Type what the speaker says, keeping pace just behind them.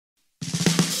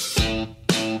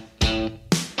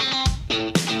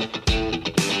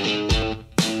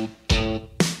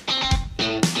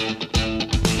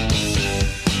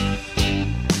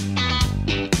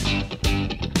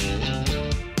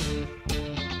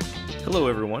Hello,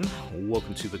 everyone.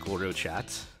 Welcome to the GLORIO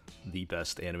Chat, the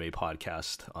best anime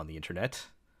podcast on the internet.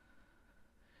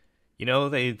 You know,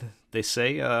 they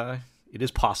say it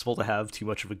is possible to have too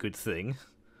much of a good thing,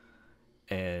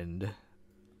 and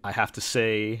I have to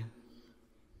say,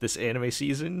 this anime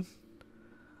season,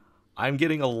 I'm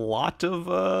getting a lot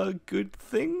of good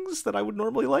things that I would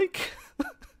normally like.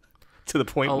 To the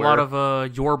point where... A lot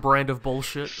of your brand of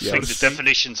bullshit. Yes. I think the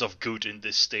definitions of good in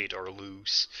this state are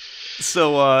loose.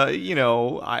 So, you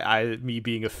know, me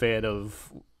being a fan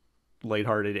of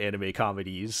lighthearted anime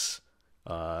comedies,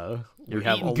 we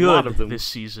have a lot of them this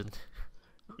season.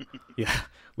 Yeah,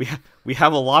 we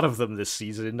have a lot of them this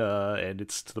season, and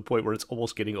it's to the point where it's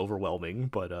almost getting overwhelming.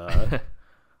 But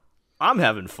I'm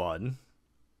having fun.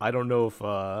 I don't know if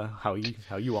how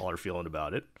you all are feeling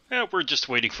about it. Yeah, we're just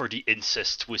waiting for the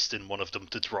incest twist in one of them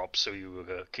to drop, so you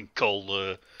can call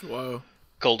the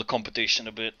competition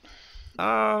a bit.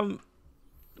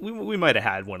 We might have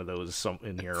had one of those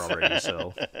in here already,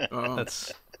 so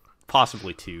that's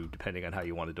possibly two, depending on how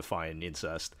you want to define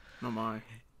incest. Oh my.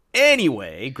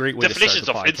 Anyway, great way Definitions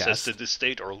to start the podcast. Definitions of incest in this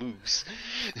state are loose.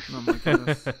 Oh my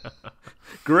goodness.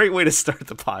 Great way to start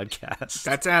the podcast.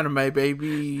 That's anime,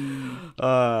 baby.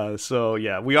 So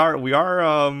yeah, we are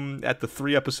at the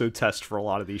 3-episode test for a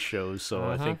lot of these shows. So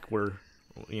I think we're,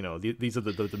 you know, these are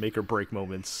the make or break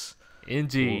moments.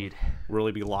 Indeed. We'll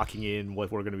really be locking in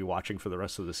what we're going to be watching for the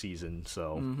rest of the season.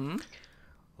 So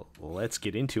let's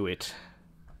get into it.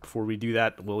 Before we do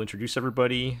that, we'll introduce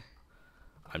everybody.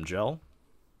 I'm Jel.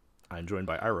 I'm joined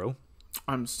by Iro.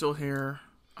 I'm still here.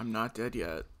 I'm not dead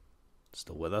yet.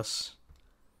 Still with us.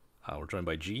 We're joined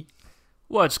by G.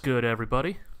 What's good,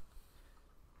 everybody?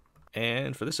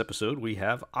 And for this episode, we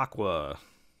have Aqua.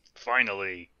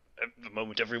 Finally, the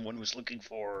moment everyone was looking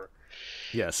for.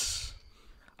 Yes.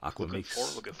 Aqua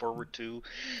looking forward to.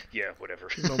 Yeah, whatever.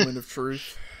 Moment of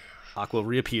truth. Aqua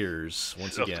reappears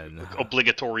once again.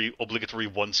 Obligatory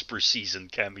once per season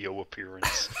cameo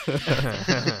appearance.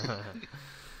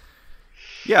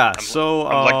 Yeah,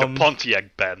 I'm like the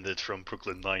Pontiac Bandit from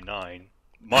Brooklyn Nine-Nine.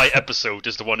 My episode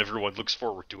is the one everyone looks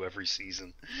forward to every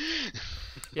season.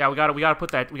 Yeah, we gotta put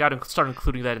that. We gotta start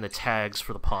including that in the tags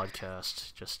for the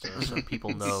podcast, just so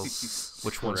people know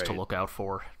which ones to look out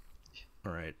for.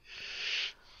 All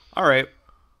right.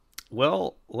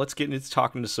 Well, let's get into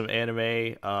talking to some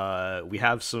anime. We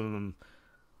have some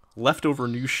leftover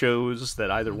new shows that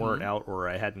either weren't out or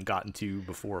I hadn't gotten to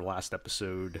before last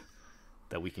episode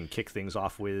that we can kick things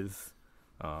off with.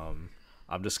 I'm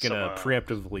just going to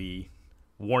preemptively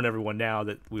warn everyone now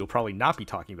that we'll probably not be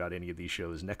talking about any of these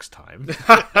shows next time.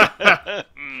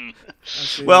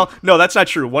 Well, no, that's not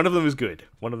true. One of them is good.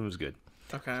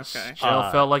 Okay. Joe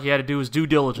felt like he had to do his due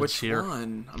diligence here. Which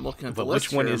one? I'm looking at the But list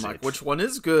which one here. is I'm like, it? which one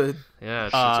is good? Yeah,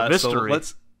 it's a mystery.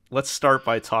 So let's start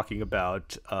by talking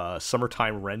about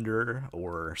Summertime Render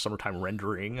or Summertime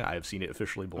Rendering. I've seen it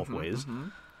officially both ways.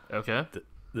 Okay.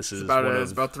 This is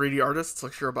It's about 3D artists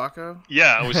like Shirobako.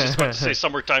 Yeah, I was just about to say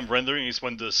summertime rendering is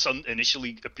when the sun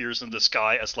initially appears in the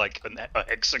sky as like a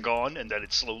hexagon, and then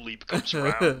it slowly becomes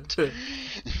round.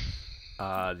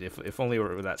 If only it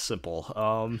were that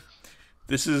simple.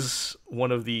 This is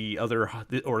one of the other,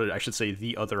 or I should say,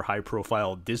 the other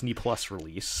high-profile Disney Plus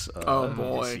release. Oh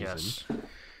boy! Yes.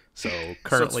 So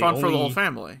currently, it's fun for the whole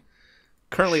family.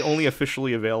 Currently, only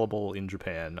officially available in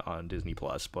Japan on Disney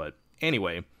Plus. But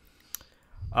anyway.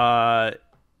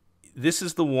 This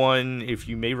is the one, if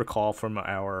you may recall from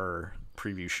our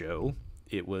preview show,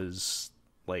 it was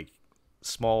like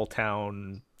small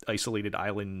town, isolated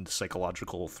island,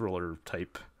 psychological thriller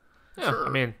type. Yeah, I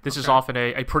mean, this is often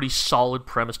a pretty solid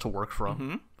premise to work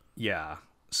from. Yeah,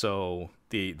 so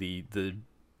the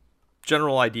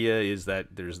general idea is that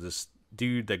there's this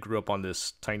dude that grew up on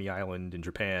this tiny island in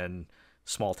Japan,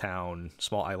 small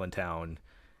island town,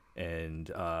 and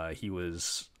he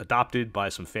was adopted by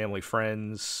some family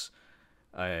friends,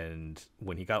 and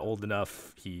when he got old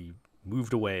enough, he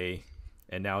moved away,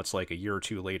 and now it's like a year or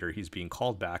two later, he's being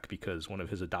called back because one of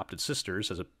his adopted sisters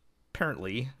has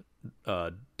apparently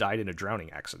died in a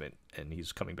drowning accident, and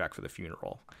he's coming back for the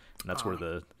funeral. And that's where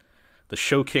the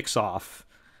show kicks off,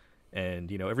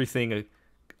 and, you know, everything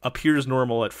appears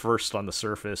normal at first on the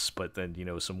surface, but then, you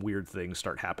know, some weird things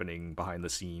start happening behind the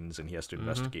scenes, and he has to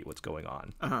investigate what's going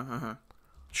on.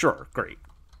 Sure, great.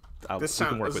 We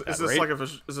can work with that, right?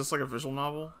 Is this like a visual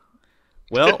novel?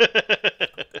 Well,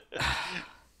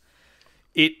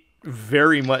 it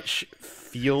very much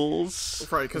feels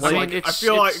right, because like I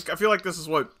feel like this is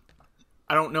what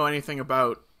I don't know anything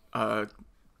about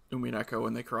Umineko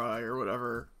when they cry or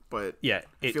whatever. but yeah,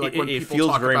 I feel like when it people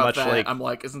feels talk very about much that, like I'm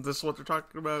like, isn't this what they're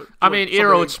talking about? I mean,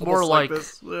 Iro, it's more like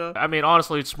this? Yeah. I mean,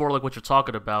 honestly, it's more like what you're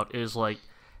talking about is like,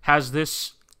 has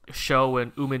this show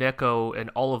and Umineko and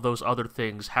all of those other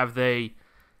things, have they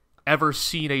ever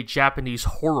seen a Japanese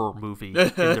horror movie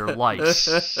in their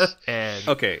life? And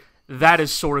okay, that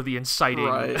is sort of the inciting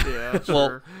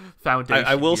well, foundation.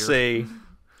 I will here. say,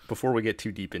 before we get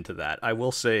too deep into that, I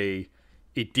will say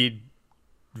it did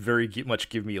very much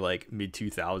give me like mid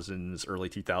 2000s, early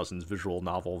 2000s visual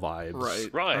novel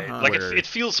vibes. Right. Uh-huh. Like Where- it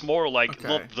feels more like Okay.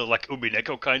 not the like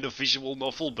Umineko kind of visual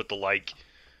novel, but the like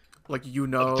Like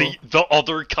the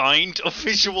other kind of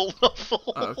visual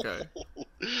novel. Okay.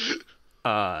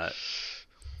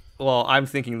 Well, I'm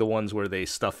thinking the ones where they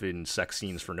stuff in sex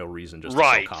scenes for no reason just to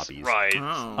Right. sell copies. Right.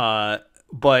 Oh.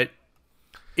 But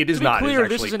it is To be not. clear,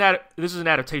 It is this actually, is an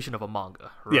adaptation of a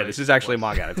manga. Right? yeah, this is actually a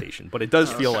manga adaptation, but it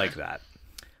does feel like that.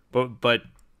 But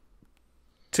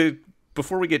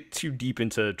before we get too deep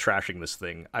into trashing this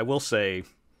thing, I will say,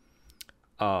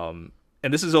 and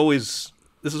this is always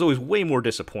way more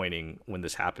disappointing when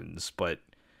this happens, but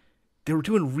they were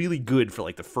doing really good for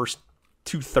like the first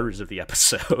 2/3 of the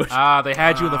episode. They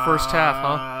had you in the first half,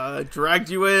 huh? Dragged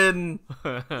you in.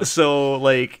 So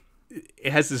like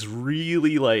it has this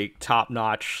really like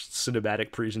top-notch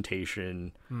cinematic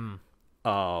presentation.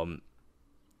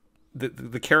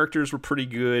 The characters were pretty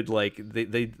good. Like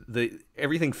they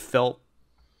everything felt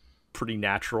pretty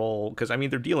natural because I mean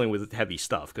they're dealing with heavy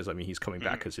stuff because I mean he's coming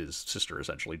back because his sister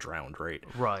essentially drowned, right?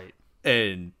 Right.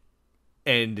 And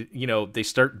you know they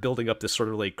start building up this sort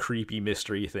of like creepy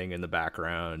mystery thing in the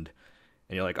background,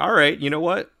 and you're like, all right, you know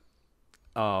what?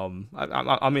 I'm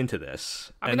into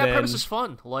this. I mean, that premise is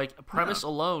fun. Like, a premise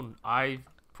alone, I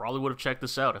probably would have checked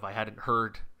this out if I hadn't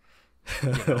heard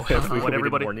what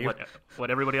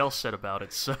everybody else said about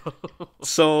it.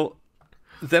 So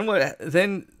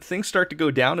then things start to go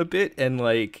down a bit, and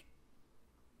like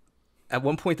at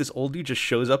one point this old dude just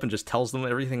shows up and just tells them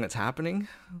everything that's happening.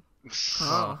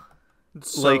 So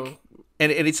Like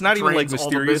and it's not even like drains all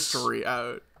the mysterious mystery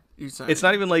out. It's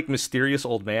not even like mysterious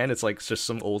old man. It's like just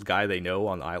some old guy they know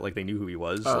on the island. Like they knew who he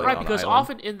was. Like, right, on because the island.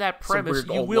 often in that premise weird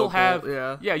you old will local, have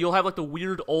you'll have like the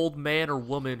weird old man or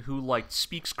woman who like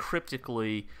speaks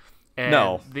cryptically, and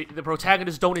No. the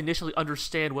protagonists don't initially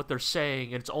understand what they're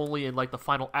saying, and it's only in like the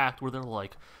final act where they're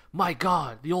like, "My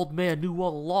God, the old man knew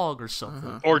all along" or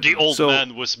something. Or the old So-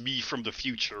 man was me from the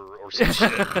future, or some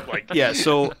shit. Like, Yeah,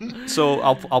 so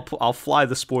I'll fly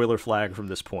the spoiler flag from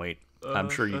this point. I'm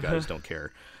sure you guys don't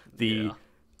care. The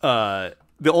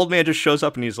old man just shows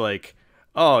up and he's like,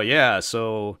 "Oh yeah,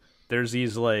 so there's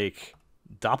these like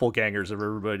doppelgangers of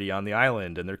everybody on the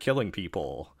island and they're killing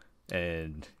people.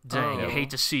 And Dang, I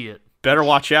hate to see it. better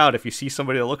watch out if you see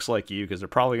somebody that looks like you because they're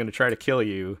probably going to try to kill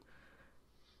you."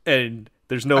 And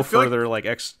there's no feel like further like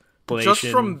explanation. Just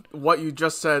from what you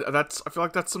just said, I feel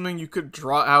like that's something you could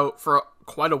draw out for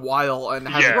quite a while and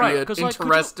have Yeah. it Right, be 'cause, an like, could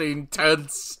you- interesting,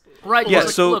 tense. Right? Yeah,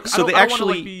 because, so- look, so they I don't wanna,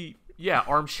 actually- like, be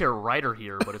armchair writer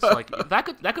here, but it's like that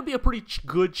could be a pretty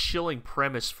good chilling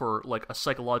premise for like a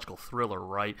psychological thriller,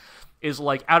 right? Is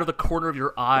like out of the corner of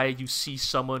your eye you see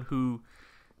someone who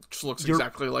Just looks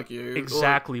exactly like you.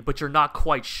 exactly, but you're not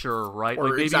quite sure, right? Or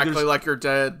like maybe exactly there's- like your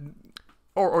dead.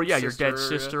 or your sister, dead yeah.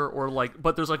 sister, or like,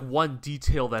 but there's like one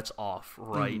detail that's off,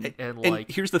 right? And like,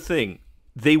 here's the thing.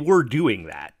 They were doing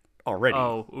that already.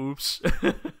 oh, oops.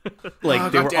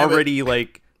 Like they were goddammit. already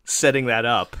like setting that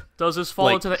up. Does this fall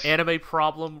Like- into the anime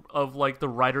problem of like the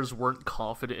writers weren't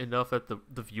confident enough that the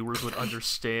viewers would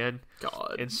understand,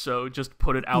 God. and so just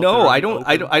put it out? No, there in I the don't.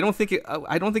 open? I don't think it.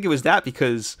 I don't think it was that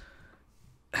because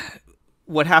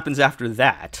what happens after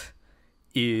that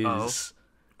is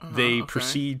they okay.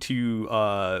 proceed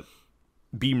to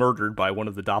be murdered by one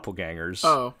of the doppelgangers.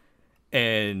 Oh.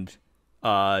 And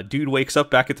dude wakes up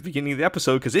back at the beginning of the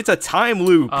episode because it's a time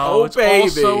loop. Oh, it's baby.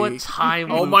 also a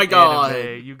time Oh loop my God.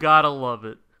 anime. You gotta love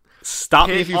it. Stop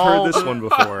me hit if you've all heard this the- one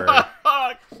before.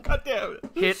 God damn it.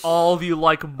 Hit all the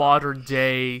like modern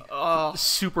day Oh,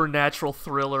 supernatural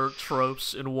thriller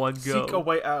tropes in one go. seek a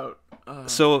way out.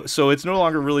 So it's no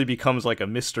longer really becomes like a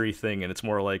mystery thing, and it's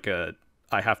more like a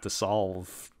I have to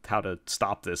solve how to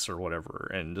stop this or whatever,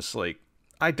 and just like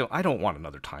I don't want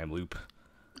another time loop.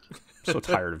 I'm so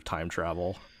tired of time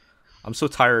travel. I'm so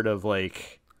tired of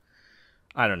like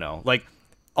I don't know, like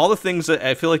all the things that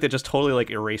I feel like that just totally like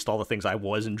erased all the things I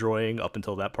was enjoying up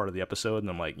until that part of the episode, and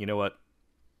I'm like, you know what,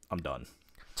 I'm done.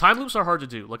 Time loops are hard to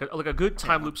do. Like a good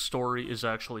time loop story is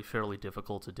actually fairly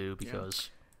difficult to do because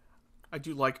I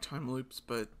do like time loops,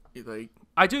 but they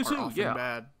I do are too. often Yeah,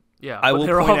 bad. yeah. I but will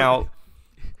they're point all-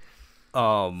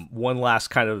 out one last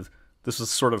kind of this is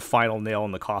sort of final nail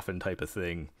in the coffin type of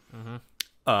thing.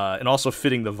 And also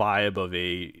fitting the vibe of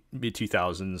a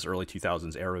mid-2000s, early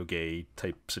 2000s eroge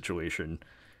type situation.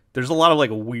 There's a lot of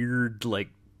like weird, like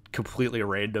completely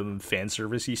random fan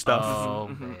servicey stuff. Oh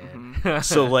man.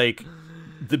 So like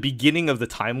the beginning of the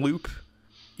time loop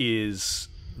is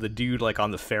the dude like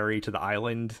on the ferry to the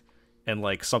island, and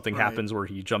like something happens where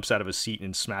he jumps out of his seat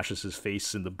and smashes his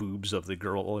face in the boobs of the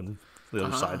girl and the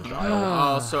other side of the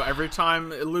aisle. Oh, so every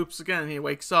time it loops again, he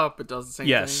wakes up, it does the same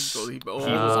thing. So he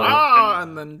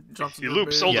and then jumps. He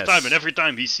loops all the time, and every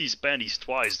time he sees panties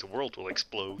twice, the world will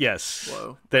explode. Yes.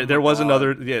 Whoa. There was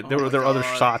another. Yeah, there were other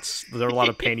shots. There were a lot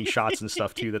of panty shots and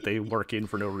stuff too that they work in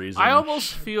for no reason. I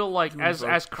almost feel like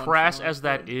as crass as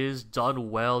that is done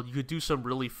well, you could do some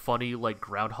really funny like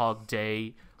Groundhog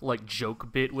Day like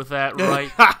joke bit with that, right?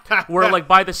 Where like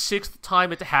by the 6th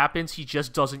time it happens, he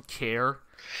just doesn't care.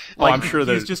 Like, I'm sure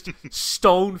he's just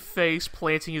stone face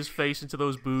planting his face into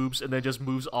those boobs and then just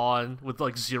moves on with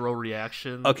like zero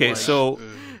reaction. Okay, like, so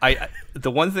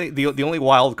the one thing, the only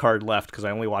wild card left, because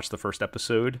I only watched the first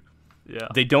episode. Yeah.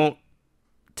 They don't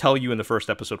tell you in the first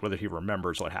episode whether he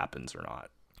remembers what happens or not.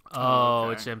 Oh,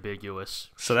 okay. It's ambiguous.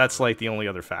 So that's like the only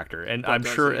other factor, and I'm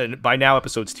sure. And by now,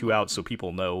 episode's 2 out, so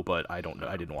people know. But I don't know.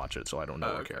 I didn't watch it, so I don't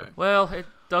know or care. Well, it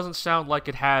doesn't sound like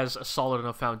it has a solid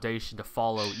enough foundation to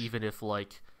follow, even if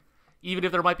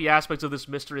there might be aspects of this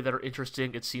mystery that are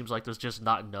interesting. It seems like there's just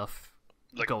not enough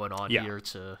going on here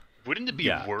to. Wouldn't it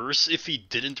be worse if he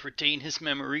didn't retain his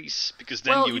memories? Because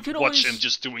then you would watch always him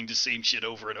just doing the same shit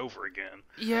over and over again.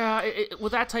 Yeah,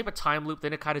 with that type of time loop,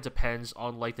 then it kind of depends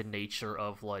on like the nature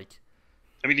of like.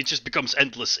 I mean, it just becomes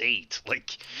endless 8,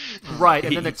 like. Right,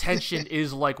 and then the tension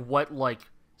is like what like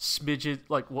smidgen,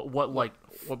 like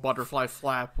what butterfly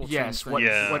flap. Will yes,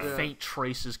 change what things. faint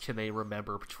traces can they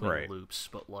remember between loops?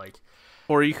 But like.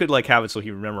 Or you could like have it so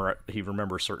he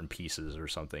remembers certain pieces or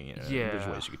something. You know? Yeah, there's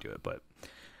ways you could do it, but.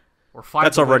 Or find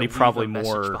that's already probably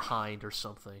more behind or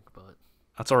something, but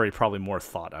that's already probably more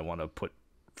thought I want to put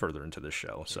further into this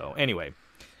show. So anyway,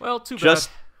 well, too bad.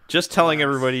 Just telling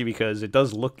everybody because it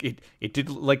does look it did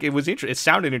like it was it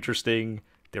sounded interesting.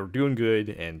 They were doing good,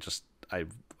 and just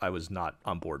I was not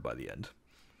on board by the end.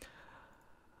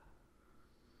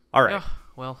 All right, yeah,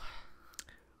 well,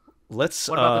 let's.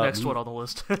 What about the next one on the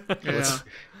list?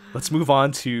 Let's move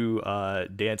on to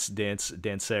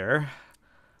Danseur.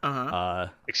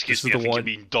 Excuse me, I think you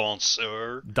mean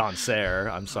Danseur.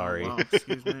 Danseur, I'm sorry. Oh, wow.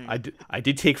 Excuse me. I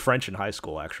did take French in high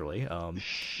school, actually.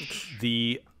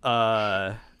 This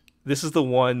is the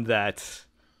one that,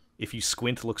 if you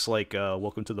squint, looks like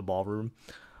Welcome to the Ballroom.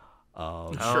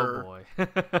 Oh boy!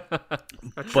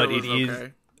 But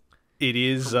it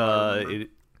is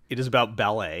about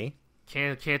ballet.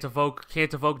 Can't evoke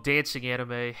dancing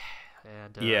anime. And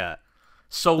yeah.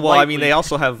 So well, I mean, they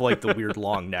also have like the weird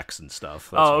long necks and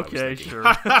stuff. That's okay, sure.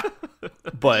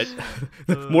 But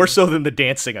more so than the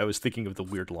dancing, I was thinking of the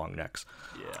weird long necks.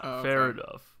 Yeah, fair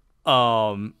enough.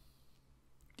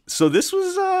 So this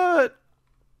was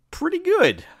pretty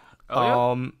good.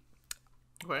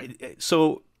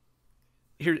 So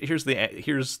here's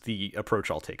the approach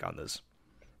I'll take on this.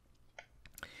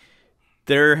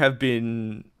 There have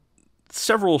been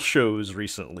several shows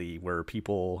recently where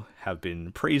people have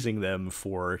been praising them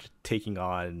for taking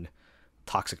on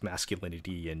toxic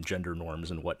masculinity and gender norms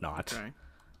and whatnot. Okay.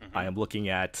 Mm-hmm. I am looking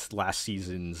at last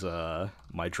season's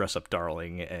My Dress Up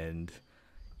Darling, and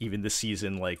even this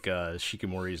season, like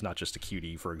Shikimori is not just a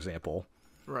cutie, for example.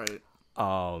 Right.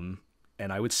 And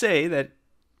I would say that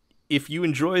if you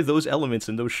enjoy those elements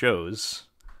in those shows,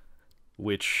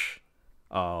 which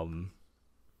I'll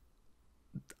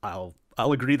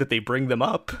agree that they bring them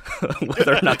up,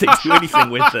 whether or not they do anything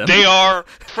with them. They are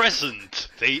present.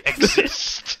 They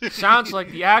exist. Sounds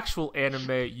like the actual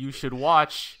anime you should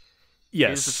watch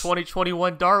is the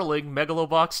 2021 darling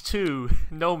Megalobox 2,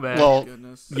 Nomad. Well,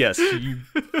 yes.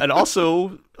 And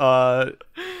also,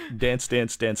 Dance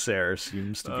Danseur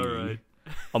seems to be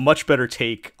a much better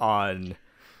take on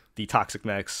the toxic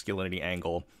masculinity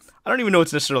angle. I don't even know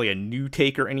it's necessarily a new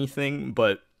take or anything,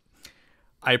 but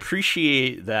I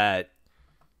appreciate that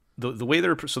the way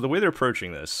they're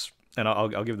approaching this, and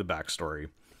I'll give the backstory.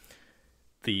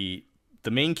 The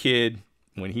main kid,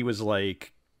 when he was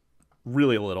like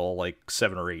really little, like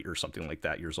 7 or 8 or something like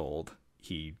that years old,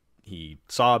 he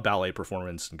saw a ballet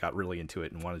performance and got really into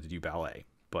it and wanted to do ballet.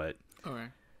 But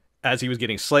as he was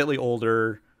getting slightly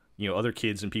older, other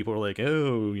kids and people were like,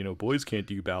 oh, boys can't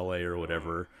do ballet or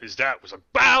whatever. That was a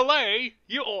ballet?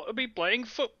 You ought to be playing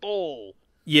football.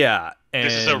 Yeah, and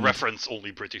this is a reference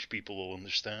only British people will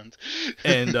understand.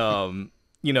 And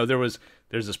there was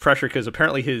there's this pressure because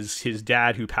apparently his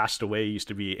dad, who passed away, used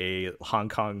to be a Hong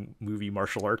Kong movie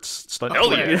martial arts stunt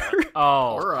coordinator.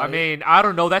 Oh, right. I mean, I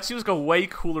don't know. That seems like a way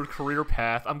cooler career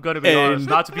path. I'm gonna be honest,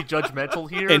 not to be judgmental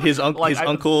here. And his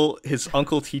uncle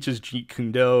teaches Jeet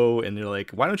Kune Do, and they're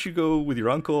like, why don't you go with your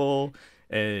uncle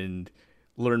and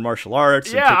learn martial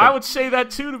arts? Yeah, I would say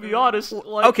that too, to be honest.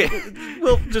 Like, okay,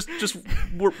 well, just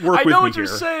work with me here. I know what you're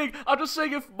saying. I'm just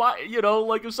saying if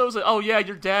if someone said, "Oh yeah,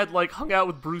 your dad like hung out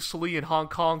with Bruce Lee in Hong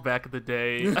Kong back in the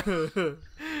day,"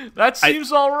 that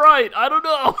seems all right. I don't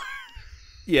know.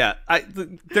 Yeah,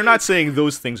 they're not saying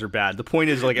those things are bad. The point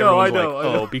is, like, everyone's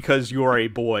oh, because you are a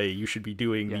boy, you should be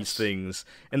doing these things,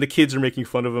 and the kids are making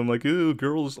fun of him, like, "Ooh,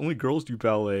 only girls do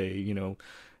ballet,"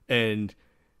 and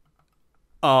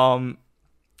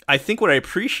I think what I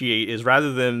appreciate is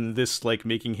rather than this like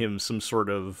making him some sort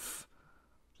of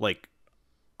like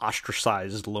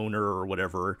ostracized loner or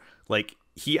whatever, like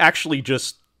he actually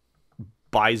just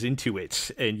buys into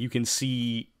it, and you can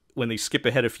see when they skip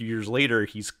ahead a few years later,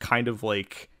 he's kind of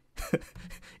like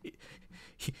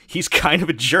he's kind of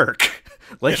a jerk.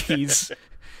 Like he's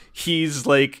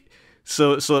like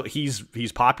so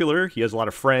he's popular, he has a lot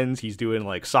of friends, he's doing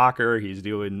like soccer, he's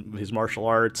doing his martial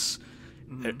arts.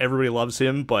 Everybody loves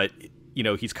him, but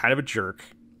he's kind of a jerk.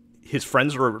 His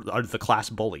friends are the class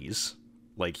bullies.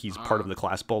 Like he's part of the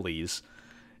class bullies,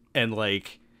 and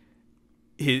like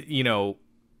the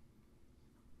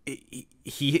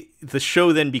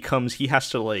show then becomes he has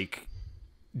to like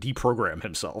deprogram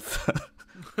himself,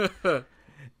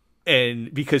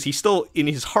 and because he still in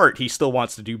his heart he still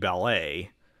wants to do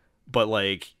ballet, but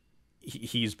like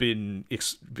he's been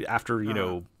after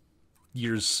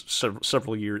years,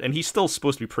 several years, and he's still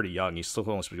supposed to be pretty young. He's still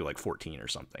supposed to be like 14 or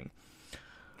something.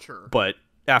 Sure. But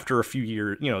after a few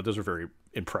years, those are very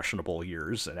impressionable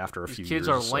years, and after a few years, kids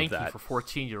are lanky for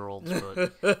 14-year-olds.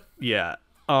 But yeah.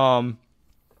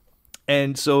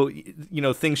 And so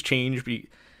things change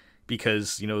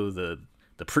because the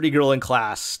pretty girl in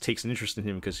class takes an interest in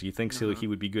him because he thinks he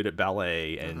would be good at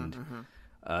ballet, and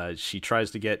she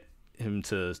tries to get him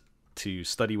to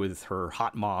study with her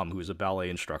hot mom, who is a ballet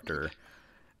instructor.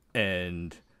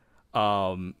 And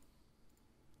so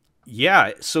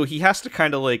he has to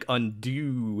kind of like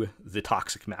undo the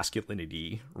toxic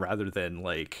masculinity rather than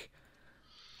like,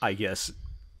 I guess,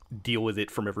 deal with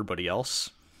it from everybody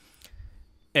else.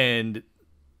 And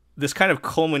this kind of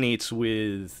culminates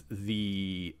with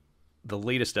the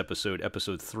latest episode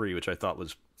 3, which I thought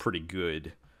was pretty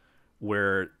good,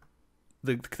 where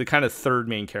the kind of third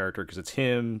main character, because it's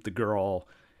him, the girl,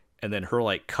 and then her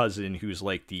like cousin, who's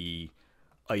like the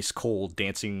ice cold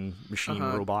dancing machine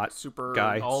robot super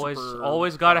guy.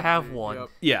 Always gotta have one. Yep.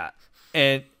 Yeah,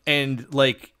 and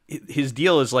like his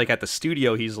deal is like at the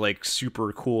studio he's like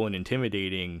super cool and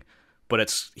intimidating,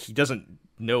 but he doesn't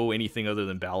know anything other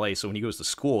than ballet. So when he goes to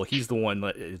school, he's the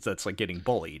one that's like getting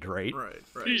bullied, right? Right.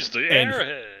 He's the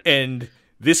airhead. And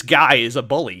this guy is a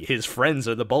bully. His friends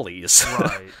are the bullies.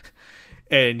 Right.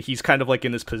 And he's kind of like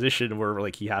in this position where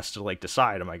like he has to like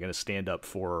decide, am I going to stand up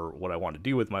for what I want to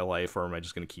do with my life, or am I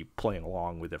just going to keep playing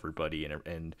along with everybody?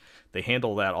 And they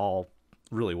handle that all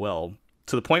really well,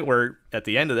 to the point where at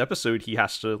the end of the episode he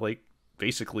has to like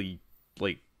basically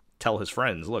like tell his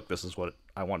friends, look, this is what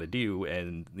I want to do,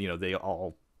 and they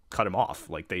all cut him off.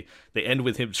 Like they end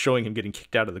with him showing him getting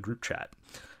kicked out of the group chat.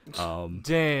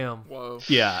 Damn. Whoa.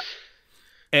 Yeah.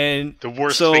 And the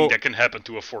worst thing that can happen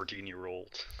to a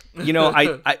 14-year-old.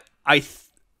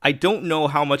 I don't know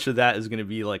how much of that is going to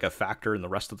be like a factor in the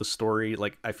rest of the story.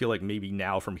 Like I feel like maybe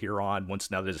now from here on,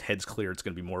 now that his head's clear, it's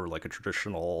going to be more like a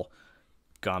traditional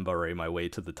Ganbare my way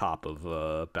to the top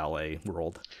of ballet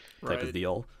world type of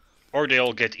deal. Or they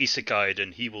all get isekai'd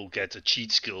and he will get a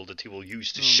cheat skill that he will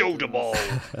use to show them all.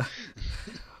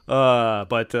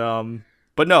 But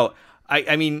no,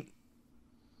 I mean,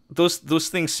 those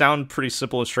things sound pretty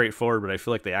simple and straightforward, but I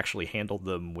feel like they actually handled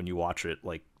them when you watch it,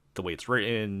 like the way it's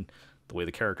written, the way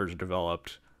the characters are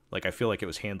developed. Like I feel like it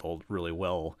was handled really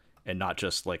well, and not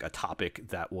just like a topic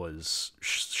that was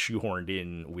shoehorned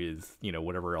in with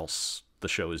whatever else the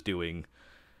show is doing,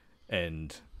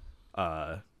 and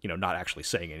not actually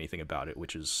saying anything about it,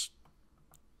 which is,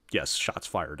 yes, shots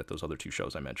fired at those other two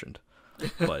shows I mentioned.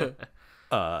 But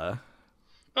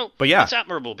but yeah, it's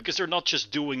admirable because they're not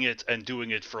just doing it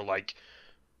for like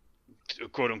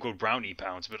quote unquote brownie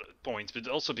points, but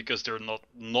also because they're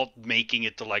not making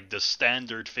it to like the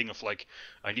standard thing of like,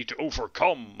 I need to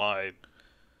overcome my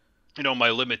my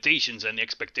limitations and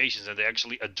expectations, and they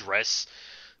actually address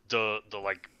the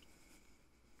like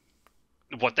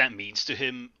what that means to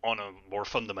him on a more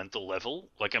fundamental level.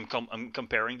 Like I'm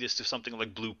comparing this to something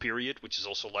like Blue Period, which is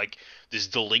also like this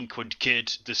delinquent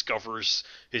kid discovers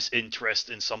his interest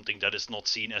in something that is not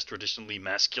seen as traditionally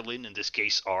masculine, in this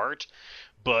case art,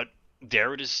 but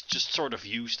there it is just sort of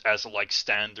used as a like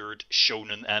standard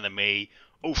shonen anime,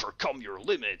 overcome your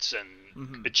limits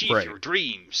and achieve Right. your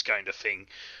dreams kind of thing.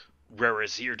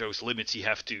 Whereas here, those limits he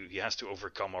has to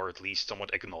overcome are at least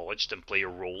somewhat acknowledged and play a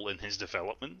role in his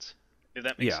development. If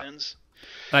that makes Yeah. sense.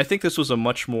 And I think this was a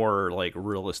much more like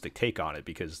realistic take on it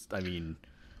because I mean,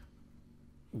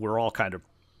 we're all kind of,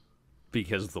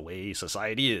 because of the way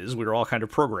society is, we're all kind of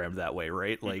programmed that way,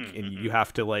 right? Like, and you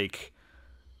have to like,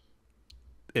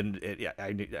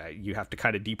 you have to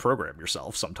kind of deprogram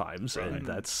yourself sometimes, and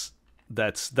that's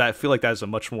that. I feel like that's a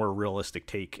much more realistic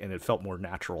take, and it felt more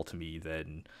natural to me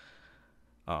than,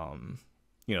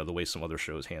 the way some other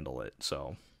shows handle it.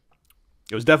 So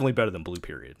it was definitely better than Blue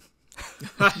Period.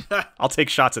 I'll take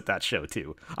shots at that show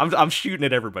too. I'm shooting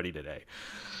at everybody today.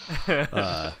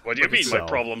 What do you mean? so- My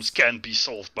problems can be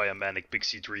solved by a manic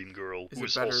pixie dream girl Is who it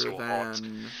is better also hot.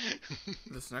 than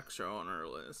this next show on our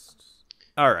list?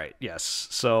 All right, yes.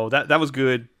 So that was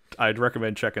good. I'd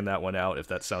recommend checking that one out if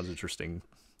that sounds interesting.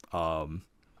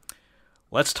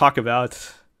 Let's talk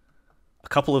about A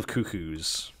Couple of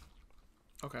Cuckoos.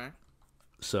 Okay.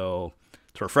 So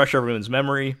to refresh everyone's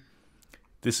memory,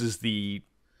 this is the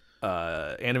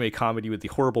anime comedy with the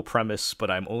horrible premise, but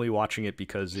I'm only watching it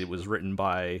because it was written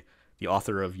by the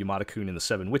author of Yamada-kun and the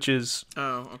Seven Witches,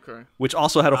 Oh, okay. which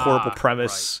also had a horrible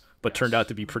premise, right. but turned Yes. out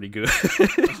to be pretty good.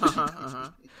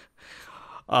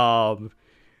 Uh-huh.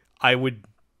 I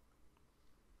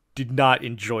did not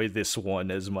enjoy this one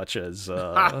as much as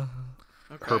her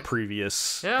Okay.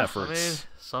 previous Yeah, efforts. I mean,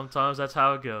 sometimes that's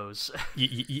how it goes.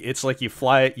 It's like you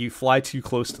fly too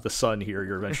close to the sun here,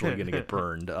 you're eventually going to get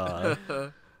burned.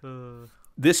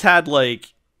 This had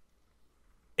like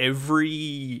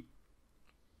every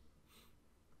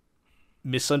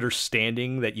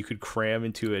misunderstanding that you could cram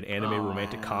into an anime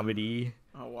romantic comedy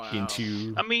Oh, wow.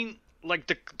 into. I mean, like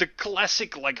the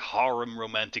classic like harem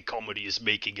romantic comedy is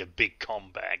making a big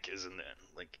comeback, isn't it?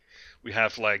 Like we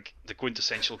have like the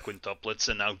quintessential quintuplets,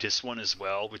 and now this one as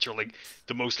well, which are like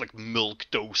the most like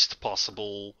milquetoast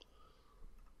possible,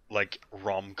 like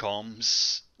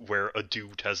rom-coms where a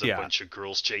dude has a Yeah. bunch of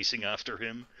girls chasing after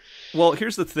him. Well,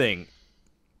 here's the thing.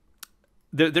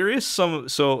 There is some.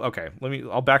 So okay,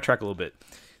 I'll backtrack a little bit.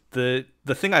 The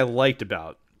thing I liked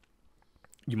about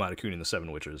Yamada-kun and the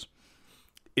Seven Witches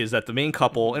is that the main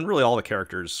couple, and really all the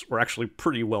characters, were actually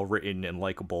pretty well written and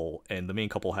likable, and the main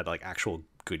couple had like actual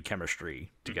good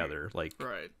chemistry together. Like,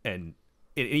 Right. and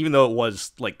even though it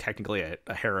was like technically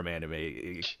a harem anime,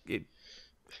 it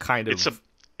kind of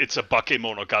It's a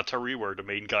Bakemonogatari where the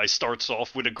main guy starts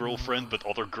off with a girlfriend, but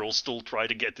other girls still try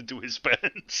to get into his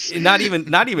pants. not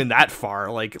even that far.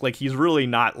 Like he's really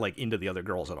not like into the other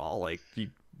girls at all. Like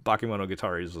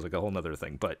Bakemonogatari is like a whole nother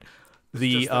thing. But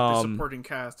Just that the supporting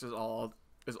cast is all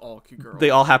cute girls. they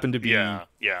all happen to be Yeah.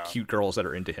 cute girls that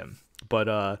are into him. But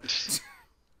Anime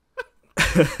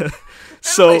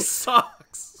so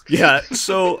sucks. yeah,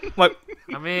 so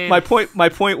I mean, my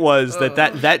point was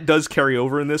that does carry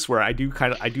over in this, where I do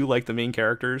like the main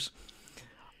characters,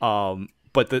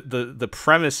 but the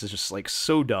premise is just like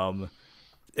so dumb,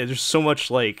 and there's so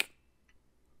much like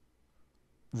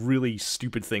really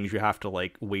stupid things you have to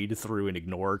like wade through and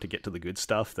ignore to get to the good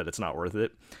stuff that it's not worth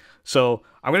it. So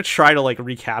I'm gonna try to like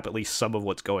recap at least some of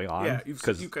what's going on. Yeah, you've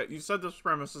said this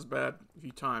premise is bad a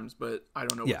few times, but I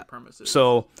don't know what the premise is.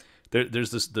 So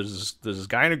there's this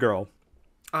guy and a girl.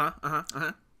 I'm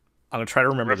gonna try to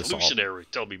remember this all. Revolutionary.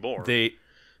 Tell me more. They,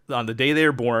 on the day they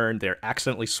were born, they're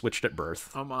accidentally switched at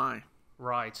birth. Oh my.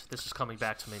 right. This is coming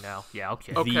back to me now. Yeah,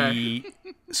 okay. Okay.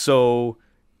 So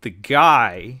the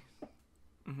guy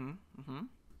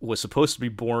was supposed to be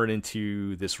born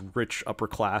into this rich upper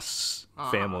class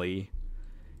family,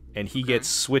 and he gets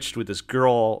switched with this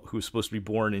girl who's supposed to be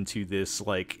born into this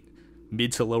like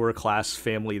mid to lower class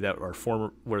family that are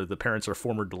where the parents are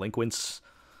former delinquents.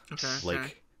 Okay.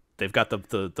 Like they've got the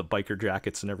biker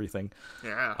jackets and everything.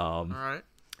 Yeah. All right.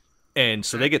 And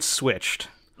so they get switched.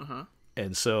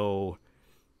 And so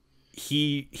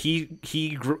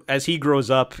as he grows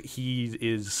up, he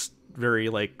is very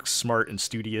like smart and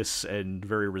studious and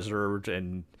very reserved,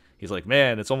 and he's like,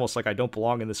 man, it's almost like I don't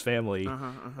belong in this family.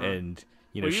 And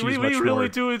she's we much really more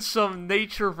doing some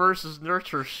nature versus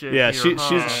nurture shit. yeah, here,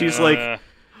 huh? she's like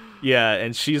yeah,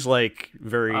 and she's like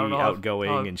very I don't know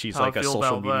outgoing, and she's how I like a feel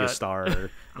social about media that. star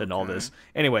and all this.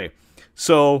 Anyway,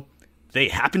 so they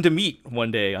happen to meet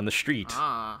one day on the street,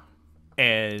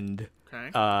 and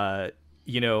Okay.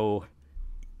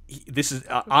 this is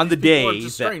on the day Or that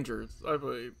just strangers, I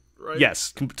believe, right?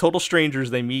 yes, total strangers.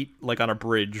 They meet like on a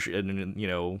bridge, and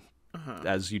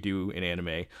as you do in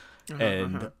anime,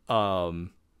 and on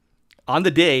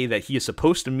the day that he is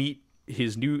supposed to meet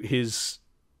his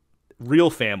real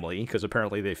family, because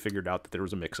apparently they figured out that there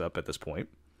was a mix-up at this point,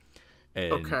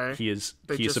 and he is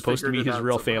supposed to meet his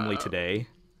real family today,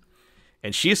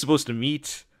 and she is supposed to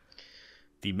meet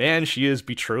the man she is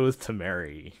betrothed to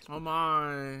marry. Oh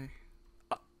my!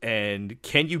 And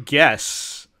can you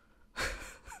guess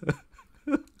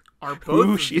Are both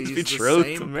who of she is these betrothed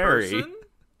the same to marry? person?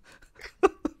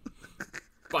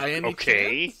 By any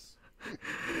chance?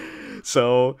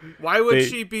 So why would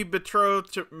she be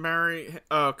betrothed to marry?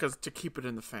 Oh, because to keep it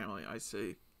in the family. I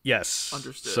see. yes,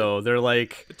 Understood. So they're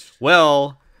like,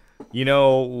 well,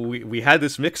 we had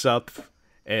this mix-up,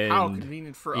 and How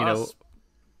convenient for us.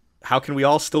 How can we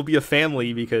all still be a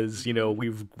family? Because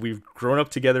we've grown up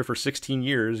together for 16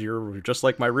 years. You're just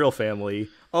like my real family.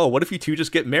 Oh, what if you two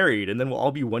just get married and then we'll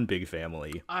all be one big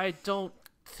family? I don't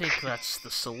think that's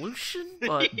the solution,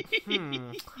 but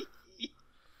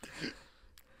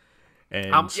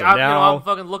And I'm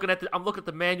fucking looking at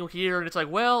the manual here, and it's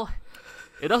like, well,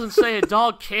 it doesn't say a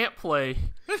dog can't play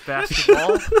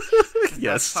basketball.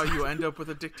 Yes, That's how you end up with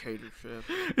a dictatorship.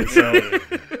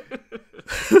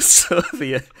 So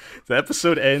the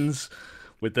episode ends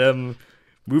with them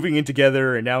moving in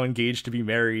together and now engaged to be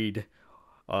married,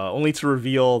 only to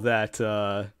reveal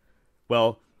that,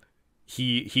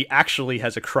 he actually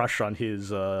has a crush on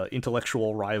his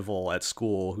intellectual rival at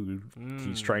school, who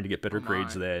he's trying to get better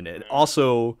grades than, and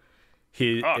also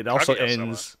it also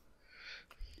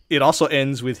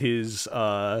ends with his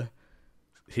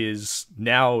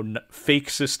now fake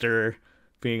sister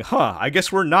being, I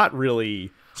guess we're not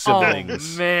really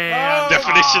siblings. Oh man!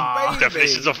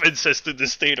 Definitions of incest in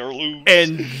this state are loose.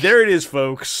 And there it is,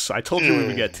 folks. I told you we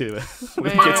would get to it.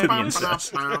 We get to the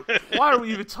incest. Why are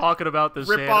we even talking about this?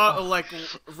 Rip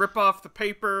off the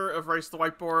paper, erase the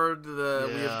whiteboard.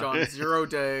 We have gone 0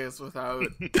 days without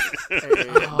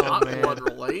not blood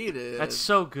related. That's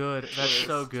so good. That's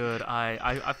so good.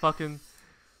 I fucking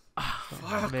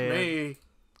fuck me.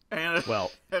 And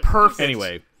well, perfect.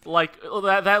 Anyway, like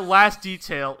that last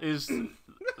detail is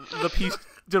the piece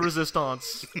de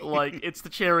resistance. Like, it's the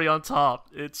cherry on top.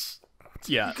 It's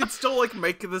you could still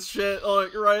make this shit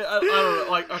right. I don't know.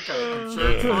 Okay, I'm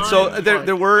sure it's fine. So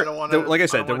there were like I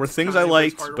said, don't there want were to things tell I you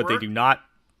liked, it's hard but they work. do not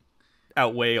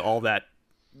outweigh all that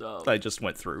no. I just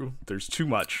went through. There's too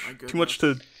much My too much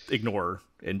to ignore,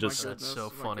 and just That's so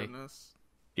funny.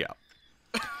 yeah.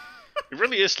 It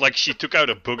really is like she took out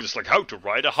a book that's like how to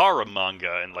write a horror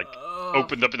manga and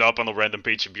opened it up on a random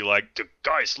page and be like, the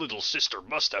guy's little sister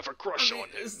must have a crush on him.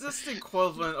 Is this the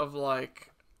equivalent of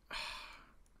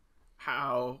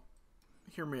how?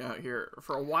 Hear me out here.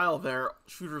 For a while there,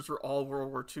 shooters were all World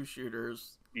War II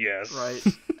shooters. Yes. Right.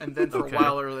 And then for a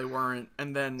while there they weren't.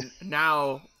 And then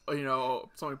now,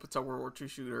 somebody puts out World War II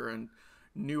shooter and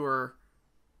newer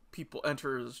people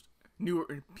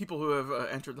who have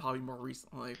entered the hobby more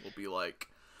recently will be like,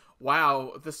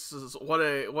 wow, this is what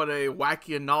a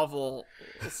wacky and novel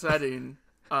setting.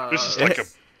 This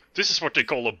is what they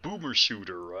call a boomer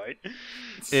shooter, right?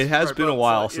 It has been a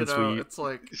while since it's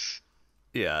like,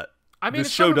 yeah. I mean,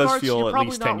 this show does feel you're at probably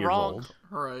least not 10 years wrong. old.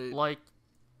 right. Like,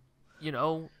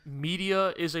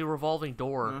 media is a revolving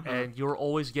door, and you're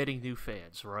always getting new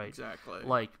fans, right? Exactly.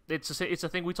 Like, it's a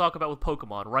thing we talk about with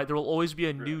Pokemon, right? There will always be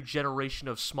a new generation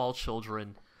of small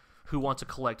children who want to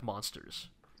collect monsters.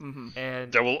 Mm-hmm.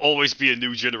 And there will always be a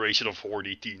new generation of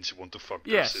horny teens who want to fuck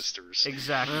their sisters.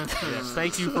 Exactly. Yes.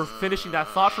 Thank you for finishing that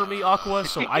thought for me, Aqua,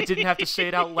 so I didn't have to say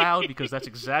it out loud, because that's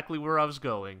exactly where I was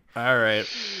going. All right.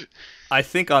 I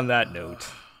think on that note,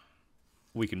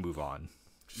 we can move on.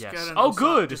 Yes.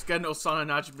 Good. Just get an Osana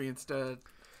Najimi instead.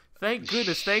 Thank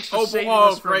goodness. Thanks for saving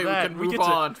us from great. that. We can move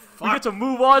on. We get to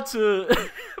move on to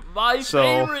my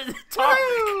favorite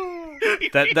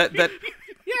topic.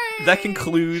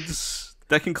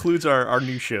 That concludes our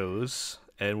new shows,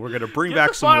 and we're gonna bring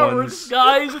back some fireworks,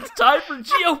 guys. It's time for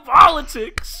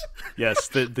geopolitics. Yes,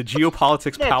 the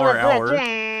geopolitics power hour.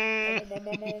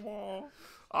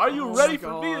 Are you ready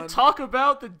for me to talk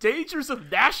about the dangers of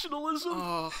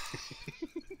nationalism?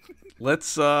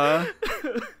 Let's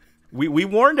we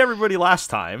warned everybody last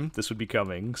time this would be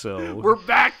coming, so we're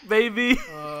back, baby.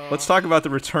 Let's talk about the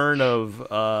return of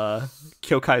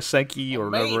Kyoukai Senki,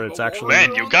 or whatever it's actually.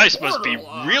 Man, you guys must be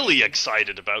really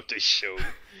excited about this show.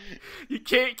 You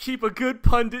can't keep a good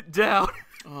pundit down.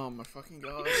 Oh my fucking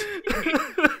god.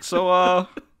 So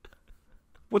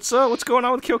What's going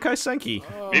on with Kyoukai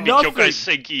Senki? Maybe Nothing. Kyoukai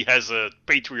Senki has a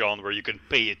Patreon where you can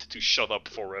pay it to shut up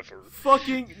forever.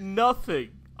 Fucking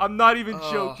nothing. I'm not even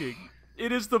joking.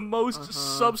 It is the most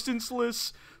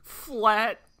substanceless,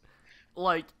 flat,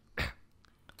 like,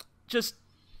 just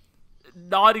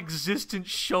non-existent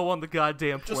show on the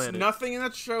goddamn planet. Just nothing in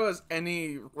that show has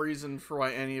any reason for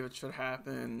why any of it should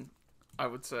happen. I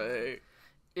would say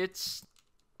It's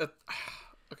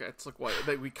okay. It's like what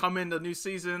we come into new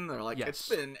season. They're like, Yes. it's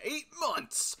been 8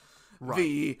 months. Right.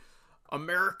 The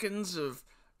Americans have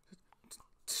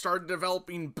started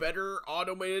developing better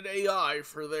automated AI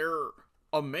for their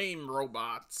AMAIM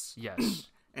robots. yes.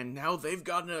 And now they've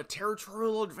gotten a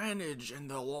territorial advantage, and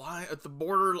the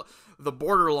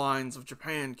border lines of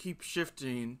Japan keep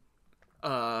shifting.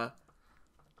 And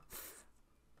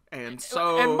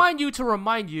so, And mind you, to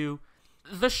remind you,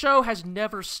 the show has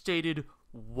never stated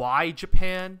why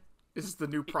Japan is the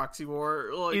new proxy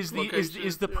war like, is the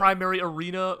location? primary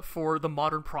arena for the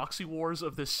modern proxy wars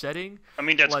of this setting. I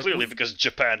mean, that's Like, clearly because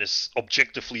Japan is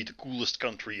objectively the coolest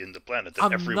country in the planet, and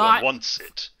I'm everyone not- wants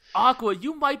it. Aqua,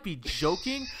 you might be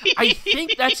joking. I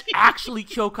think that's actually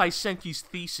Kyoukai Senki's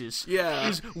thesis. Yeah.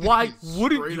 Is why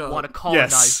wouldn't Straight you up. want to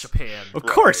colonize Yes. Japan? Of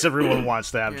course, everyone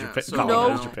wants to have Yeah, Japan. so-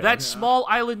 colonize No, Japan. that small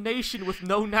island nation with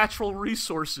no natural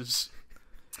resources.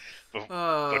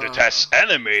 But it has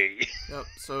anime. Yep.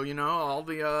 So all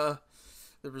the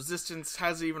resistance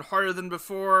has it even harder than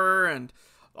before, and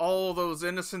all those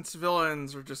innocent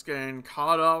civilians are just getting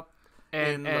caught up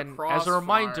in And the as a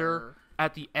reminder, crossfire.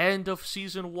 at the end of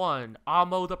season 1,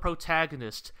 Amo, the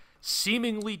protagonist,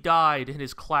 seemingly died in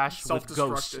his clash with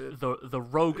Ghost, Self-destructed. the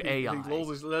rogue AI. He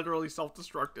literally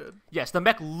self-destructed. Yes, the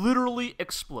mech literally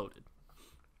exploded.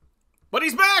 But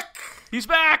he's back! He's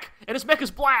back, and his mech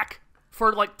is black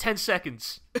for like 10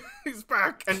 seconds. He's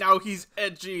back, and now he's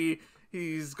edgy.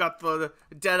 He's got the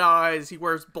dead eyes. He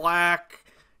wears black.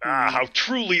 How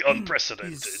truly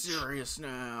unprecedented. He's serious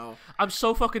now. I'm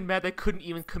so fucking mad they couldn't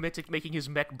even commit to making his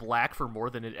mech black for more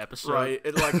than an episode. Right?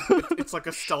 It's like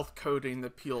a stealth coating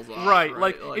that peels off. Right,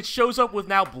 like it shows up with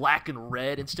now black and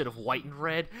red instead of white and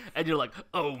red, and you're like,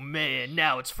 oh man,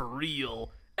 now it's for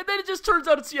real. And then it just turns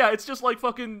out it's just like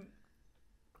fucking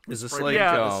Is this right, like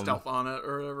yeah, the stealth on it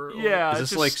or whatever. yeah. is it's this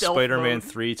just like stealth Spider-Man mode.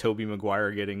 3, Tobey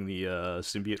Maguire getting the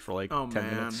symbiote for like Oh, 10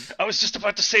 man. minutes? I was just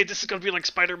about to say this is gonna be like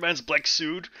Spider-Man's black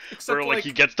suit, Except, where like like-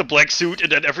 he gets the black suit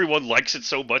and then everyone likes it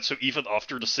so much, so even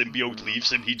after the symbiote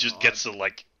leaves him, he just gets a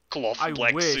like cloth I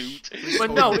black wish. suit. But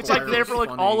Tobey no, it's like Maguire there was for like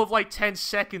funny. all of like 10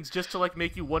 seconds just to like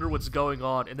make you wonder what's going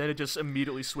on, and then it just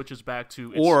immediately switches back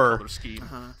to its Or color scheme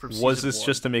from Was season this 1.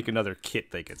 just to make another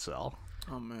kit they could sell?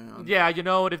 Oh man. Yeah, you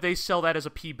know what? If they sell that as a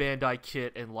P Bandai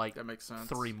kit in like That makes sense.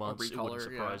 3 A months, it recolor, wouldn't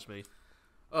surprise me.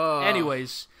 yeah.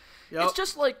 Anyways, Yep. it's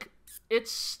just like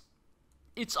it's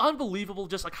unbelievable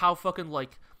just like how fucking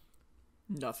like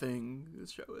Nothing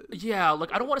this show is. yeah,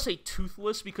 like I don't want to say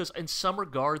toothless because in some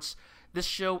regards this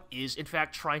show is in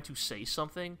fact trying to say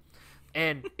something,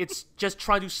 and it's just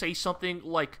trying to say something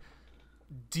like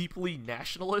deeply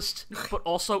nationalist, but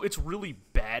also it's really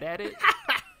bad at it.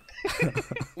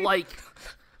 Like,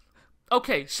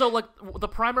 okay, so like the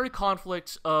primary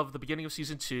conflict of the beginning of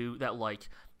season 2 that like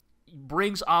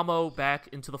brings Amo back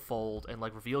into the fold and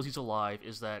like reveals he's alive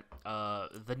is that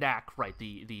the NAC, right,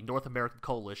 the North American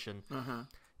coalition,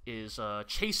 is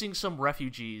chasing some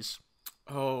refugees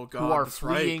Oh god. who are that's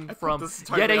right. fleeing I put from this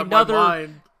yet entirely on my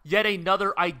another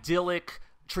mind. idyllic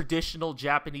traditional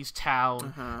Japanese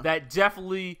town that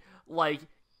definitely like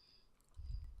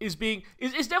is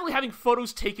definitely having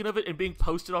photos taken of it and being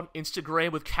posted on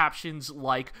Instagram with captions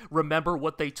like "Remember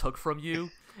what they took from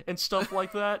you" and stuff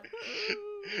like that.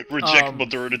 Reject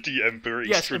modernity,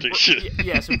 embrace tradition.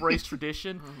 Embrace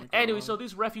tradition. Anyway, so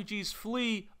these refugees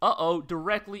flee,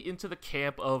 directly into the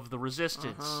camp of the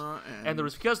resistance, and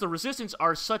because the resistance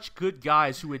are such good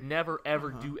guys who would never ever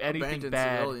do anything Abandoned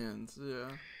bad. civilians. Yeah.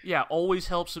 Yeah, always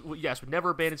helps. Yes, would never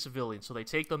abandon civilians. So they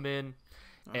take them in,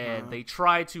 and they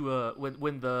try to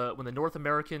when the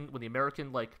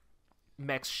American like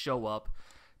mechs show up,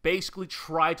 basically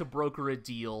try to broker a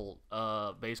deal.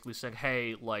 Basically saying,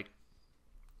 hey, like,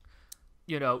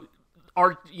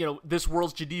 this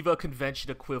world's Geneva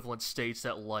Convention equivalent states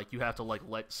that like you have to like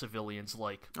let civilians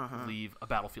like leave a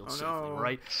battlefield safely, no.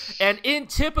 right? And in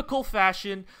typical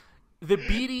fashion, the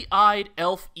beady-eyed,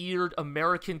 elf-eared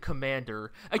American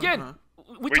commander again.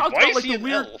 We Wait, talked why about is like he the an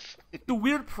weird, elf? the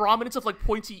weird prominence of like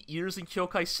pointy ears in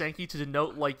Kyoukai Senki to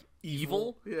denote like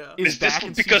evil. Yeah. Is Is this back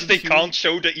in because season they 2. can't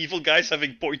show the evil guys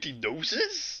having pointy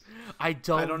noses? I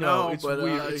don't know, It's but,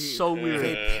 weird. It's so weird.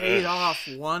 They paid off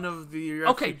one of the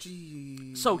Okay.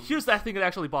 refugees. So here's that thing that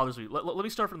actually bothers me. Let me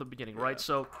start from the beginning, right?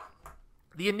 So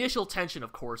the initial tension,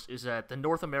 of course, is that the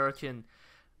North American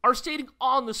are stating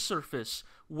on the surface,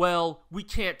 well, we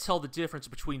can't tell the difference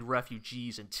between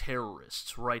refugees and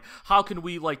terrorists, right? How can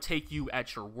we, like, take you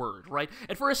at your word, right?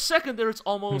 And for a second there, it's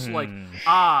almost like,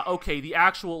 okay, the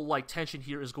actual, like, tension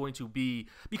here is going to be,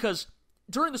 because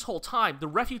during this whole time, the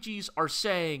refugees are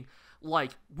saying,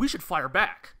 like, we should fire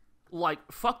back. Like,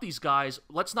 fuck these guys,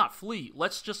 let's not flee.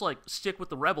 Let's just, like, stick with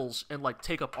the rebels and, like,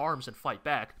 take up arms and fight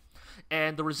back.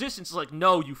 And the resistance is like,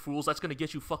 no, you fools, that's gonna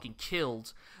get you fucking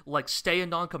killed. Like, stay a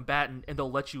non-combatant and they'll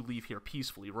let you leave here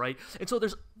peacefully, right? And so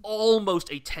there's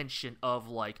almost a tension of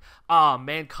like,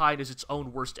 mankind is its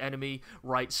own worst enemy,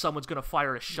 right? Someone's gonna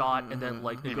fire a shot and then,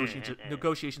 like,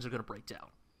 negotiations are gonna break down.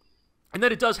 And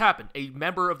then it does happen. A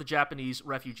member of the Japanese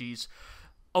refugees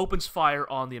opens fire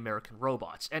on the American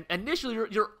robots. And initially,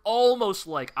 you're almost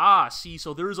like, see,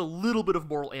 so there is a little bit of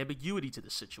moral ambiguity to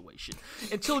this situation.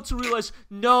 Until to realize,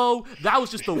 no, that was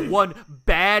just the one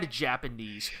bad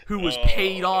Japanese who was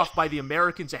paid off by the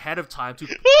Americans ahead of time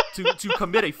to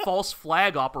commit a false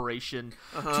flag operation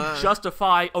to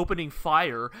justify opening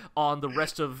fire on the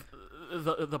rest of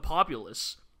the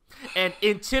populace. And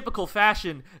in typical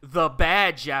fashion, the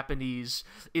bad Japanese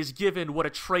is given what a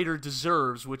traitor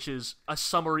deserves, which is a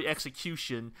summary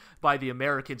execution by the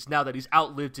Americans now that he's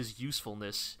outlived his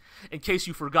usefulness. In case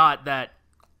you forgot that,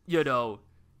 you know,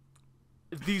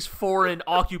 these foreign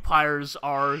occupiers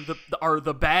are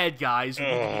the bad guys who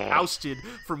need to be ousted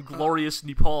from glorious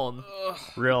Nippon.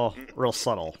 Real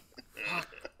subtle.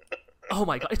 Oh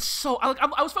my god, it's so...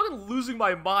 I was fucking losing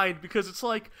my mind because it's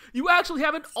like, you actually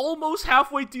have an almost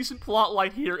halfway decent plot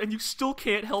line here and you still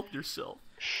can't help yourself.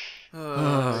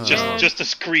 Just a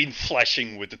screen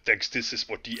flashing with the text, this is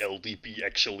what the LDP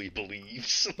actually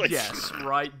believes. Like, yes,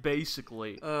 right,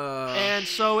 basically. And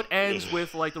so it ends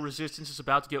with, like, the resistance is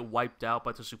about to get wiped out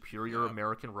by the superior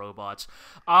American robots.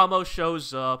 Amo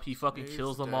shows up, he fucking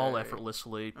kills them all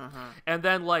effortlessly. And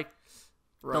then, like,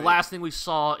 the last thing we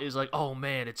saw is like, oh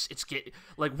man, it's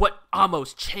like what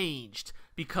Amos changed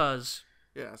because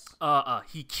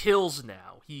he kills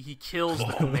now. He kills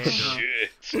the commander.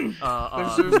 Shit. There's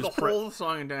the whole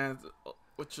song and dance,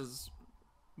 which is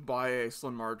by a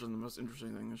slim margin the most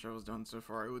interesting thing the show has done so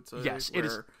far, I would say. Yes, it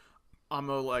is.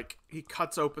 Amo, like, he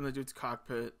cuts open the dude's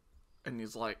cockpit and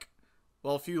he's like,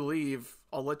 well, if you leave,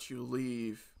 I'll let you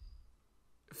leave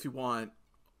if you want.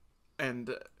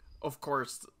 And of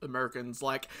course, Americans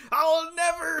like, I'll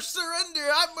never surrender.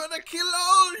 I'm gonna kill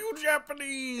all you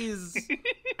Japanese.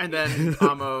 And then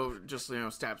Amo just,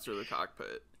 stabs through the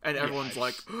cockpit, and everyone's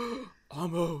like,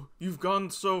 Amo, you've gone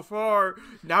so far.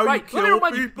 Now you kill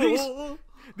people.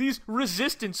 These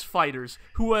resistance fighters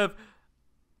who are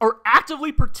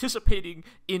actively participating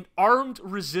in armed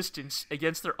resistance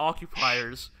against their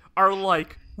occupiers are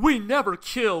like, we never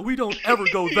kill. We don't ever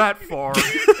go that far. And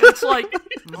it's like,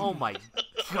 oh my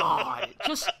god.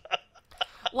 Just,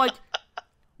 like,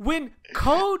 when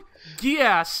Code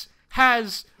Geass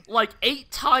has, like, 8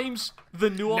 times the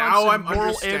nuance and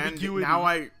moral ambiguity.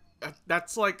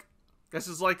 This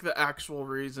is, like, the actual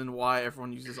reason why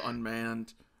everyone uses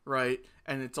unmanned, right?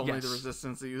 And it's only the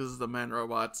resistance that uses the manned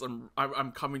robots.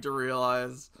 I'm coming to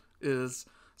realize is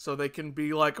so they can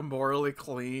be, like, morally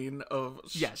clean of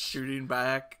shooting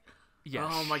back. Yes.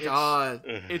 Oh my god.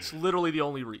 It's literally the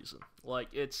only reason. Like,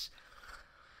 it's...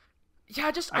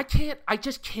 Yeah, I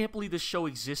just can't believe this show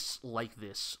exists like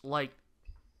this. Like,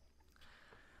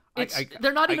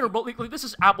 they're not even remotely... Like, this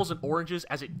is apples and oranges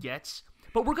as it gets.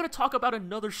 But we're going to talk about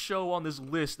another show on this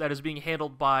list that is being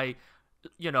handled by,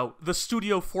 the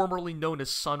studio formerly known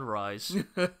as Sunrise.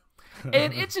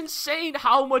 And it's insane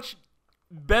how much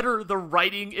better the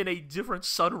writing in a different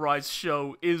Sunrise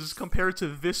show is compared to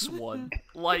this one.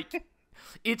 Like,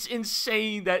 it's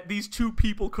insane that these two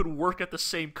people could work at the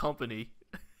same company.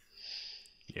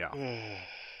 Yeah.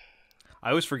 I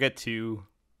always forget to...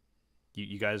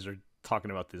 You guys are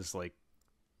talking about this, like,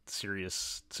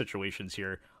 serious situations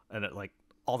here, and like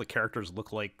all the characters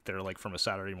look like they're like from a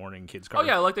Saturday morning kids cartoon.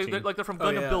 Oh yeah, like they're from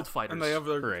Gundam Build Fighters. And they have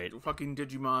their fucking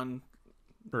Digimon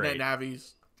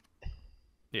navies.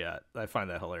 Yeah, I find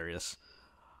that hilarious.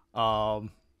 Propaganda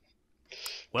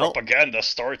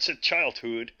starts at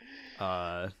childhood.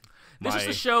 This is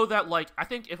the show that, like, I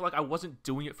think if, like, I wasn't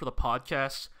doing it for the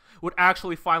podcast, would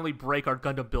actually finally break our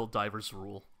Gundam Build Divers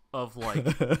rule of, like,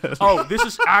 oh, this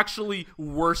is actually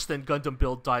worse than Gundam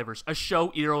Build Divers, a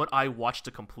show Iro and I watched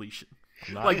to completion.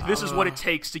 Like, this is what it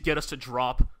takes to get us to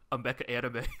drop a mecha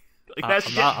anime.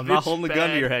 Like, I'm not holding the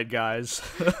gun to your head, guys.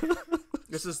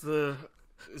 Is this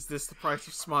the price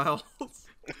of smiles?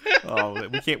 Oh,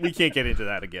 we can't get into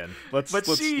that again.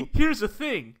 Here's the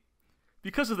thing.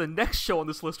 because of the next show on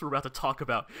this list we're about to talk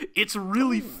about, it's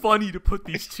really funny to put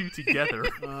these two together.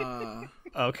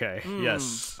 Okay.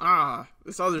 Yes.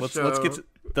 This other show. Let's get to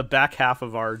the back half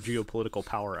of our geopolitical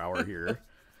power hour here,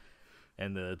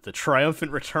 and the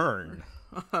triumphant return.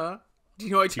 Do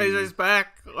you know JJ's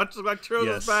back? Let's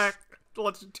is back.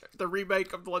 The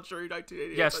remake of the legendary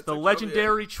 1988. Yes, the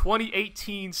legendary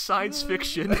 2018 science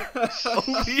fiction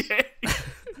OVA.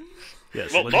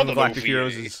 Yes, Well, Legend of the Galactic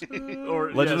Heroes is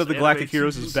Legend of the Galactic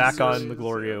Heroes is back on the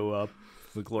GLORIO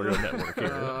network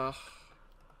here.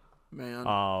 Man,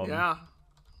 yeah.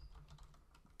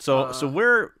 So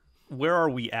where are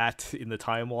we at in the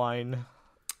timeline?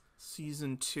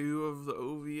 Season 2 of the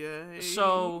OVA.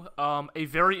 So, a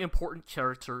very important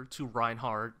character to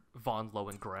Reinhard von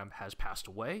Lohengrin has passed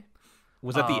away.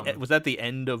 Was that the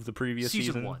end of the previous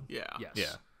season? Season 1. Yeah. Yes.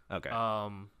 Yeah. Okay.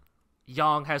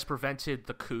 Yang has prevented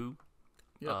the coup.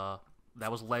 Yep.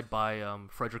 That was led by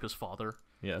Frederica's father.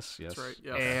 Yes. That's right.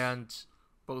 Yeah. And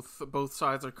both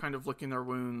sides are kind of licking their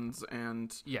wounds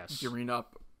and gearing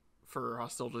up for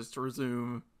hostilities to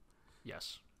resume.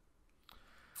 Yes.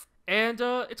 And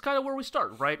it's kind of where we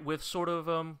start, right? With sort of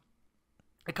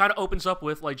it kind of opens up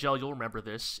with, like, Jel, you'll remember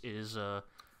this, is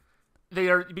they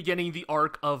are beginning the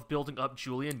arc of building up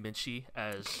Julian Minchie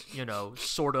as,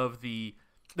 sort of the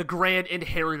grand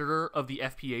inheritor of the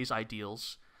FPA's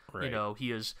ideals. Right.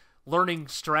 He is learning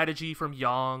strategy from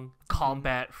Yang,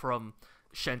 combat from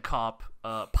Shenkop,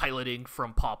 piloting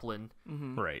from Poplin.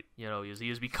 Mm-hmm. Right. He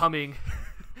is becoming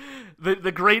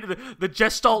the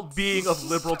gestalt being of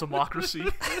liberal democracy.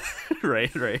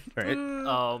 Right.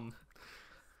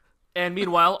 And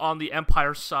meanwhile, on the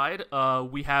Empire side,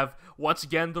 we have once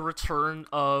again the return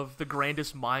of the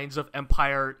grandest minds of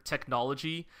Empire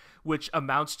technology, which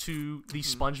amounts to the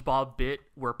SpongeBob bit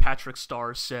where Patrick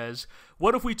Star says,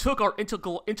 "What if we took our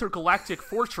intergalactic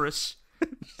fortress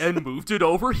and moved it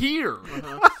over here?"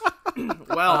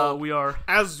 Well, we are,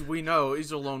 as we know,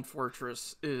 Iserlohn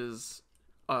Fortress is,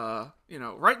 right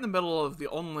in the middle of the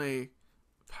only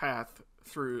path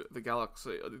through the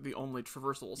galaxy, the only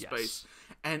traversable space,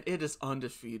 and it is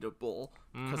undefeatable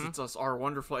because it's our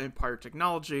wonderful Empire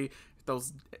technology.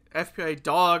 Those FPA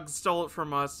dogs stole it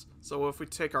from us, so if we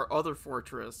take our other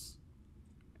fortress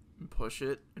and push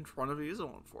it in front of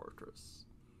Iserlohn Fortress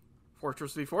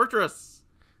v. Fortress.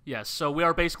 Yes, so we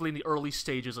are basically in the early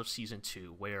stages of Season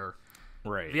 2, where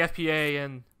the FPA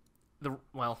and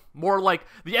more like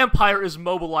the Empire is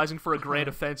mobilizing for a grand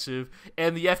offensive,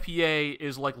 and the FPA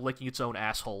is, like, licking its own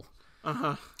asshole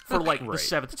for, like, the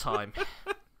 7th time.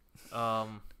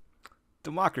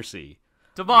 Democracy.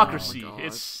 Oh,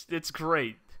 it's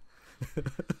great.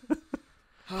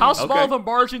 How small of a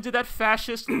margin did that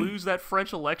fascist lose that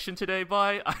French election today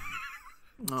by?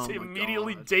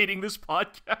 Immediately dating this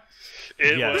podcast.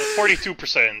 It was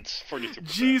 42%. 42%.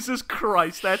 Jesus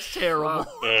Christ, that's terrible.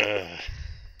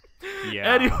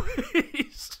 Yeah.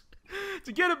 Anyways,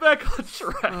 to get it back on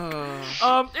track,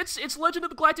 it's Legend of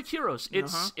the Galactic Heroes.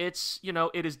 It's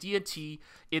it is D&T.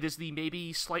 It is the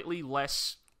maybe slightly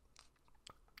less,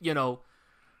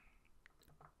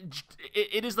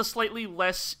 it is the slightly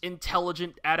less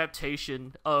intelligent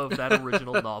adaptation of that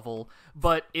original novel,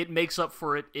 but it makes up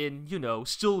for it in,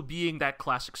 still being that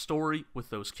classic story with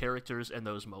those characters and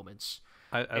those moments.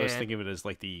 I was thinking of it as,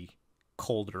 like, the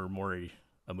colder, more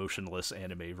emotionless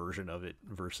anime version of it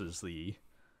versus the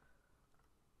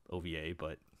OVA,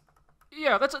 but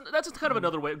yeah, that's kind of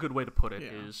another good way to put it.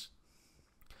 Is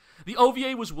the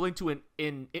OVA was willing to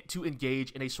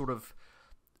engage in a sort of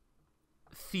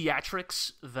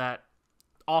theatrics that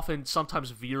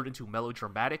sometimes veered into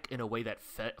melodramatic in a way that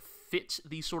fit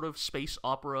the sort of space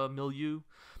opera milieu,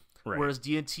 whereas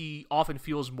D&T often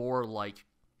feels more like,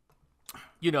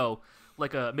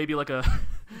 like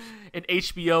an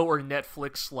HBO or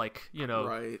Netflix, like,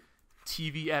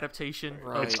 TV adaptation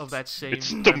of that same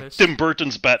premise. Tim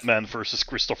Burton's Batman versus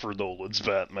Christopher Nolan's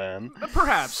Batman.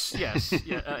 Perhaps, yes.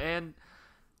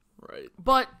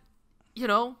 But,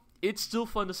 it's still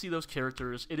fun to see those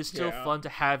characters. It is still fun to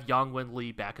have Yang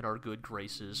Wen-li back in our good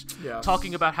graces. Yes.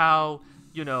 Talking about how,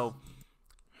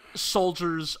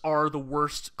 soldiers are the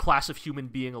worst class of human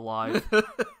being alive.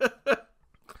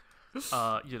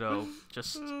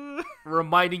 Just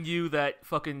reminding you that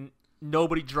fucking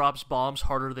nobody drops bombs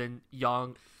harder than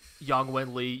Yang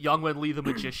Wen-li. Yang Wen-li the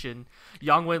magician.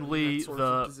 Yang Wen-li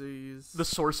the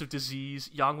source of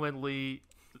disease. Yang Wen-li,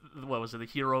 what was it? The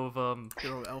hero of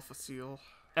Hero Alpha Seal.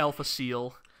 Alpha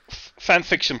Seal.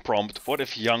 Fanfiction prompt: what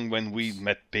if Yang Wen-li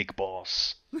met Big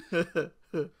Boss?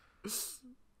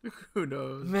 Who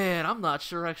knows? Man, I'm not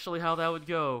sure actually how that would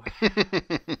go.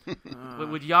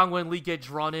 Would Yang Wen Li get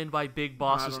drawn in by Big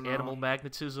Boss's animal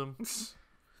magnetism?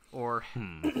 Or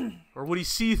would he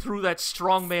see through that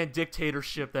strongman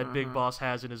dictatorship that Big Boss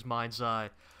has in his mind's eye?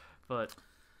 But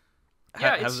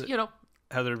yeah,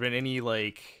 have there been any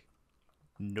like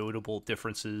notable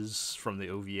differences from the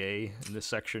OVA in this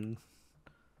section?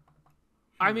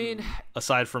 I mean,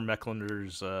 aside from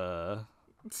Mecklender's long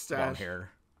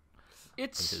hair,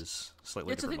 it's his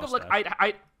slightly it's a different thing of mustache.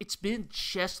 like it's been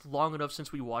just long enough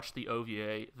since we watched the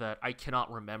OVA that I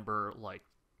cannot remember like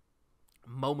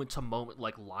moment to moment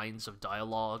like lines of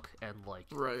dialogue and like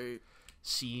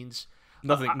scenes.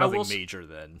 Nothing major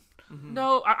then.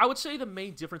 No, I would say the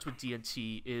main difference with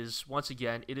DNT is, once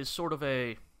again, it is sort of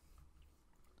a,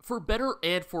 for better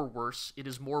and for worse, it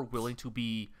is more willing to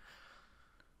be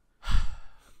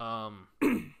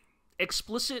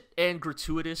explicit and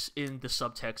gratuitous in the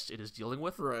subtext it is dealing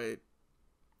with. Right.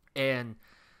 And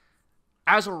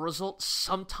as a result,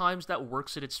 sometimes that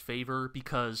works in its favor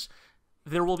because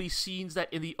there will be scenes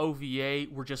that in the OVA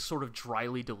were just sort of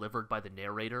dryly delivered by the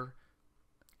narrator.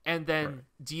 And then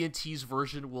DNT's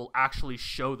version will actually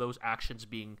show those actions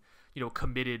being,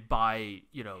 committed by,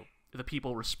 the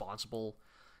people responsible.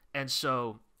 And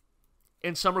so,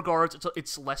 in some regards,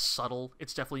 it's less subtle.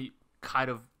 It's definitely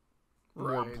kind of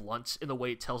more blunt in the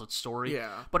way it tells its story.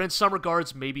 Yeah. But in some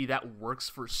regards, maybe that works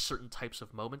for certain types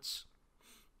of moments.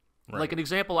 Right. Like, an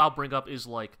example I'll bring up is,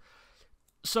 like,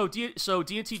 So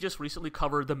DNT just recently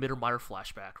covered the Mittermeier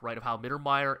flashback, right, of how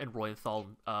Mittermeier and Royenthal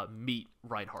meet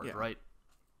Reinhardt, right?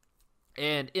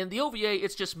 And in the OVA,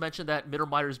 it's just mentioned that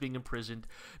Mittermeier is being imprisoned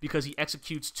because he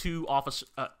executes an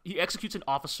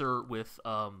officer with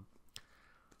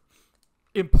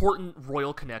important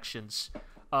royal connections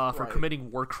for committing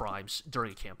war crimes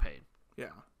during a campaign.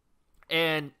 Yeah.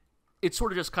 And it's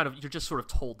sort of just you're just sort of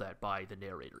told that by the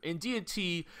narrator. In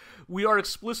DNT, we are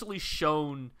explicitly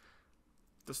shown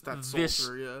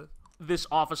this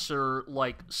officer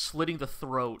like slitting the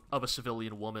throat of a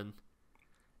civilian woman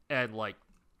and like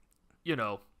doing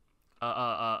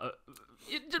bad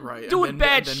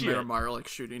shit. And then Mittermeier like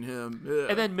shooting him. Yeah.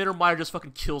 And then Mittermeier just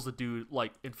fucking kills the dude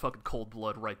like in fucking cold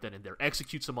blood right then and there.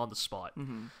 Executes him on the spot.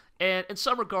 Mm-hmm. And in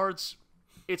some regards,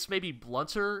 it's maybe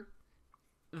blunter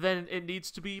than it needs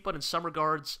to be, but in some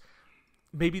regards,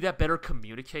 maybe that better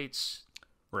communicates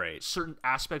certain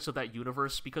aspects of that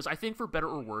universe, because I think for better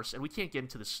or worse, and we can't get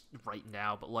into this right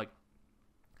now, but like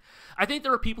I think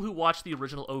there are people who watch the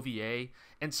original OVA,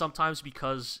 and sometimes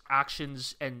because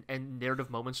actions and narrative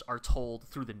moments are told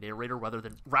through the narrator rather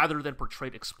than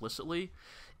portrayed explicitly,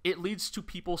 it leads to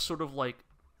people sort of like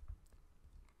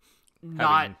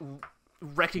not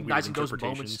recognizing those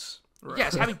moments. Right.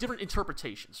 Yes, having different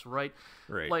interpretations, right?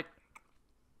 Right. Like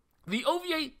the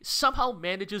OVA somehow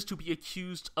manages to be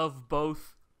accused of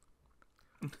both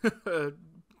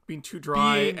being too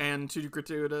dry and too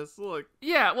gratuitous. Like,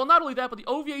 yeah, well, not only that, but the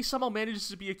OVA somehow manages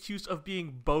to be accused of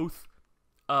being both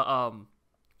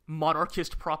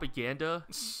monarchist propaganda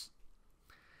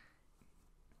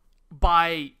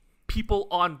by people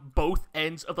on both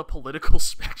ends of the political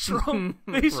spectrum,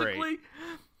 basically. Right.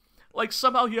 Like,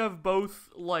 somehow you have both,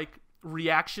 like,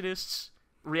 reactionaries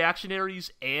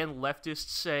and leftists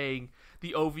saying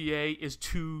the OVA is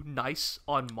too nice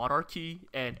on monarchy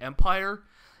and empire,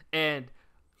 and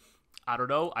I don't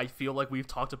know, I feel like we've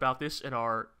talked about this in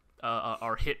our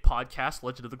hit podcast,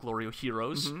 Legend of the GLORIO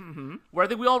Heroes, where I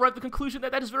think we all arrived at the conclusion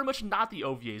that is very much not the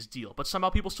OVA's deal, but somehow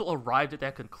people still arrived at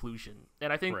that conclusion.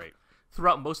 And I think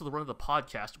throughout most of the run of the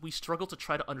podcast, we struggle to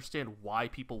try to understand why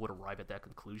people would arrive at that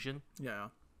conclusion. Yeah.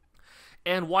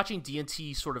 And watching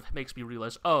DNT sort of makes me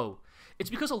realize, oh,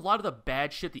 it's because a lot of the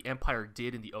bad shit the Empire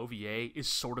did in the OVA is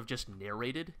sort of just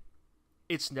narrated.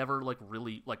 It's never, like,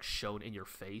 really, like, shown in your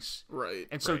face. Right.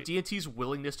 And so DNT's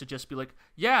willingness to just be like,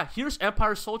 yeah, here's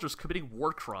Empire soldiers committing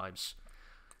war crimes.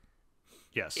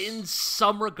 Yes. In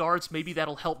some regards, maybe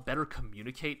that'll help better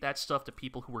communicate that stuff to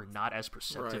people who were not as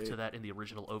perceptive to that in the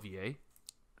original OVA.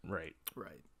 Right.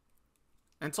 Right.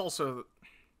 And it's also,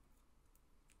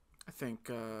 I think,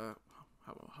 how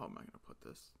am I going to put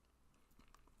this?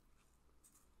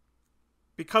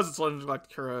 Because it's Legend of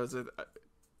Galactic Heroes,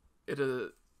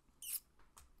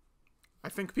 I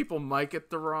think people might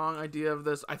get the wrong idea of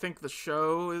this. I think the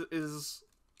show is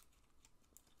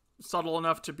subtle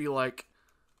enough to be like,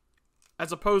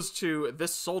 as opposed to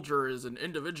this soldier is an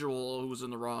individual who's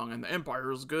in the wrong and the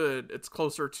Empire is good, it's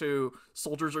closer to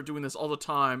soldiers are doing this all the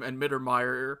time and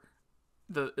Mittermeier,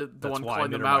 the one calling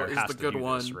them out, is the good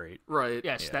one. This, right.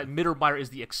 Yes, that Mittermeier is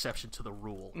the exception to the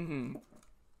rule. Mm-hmm.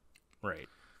 Right.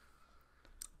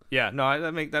 Yeah,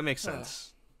 no, that makes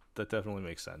sense. that definitely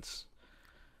makes sense.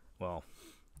 Well,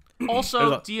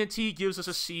 Also, DNT gives us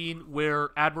a scene where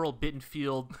Admiral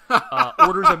Bittenfield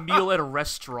orders a meal at a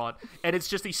restaurant, and it's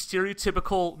just a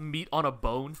stereotypical meat on a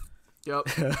bone. Yep.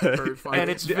 Very funny. And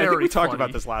it's I think very we talked funny.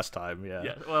 about this last time. Yeah.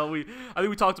 Yeah, well, I think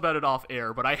we talked about it off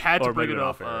air, but I had to Or bring maybe it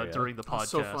off up air, yeah. during the podcast.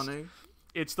 It's so funny.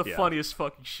 It's the funniest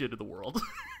fucking shit in the world.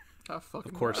 Of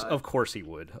course he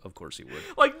would. Of course he would.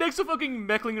 Like, next to fucking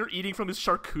Mecklinger eating from his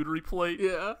charcuterie plate.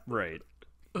 Yeah. Right.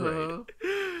 Uh,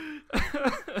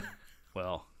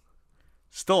 Well,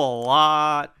 still a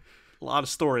lot of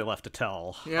story left to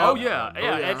tell. Yeah. Oh yeah,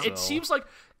 yeah. yeah. And it seems like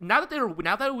now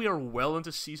that we are well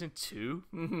into season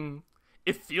 2,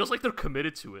 it feels like they're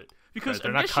committed to it because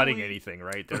They're not cutting anything,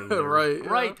 right? They're right.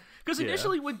 right? Because Yeah.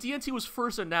 initially when DNT was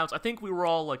first announced, I think we were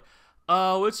all like,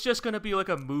 "Oh, it's just gonna be like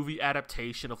a movie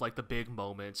adaptation of like the big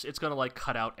moments. It's gonna like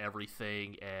cut out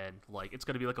everything and like it's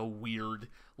gonna be like a weird,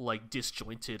 like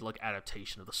disjointed like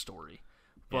adaptation of the story."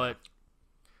 But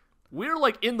we're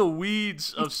like in the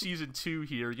weeds of season 2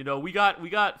 here. You know, we got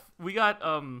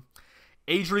Adrian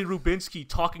Rubinsky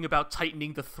talking about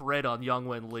tightening the thread on Young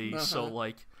Wen Lee. So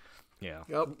like, Yeah.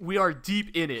 Yep. we are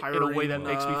deep in it in a way that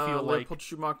makes me feel like Leopold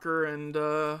Schumacher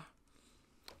and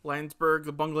Landsberg,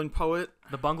 the bungling poet.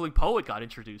 the bungling poet got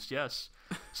introduced. Yes.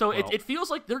 So it feels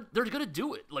like they're gonna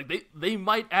do it. Like they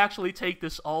might actually take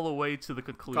this all the way to the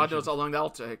conclusion. God knows how long that'll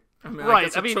take. I mean, Right,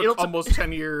 guess I mean, took it'll almost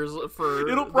 10 years for.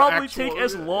 It'll the probably actual- take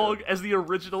as long as the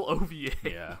original OVA.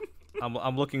 Yeah.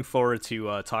 I'm looking forward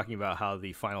to talking about how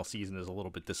the final season is a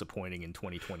little bit disappointing in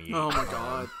 2028. Oh my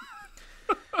god.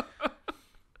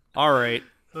 All right.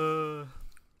 Well,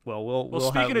 We'll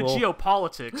speaking have, of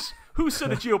geopolitics, who said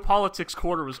the geopolitics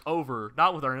quarter was over?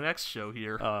 Not with our next show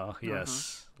here. Oh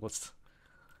yes. Let's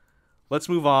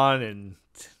move on and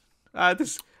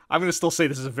this. I'm gonna still say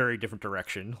this is a very different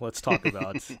direction. Let's talk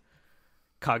about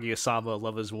Kaguya-sama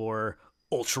Love is War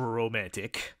Ultra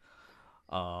Romantic,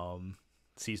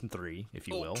 season 3, if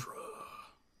you will.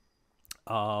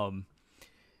 All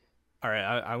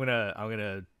right, I'm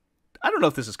gonna. I don't know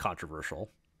if this is controversial,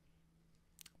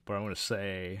 but I'm gonna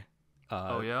say.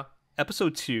 Oh yeah.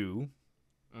 Episode 2.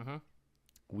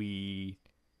 We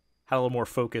had a little more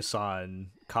focus on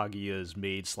Kaguya's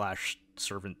maid /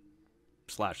 servant /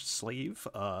 slave.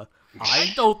 I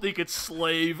don't think it's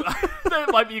slave. That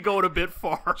might be going a bit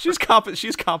far. She's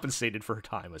compensated for her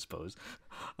time, I suppose.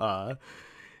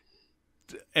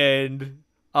 In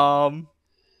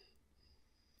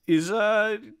this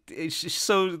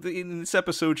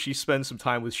episode she spends some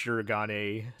time with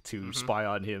Shirogane to spy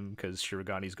on him because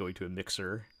Shirogane's going to a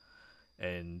mixer,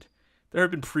 and there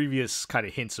have been previous kind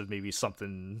of hints of maybe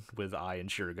something with Ai and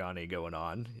Shirogane going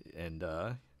on, and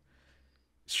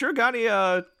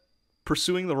Shirogane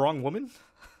pursuing the wrong woman.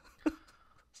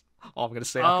 All I'm gonna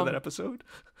say after that episode.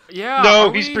 Yeah.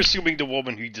 No, he's pursuing the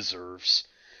woman he deserves.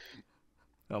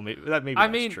 Oh, maybe I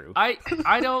that's mean, true. I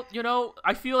don't,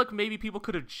 I feel like maybe people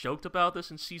could have joked about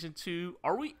this in season 2.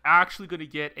 Are we actually going to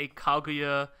get a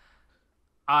Kaguya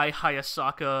Ai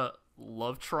Hayasaka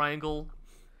love triangle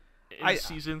in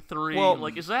season 3? well,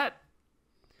 like, is that?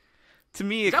 To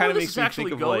me, it that kind of where makes this me is think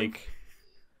actually of going? like,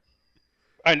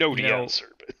 I know the know-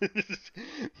 answer, but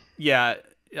yeah,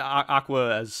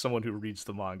 Aqua, as someone who reads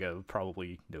the manga,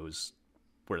 probably knows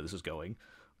where this is going.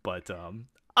 But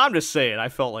I'm just saying, I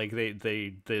felt like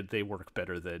they work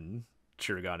better than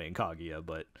Shirogane and Kaguya,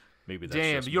 but maybe that's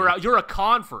Damn, just me. you're a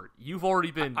convert. You've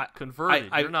already been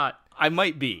converted. You're not. I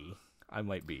might be.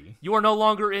 You are no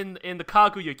longer in the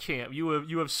Kaguya camp.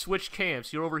 You have switched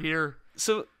camps. You're over here.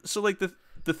 So like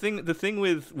the thing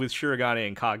with Shirogane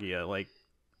and Kaguya, like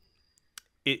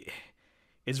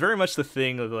it's very much the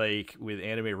thing of like with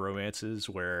anime romances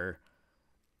where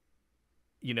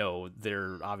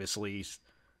they're obviously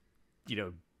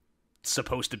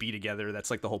supposed to be together. That's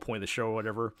like the whole point of the show or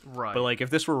whatever. Right. But like if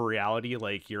this were reality,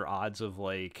 like your odds of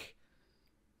like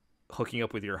hooking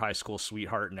up with your high school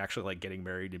sweetheart and actually like getting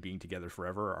married and being together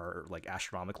forever are like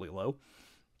astronomically low.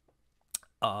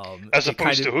 as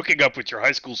opposed to hooking up with your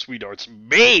high school sweetheart's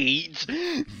maid.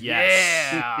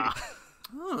 Yes. Yeah.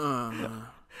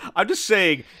 I'm just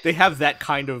saying they have that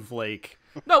kind of like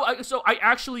No, I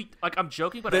actually like. I'm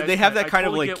joking, but they have that I kind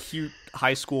of totally like get, cute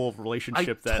high school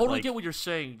relationship I that totally like get what you're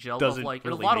saying, Jell. doesn't Like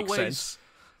really in a lot make of ways, sense.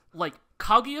 like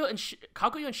Kaguya and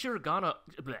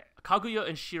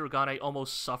Shirogane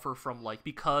almost suffer from like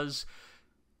because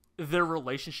their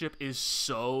relationship is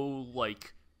so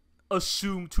like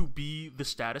assumed to be the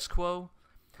status quo.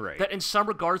 Right. That in some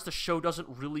regards the show doesn't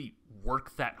really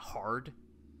work that hard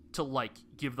to like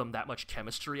give them that much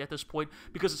chemistry at this point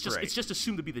because it's just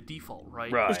assumed to be the default, right?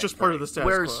 Right. It's just part of the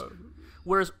status quo.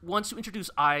 Whereas once you introduce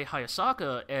Ai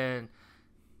Hayasaka and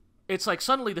it's like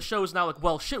suddenly the show is now like,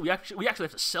 well, shit, we actually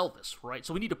have to sell this, right?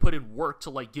 So we need to put in work to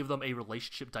like give them a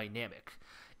relationship dynamic,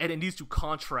 and it needs to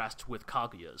contrast with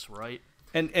Kaguya's, right?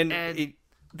 And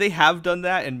they have done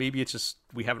that, and maybe it's just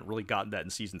we haven't really gotten that in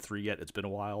season 3 yet. It's been a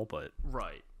while, but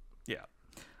right, yeah.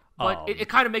 But it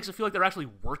kind of makes it feel like they're actually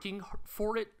working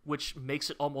for it, which makes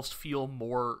it almost feel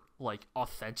more like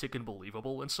authentic and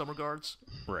believable in some regards.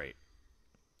 Right.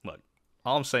 Look,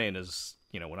 all I'm saying is,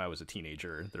 when I was a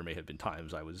teenager, there may have been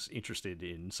times I was interested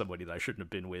in somebody that I shouldn't have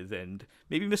been with and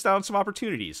maybe missed out on some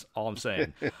opportunities. All I'm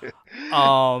saying.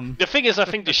 The thing is, I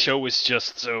think the show is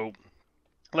just so...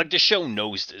 Like, the show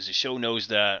knows this. The show knows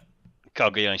that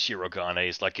Kaguya and Shirogane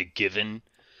is, like, a given.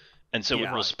 And so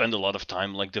it will spend a lot of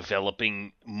time, like,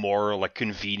 developing more, like,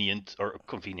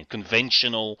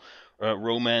 conventional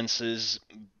romances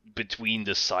between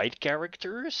the side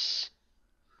characters.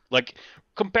 Like,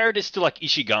 compare this to, like,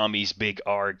 Ishigami's big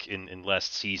arc in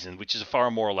last season, which is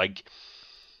far more, like...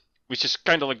 Which is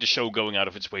kind of like the show going out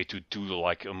of its way to do,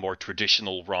 like, a more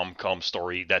traditional rom-com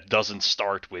story that doesn't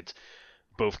start with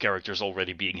both characters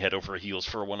already being head over heels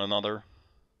for one another.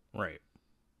 Right.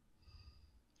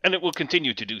 And it will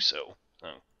continue to do so.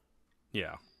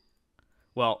 Yeah.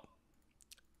 Well,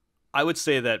 I would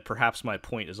say that perhaps my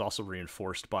point is also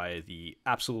reinforced by the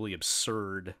absolutely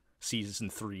absurd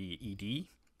season 3 ED,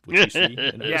 which you see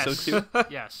in episode 2.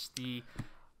 Yes, the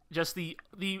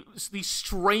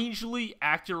strangely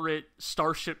accurate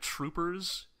Starship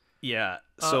Troopers. Yeah,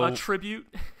 so a tribute.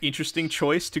 Interesting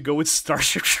choice to go with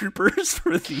Starship Troopers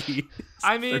for the.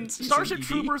 I mean, Starship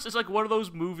Troopers is like one of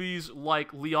those movies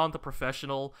like Leon the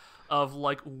Professional, of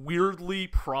like weirdly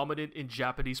prominent in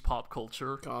Japanese pop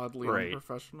culture. God, Leon the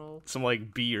Professional. Some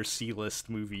like B or C list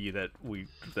movie that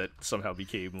somehow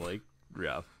became like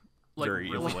very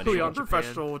influential. Leon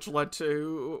Professional, which led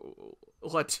to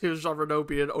Genre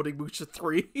Nobi and Onimusha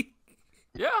 3.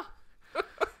 Yeah.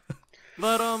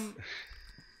 But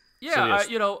yeah, so yes.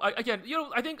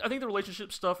 I think the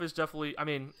relationship stuff is definitely. I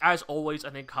mean, as always, I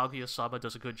think Kaguya-sama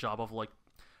does a good job of like.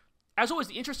 As always,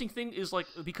 the interesting thing is like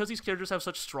because these characters have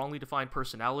such strongly defined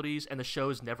personalities, and the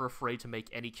show is never afraid to make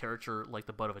any character like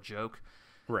the butt of a joke.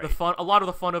 Right. A lot of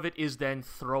the fun of it is then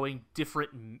throwing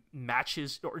different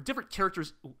matches or different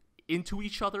characters into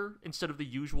each other instead of the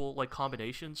usual like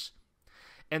combinations,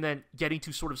 and then getting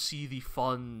to sort of see the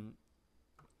fun.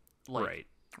 Like,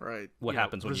 Right. What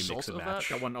happens when you mix and match?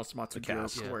 That one else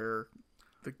Matsuki where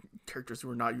the characters who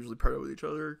are not usually paired up with each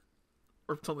other,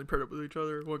 or suddenly paired up with each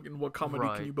other. What comedy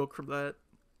can you milk from that?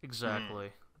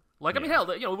 Exactly. Like, I mean, hell,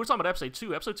 we're talking about episode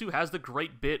 2. Episode 2 has the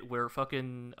great bit where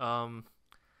fucking,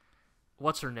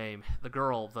 what's her name? The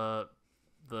girl, the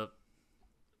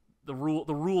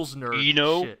rules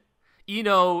nerd. Shit.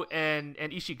 Ino and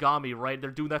Ishigami, right?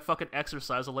 They're doing that fucking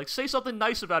exercise of like say something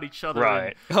nice about each other,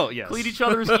 right? Clean each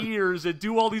other's ears and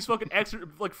do all these fucking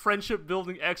like friendship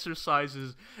building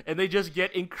exercises, and they just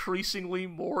get increasingly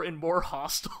more and more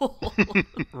hostile.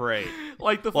 Right.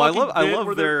 Like the fucking I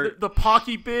love their the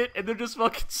Pocky bit, and they're just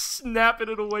fucking snapping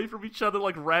it away from each other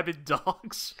like rabid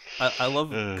dogs. I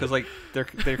love because like they're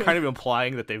kind of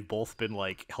implying that they've both been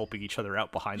like helping each other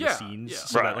out behind the scenes,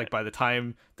 so that like by the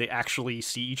time they actually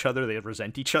see each other, they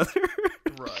resent each other.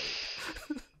 Right.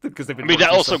 Because they've been. I mean, that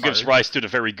also gives rise to the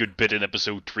very good bit in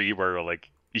episode 3 where like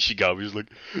Ishigami's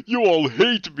like, "You all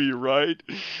hate me, right?"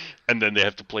 And then they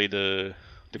have to play the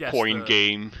coin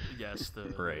game. Yes,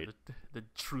 the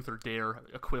truth or dare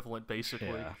equivalent, basically.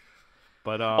 Yeah.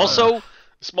 But also,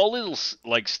 small little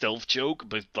like stealth joke,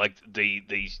 but like they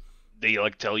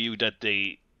like tell you that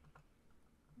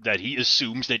he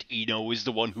assumes that Ino is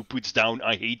the one who puts down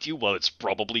 "I hate you." Well, it's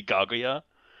probably Kaguya.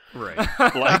 Right.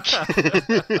 Like.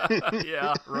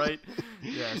 Yeah. Right.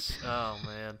 Yes. Oh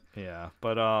man. Yeah.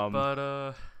 But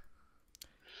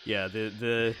yeah,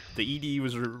 the ED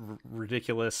was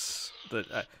ridiculous.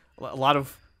 A lot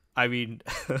of, I mean,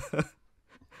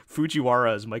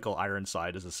 Fujiwara as Michael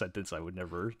Ironside is a sentence I would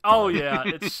never. Oh yeah,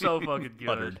 it's so fucking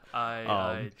good.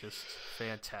 I just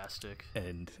fantastic.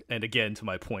 And again, to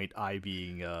my point, I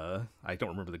being I don't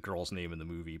remember the girl's name in the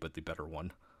movie, but the better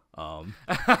one.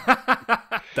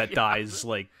 That dies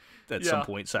like at some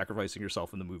point, sacrificing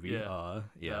herself in the movie. No,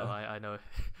 I know.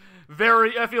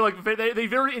 I feel like they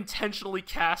very intentionally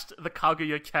cast the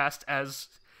Kaguya cast as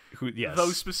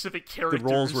those specific characters. The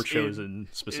roles were chosen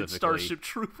specifically. In Starship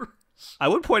Troopers. I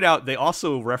would point out they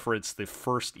also reference the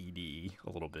first ED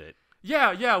a little bit.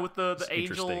 Yeah, with the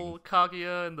angel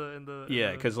Kaguya and the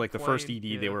because like the plane. first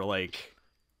ED they were like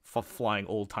flying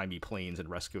old timey planes and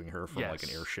rescuing her from like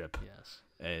an airship. Yes.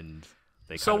 And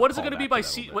they so what is it going to be by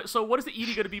so what is the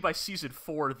ED going to be by season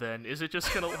 4 then? Is it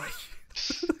just going to like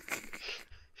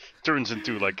turns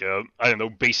into like a, I don't know,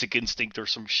 Basic Instinct or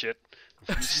some shit.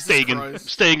 Christ.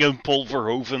 Staying in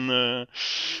Pulverhoven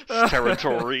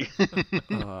territory.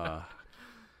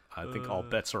 I think all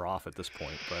bets are off at this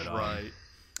point, but Right.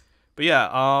 But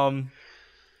yeah,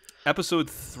 episode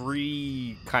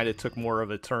 3 kind of took more of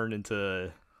a turn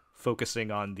into focusing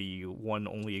on the one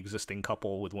only existing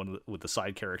couple with the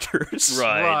side characters.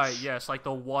 Right. Yes, like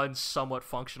the one somewhat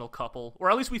functional couple,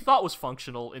 or at least we thought was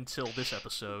functional until this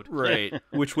episode. Right.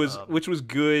 Which was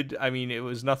good. I mean, it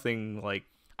was nothing like.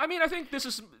 I mean, I think this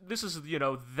is this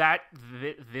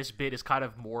bit is kind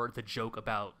of more the joke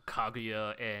about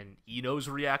Kaguya and Ino's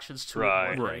reactions to it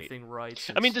more than anything, right?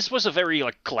 Since... I mean, this was a very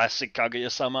like classic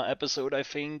Kaguya-sama episode, I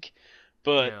think,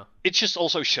 but it just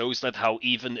also shows that how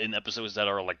even in episodes that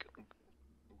are like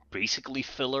basically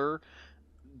filler,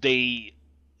 they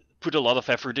put a lot of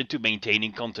effort into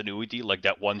maintaining continuity, like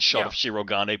that one shot of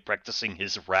Shirogane practicing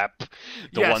his rap,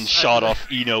 the one shot of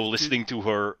Ino listening to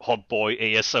her hot boy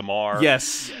ASMR.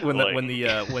 Yes, when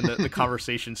the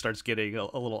conversation starts getting a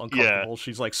little uncomfortable,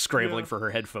 she's like scrambling for her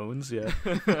headphones. Yeah.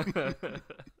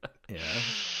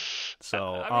 So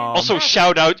also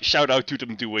shout out to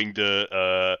them doing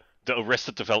the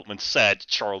Arrested Development sad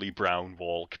Charlie Brown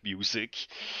walk music.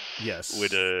 Yes.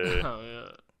 With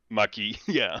Maki,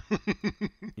 yeah.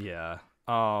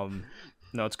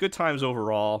 No, it's good times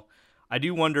overall. I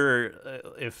do wonder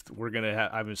if we're gonna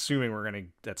I'm assuming we're gonna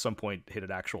at some point hit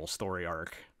an actual story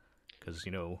arc, because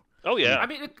Oh yeah.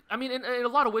 I mean, in a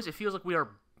lot of ways, it feels like we are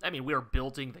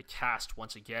building the cast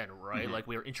once again, right? Mm-hmm. Like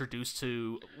we are introduced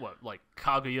to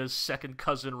Kaguya's second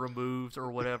cousin removed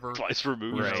or whatever. Twice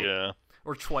removed, right. Yeah.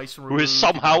 Or twice removed. Who is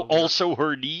somehow also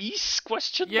her niece?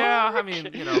 Question mark? Yeah, I mean,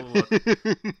 look,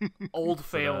 old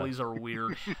families are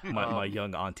weird. My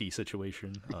young auntie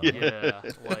situation. Yeah,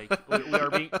 like we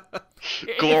are being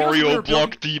GLORIO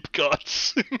block deep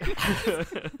cuts.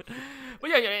 But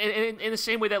yeah, in the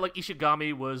same way that like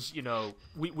Ishigami was,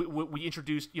 we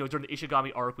introduced, during the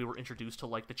Ishigami arc, we were introduced to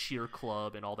like the cheer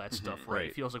club and all that stuff, right?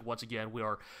 It feels like once again we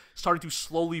are starting to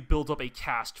slowly build up a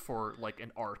cast for like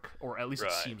an arc, or at least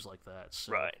it seems like that.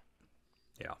 So. Right.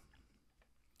 Yeah.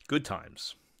 Good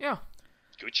times. Yeah.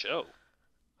 Good show.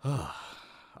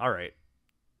 All right.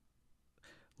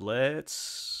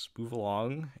 Let's move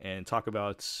along and talk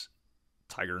about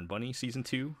Tiger and Bunny season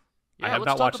 2. Yeah, I have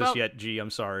not watched this yet, G. I'm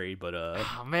sorry, but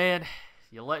oh man,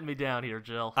 you're letting me down here,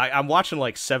 Jill. I'm watching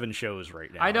like 7 shows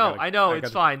right now. I know.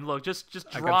 It's fine. Look, just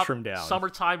drop down.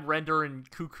 Summertime Render and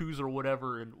Cuckoos or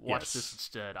whatever, and watch this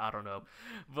instead. I don't know,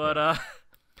 but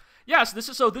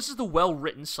so this is the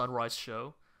well-written Sunrise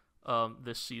show,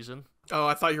 this season. Oh,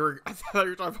 I thought you were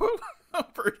talking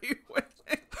about Birdie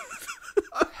winning.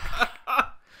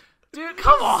 Dude,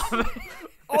 come on.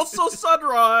 Also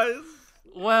Sunrise.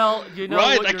 Well,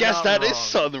 right, what, I guess that wrong. is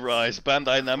Sunrise.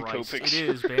 Bandai Namco Pictures. It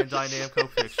is Bandai Namco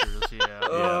Pictures.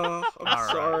 Yeah. I'm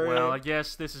sorry. Well, I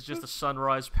guess this is just a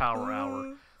Sunrise Power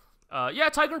Hour.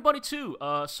 Tiger and Bunny 2.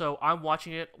 So I'm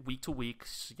watching it week to week.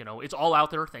 It's all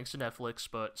out there thanks to Netflix.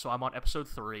 So I'm on episode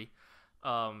 3.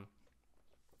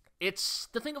 It's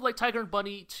the thing of like Tiger and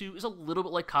Bunny 2 is a little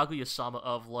bit like Kaguya-sama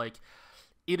of like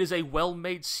it is a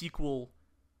well-made sequel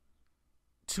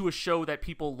to a show that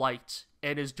people liked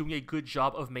and is doing a good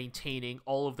job of maintaining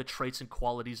all of the traits and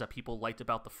qualities that people liked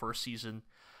about the first season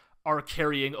are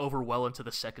carrying over well into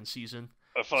the second season.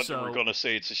 I thought you were gonna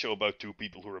say it's a show about 2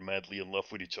 people who are madly in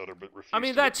love with each other but refuse. I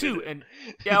mean to that too, it. and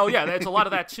that's a lot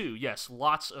of that too. Yes,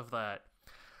 lots of that,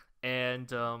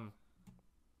 and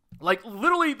like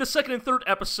literally the second and third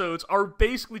episodes are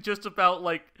basically just about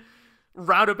like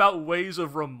roundabout ways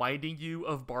of reminding you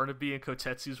of Barnaby and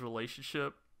Kotetsu's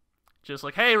relationship. Just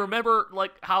like, hey, remember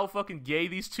like how fucking gay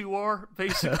these two are,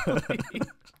 basically.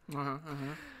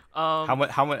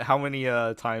 How many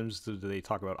times do they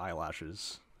talk about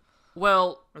eyelashes?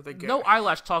 Well, no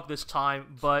eyelash talk this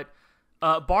time, but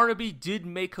Barnaby did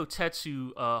make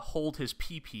Kotetsu hold his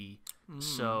pee-pee,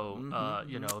 so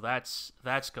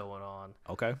that's going on.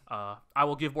 Okay. I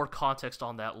will give more context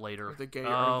on that later. Are they gay?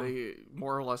 Are they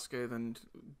more or less gay than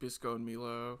Bisco and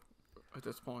Milo at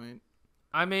this point?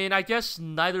 I mean, I guess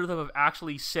neither of them have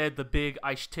actually said the big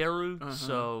Aishiteru,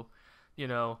 so,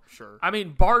 Sure. I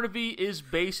mean, Barnaby is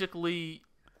basically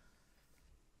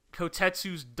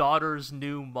Kotetsu's daughter's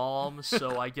new mom,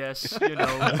 so I guess,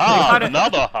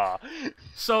 another ha!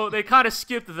 So they kind of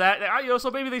skipped that, so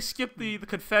maybe they skipped the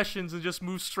confessions and just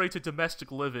moved straight to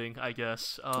domestic living, I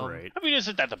guess. Right. I mean,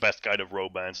 isn't that the best kind of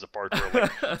romance? The part where,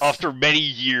 like, after many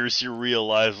years you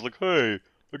realize, like, hey,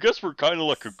 I guess we're kind of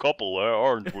like a couple,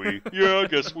 aren't we? Yeah, I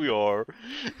guess we are.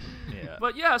 Yeah.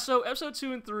 But yeah, so episode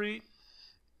 2 and 3,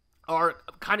 are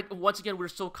kind of, once again, we're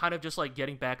still kind of just like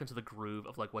getting back into the groove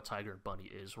of like what Tiger and Bunny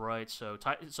is, right? So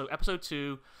episode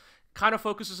 2 kind of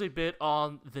focuses a bit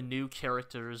on the new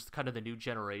characters, kind of the new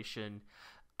generation.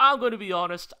 I'm going to be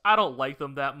honest, I don't like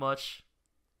them that much.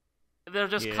 They're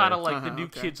just kind of like the new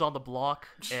kids on the block,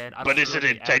 and I don't. But is it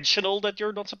intentional that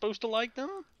you're not supposed to like them?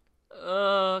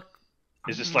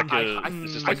 Is this like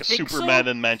a Superman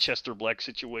and Manchester Black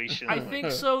situation? I think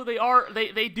so. They are.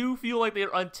 They do feel like they're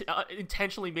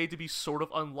intentionally made to be sort of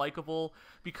unlikable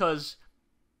because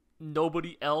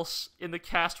nobody else in the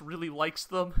cast really likes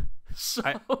them. So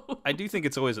I do think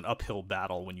it's always an uphill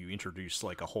battle when you introduce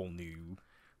like a whole new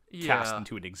cast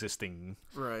into an existing.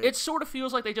 Right. It sort of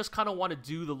feels like they just kind of want to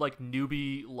do the like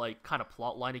newbie like kind of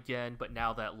plot line again, but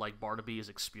now that like Barnaby is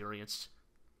experienced,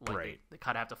 like they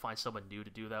kind of have to find someone new to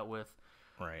do that with.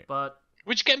 Right. But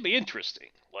which can be interesting.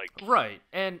 Like right.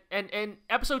 And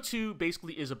episode 2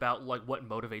 basically is about like what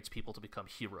motivates people to become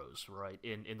heroes, right?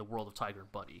 In the world of Tiger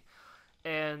and Bunny.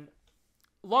 And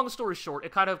long story short,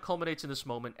 it kind of culminates in this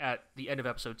moment at the end of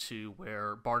episode 2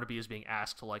 where Barnaby is being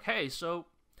asked to like, "Hey, so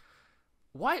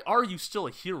why are you still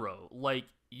a hero? Like,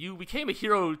 you became a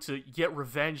hero to get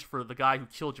revenge for the guy who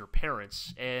killed your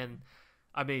parents." And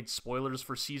I mean, spoilers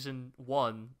for season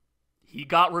 1, he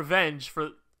got revenge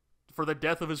for the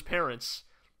death of his parents.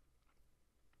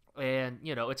 And,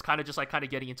 you know, it's kind of just like kind of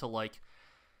getting into like,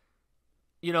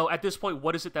 you know, at this point,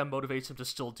 what is it that motivates him to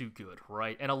still do good,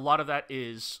 right? And a lot of that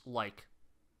is like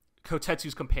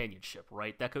Kotetsu's companionship,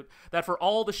 right? That for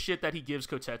all the shit that he gives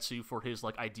Kotetsu for his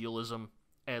like idealism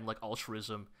and like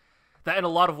altruism, that in a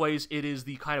lot of ways it is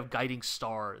the kind of guiding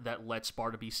star that lets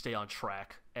Barnaby stay on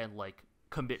track and like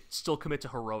still commit to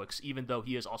heroics, even though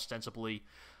he has ostensibly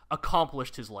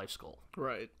accomplished his life's goal.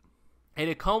 Right. And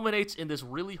it culminates in this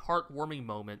really heartwarming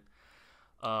moment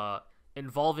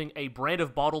involving a brand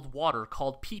of bottled water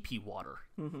called pee-pee water.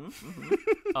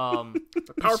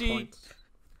 PowerPoint.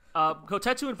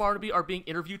 Kotetsu and Barnaby are being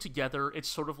interviewed together. It's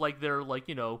sort of like their like,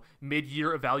 you know,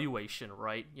 mid-year evaluation,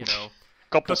 right? You know,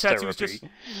 Kotetsu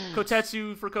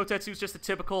is just a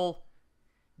typical,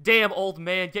 "Damn, old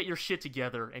man, get your shit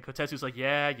together." And Kotetsu's like,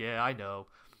 yeah, I know.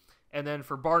 And then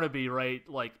for Barnaby, right,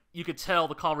 like, you could tell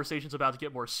the conversation's about to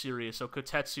get more serious, so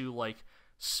Kotetsu, like,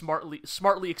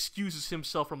 smartly excuses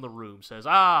himself from the room, says,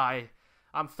 I'm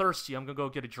thirsty, I'm gonna go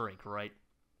get a drink, right?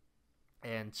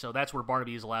 And so that's where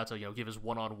Barnaby is allowed to, you know, give his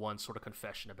one-on-one sort of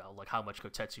confession about, like, how much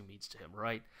Kotetsu means to him,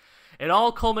 right? It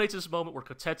all culminates in this moment where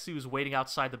Kotetsu is waiting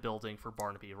outside the building for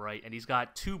Barnaby, right? And he's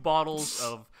got 2 bottles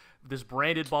of this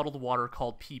branded bottled water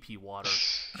called pee-pee water.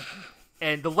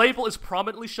 And the label is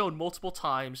prominently shown multiple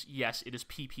times. Yes, it is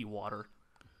pee-pee water.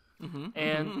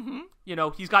 You know,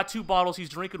 he's got 2 bottles. He's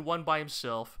drinking one by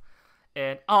himself.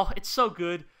 And, oh, it's so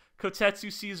good.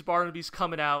 Kotetsu sees Barnaby's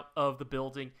coming out of the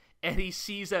building, and he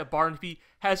sees that Barnaby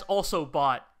has also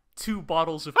bought 2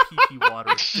 bottles of pee-pee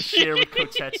water to share with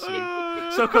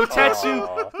Kotetsu. So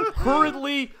Kotetsu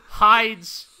hurriedly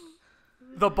hides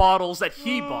the bottles that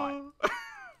he bought.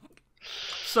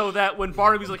 So that when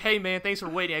Barnaby's like, "Hey man, thanks for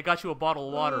waiting, I got you a bottle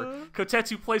of water,"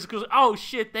 Kotetsu plays it, goes, "Oh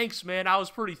shit, thanks man, I was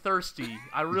pretty thirsty.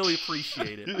 I really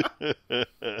appreciate it."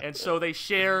 And so they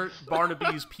share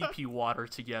Barnaby's pee-pee water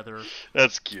together.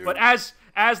 That's cute. But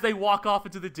as they walk off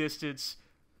into the distance,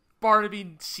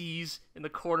 Barnaby sees in the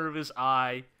corner of his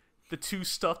eye the 2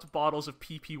 stuffed bottles of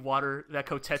pee-pee water that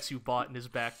Kotetsu bought in his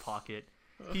back pocket.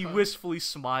 He wistfully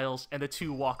smiles, and the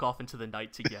 2 walk off into the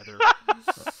night together.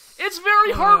 It's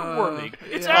very heartwarming.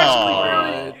 It's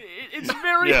actually it's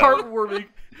very heartwarming.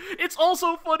 It's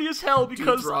also funny as hell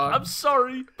because, I'm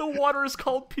sorry, the water is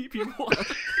called pee-pee water.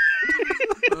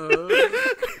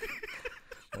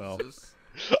 Well,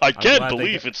 I can't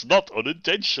believe it's not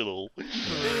unintentional.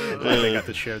 They got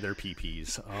to share their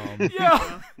pee-pees.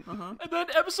 Yeah. And then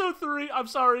episode 3, I'm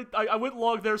sorry, I went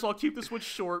long there, so I'll keep this one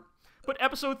short. But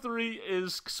episode 3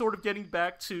 is sort of getting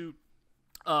back to,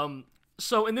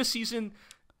 so in this season,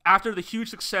 after the huge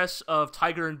success of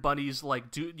Tiger and Bunny's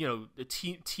like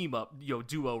team up,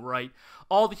 duo, right?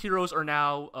 All the heroes are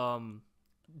now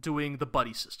doing the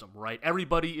buddy system, right?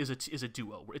 Everybody is a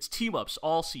duo. It's team ups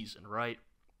all season, right?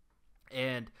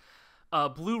 And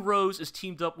Blue Rose is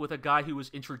teamed up with a guy who was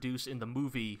introduced in the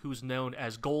movie who's known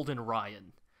as Golden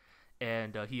Ryan,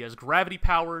 and he has gravity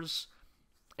powers,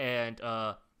 and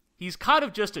he's kind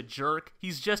of just a jerk.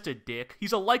 He's just a dick.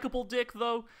 He's a likable dick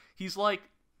though. He's like,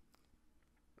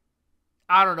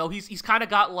 I don't know, he's kind of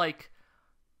got, like,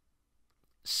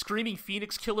 Screaming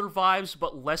Phoenix Killer vibes,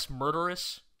 but less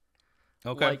murderous.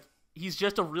 Okay. Like, he's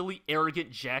just a really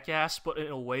arrogant jackass, but in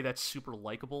a way that's super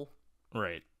likable.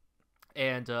 Right.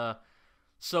 And,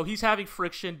 so he's having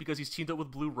friction because he's teamed up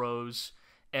with Blue Rose,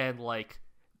 and, like,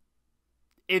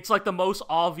 it's like the most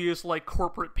obvious like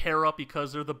corporate pair up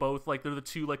because they're the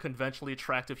two like conventionally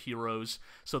attractive heroes,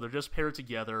 so they're just paired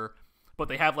together, but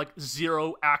they have like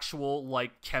zero actual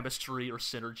like chemistry or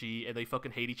synergy, and they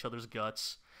fucking hate each other's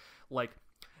guts. Like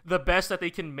the best that they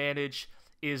can manage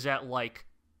is that like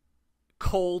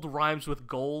cold rhymes with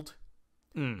gold,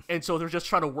 and so they're just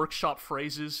trying to workshop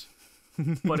phrases,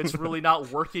 but it's really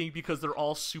not working because they're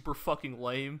all super fucking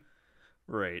lame.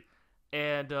 Right.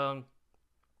 And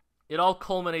it all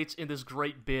culminates in this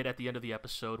great bit at the end of the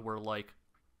episode where, like,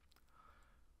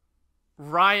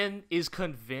 Ryan is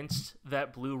convinced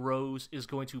that Blue Rose is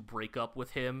going to break up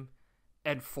with him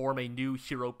and form a new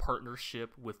hero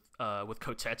partnership with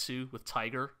Kotetsu, with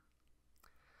Tiger,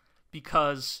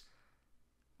 because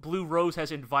Blue Rose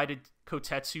has invited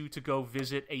Kotetsu to go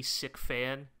visit a sick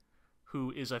fan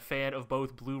who is a fan of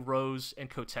both Blue Rose and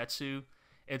Kotetsu,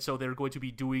 and so they're going to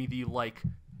be doing the, like,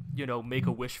 you know,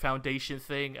 Make-A-Wish Foundation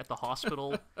thing at the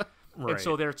hospital. Right. And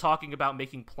so they're talking about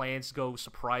making plans to go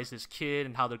surprise this kid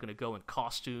and how they're going to go in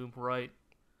costume, right?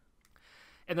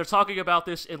 And they're talking about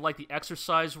this in, like, the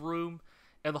exercise room,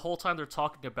 and the whole time they're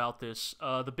talking about this,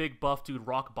 the big buff dude,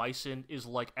 Rock Bison, is,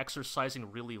 like,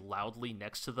 exercising really loudly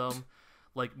next to them,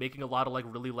 like, making a lot of, like,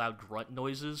 really loud grunt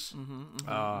noises.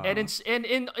 And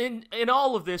in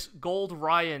all of this, Gold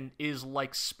Ryan is,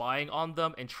 like, spying on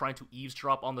them and trying to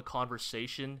eavesdrop on the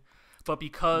conversation, but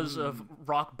because of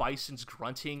Rock Bison's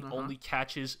grunting, only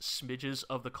catches smidges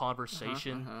of the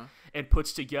conversation and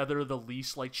puts together the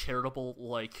least, like, charitable,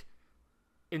 like,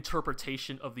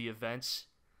 interpretation of the events,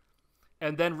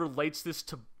 and then relates this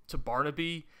to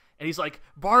Barnaby. And he's like,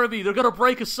 Barnaby, they're gonna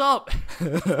break us up.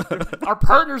 Our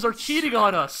partners are cheating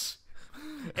on us.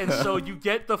 And so you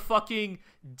get the fucking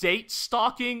date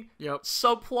stalking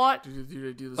subplot.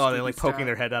 They're like poking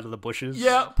their head out of the bushes.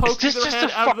 Yeah, poking Is this their just head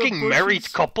a out of the fucking bushes.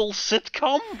 married couple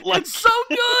sitcom? Like, It's so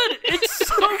good. It's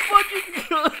so fucking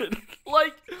good.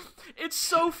 Like, it's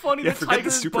so funny that forget Tiger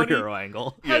the and Bunny superhero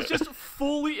angle. has just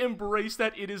fully embraced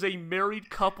that it is a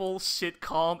married couple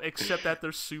sitcom, except that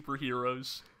they're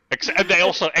superheroes. and they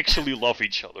also actually love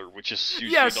each other, which is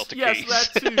usually not the case. Yes,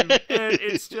 that too. And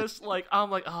it's just like,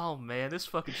 I'm like, oh man, this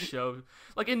fucking show,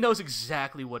 like, it knows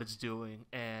exactly what it's doing,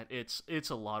 and it's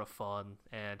a lot of fun.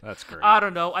 And That's great. I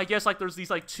don't know. I guess like there's these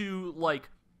like two like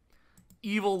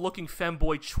evil-looking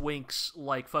femboy twinks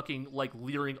like fucking like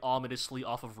leering ominously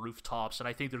off of rooftops, and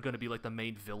I think they're going to be like the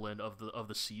main villain of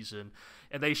the season.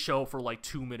 And they show for like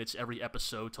 2 minutes every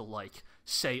episode to like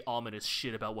say ominous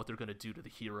shit about what they're going to do to the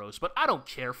heroes. But I don't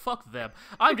care. Fuck them.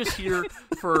 I'm just here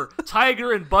for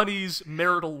Tiger and Bunny's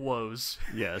marital woes.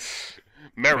 Yes.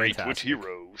 Married Fantastic. with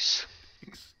heroes.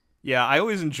 Yeah, I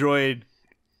always enjoyed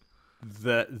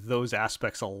those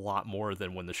aspects a lot more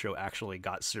than when the show actually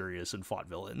got serious and fought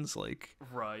villains. Like,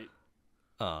 Right.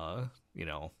 you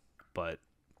know, but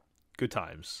good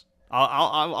times.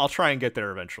 I'll try and get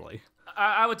there eventually.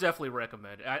 I would definitely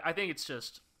recommend it. I think it's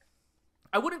just,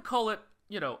 I wouldn't call it,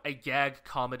 you know, a gag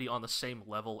comedy on the same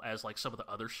level as like some of the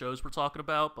other shows we're talking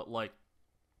about, but like,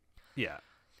 Yeah.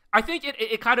 I think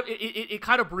it kind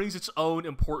of brings its own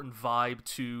important vibe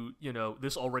to, you know,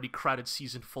 this already crowded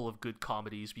season full of good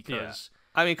comedies, because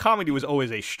I mean, comedy was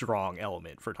always a strong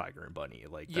element for Tiger and Bunny.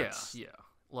 Like, that's,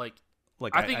 like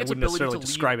I think I its wouldn't ability necessarily to lead-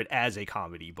 describe it as a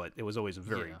comedy, but it was always a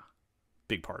very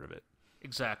big part of it.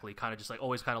 exactly, kind of just like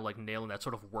always kind of like nailing that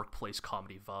sort of workplace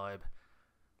comedy vibe.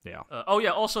 Yeah.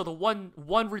 Also the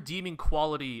one redeeming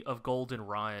quality of Golden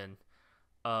Ryan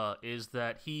is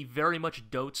that he very much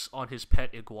dotes on his pet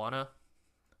iguana.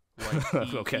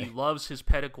 Like, he loves his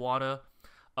pet iguana.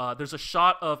 There's a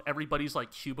shot of everybody's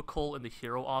like cubicle in the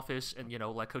hero office, and you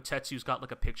know, like Kotetsu's got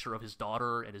like a picture of his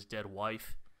daughter and his dead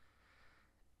wife.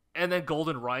 And then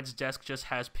Golden Ryan's desk just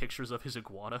has pictures of his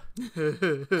iguana.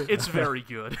 It's very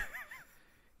good.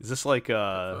 Is this like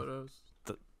Photos.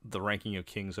 the Ranking of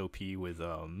Kings OP with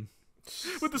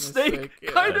With the snake,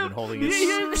 yeah. kind Evan of holding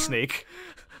his snake?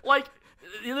 Like,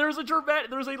 there's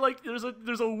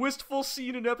a wistful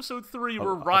scene in episode 3 where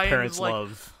A Ryan parent's is like,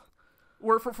 love.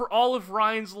 where for all of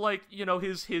Ryan's like, you know,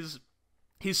 his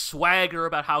swagger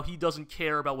about how he doesn't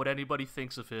care about what anybody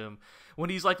thinks of him, when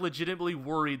he's like legitimately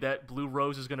worried that Blue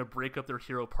Rose is gonna break up their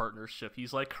hero partnership,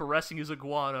 he's like caressing his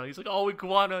iguana. He's like, "Oh,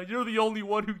 iguana, you're the only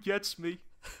one who gets me."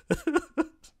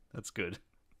 That's good.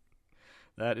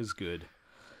 That is good.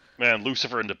 Man,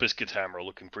 Lucifer and the Biscuit Hammer are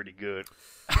looking pretty good.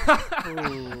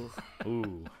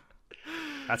 Ooh.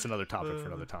 That's another topic for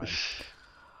another time.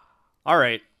 All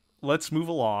right, let's move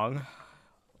along.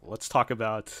 Let's talk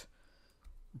about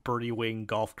Birdie Wing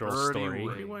Golf Girl story.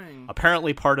 Birdie Wing.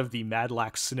 Apparently part of the Mad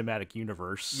Lax cinematic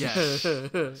universe. Yes.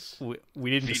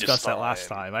 We didn't Venus discuss that last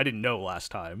time. time. I didn't know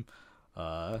last time.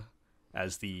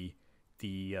 as the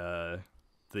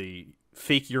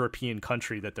fake European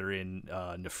country that they're in.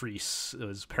 Nefris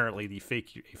is apparently the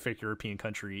fake European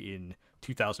country in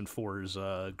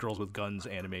 2004's Girls with Guns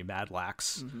anime Mad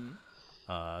Lax.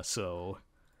 So.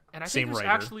 And I Same think there's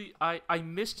writer. actually, I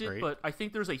missed it, Right. but I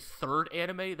think there's a third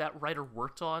anime that writer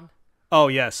worked on. Oh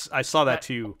yes, I saw that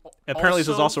too. Apparently, this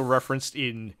is also also- referenced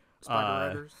in Spider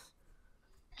Riders.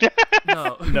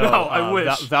 No, no, I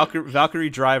wish. Valkyrie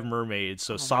Drive Mermaid.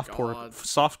 So Oh my God.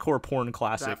 softcore porn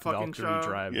classic That fucking Valkyrie show?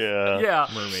 Drive. Yeah. Yeah,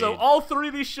 Mermaid. so all three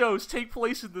of these shows take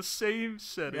place in the same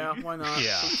setting. Yeah, why not?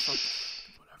 Yeah.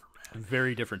 Whatever, man.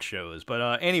 Very different shows,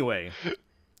 but anyway,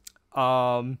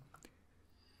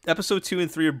 episode 2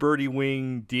 and 3 of Birdie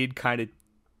Wing did kind of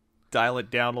dial it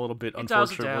down a little bit, It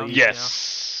dials it unfortunately. down.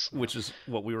 Yes. Which is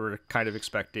what we were kind of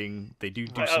expecting. They do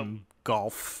Well, some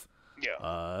golf.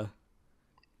 Yeah.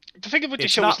 The thing about the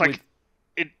It's show not is like with-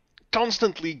 it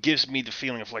constantly gives me the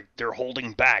feeling of like they're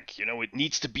holding back. You know, it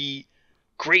needs to be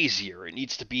crazier. It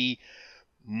needs to be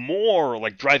more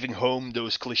like driving home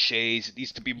those cliches. It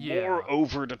needs to be more Yeah.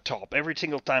 over the top. Every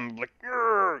single time, like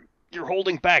you're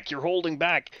holding back. You're holding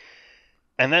back.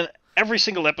 And then every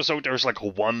single episode, there's like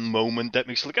one moment that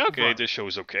makes it like, okay, Right. this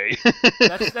show's okay.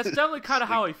 That's definitely kind of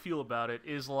how I feel about it.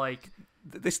 Is like,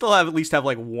 They still at least have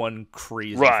like one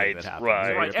crazy Right, thing that happens.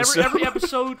 right. right, every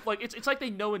episode, like it's like they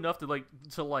know enough to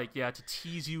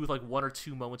tease you with like 1 or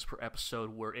 2 moments per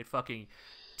episode where it fucking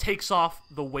takes off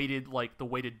the weighted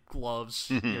gloves,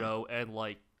 you know, and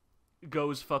like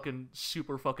goes fucking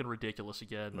super fucking ridiculous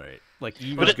again. Right. Like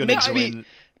Eve But is it going to makes me- join.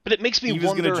 But it makes me He was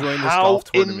gonna wonder join this how golf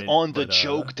in tournament, on the but,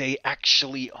 joke they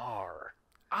actually are.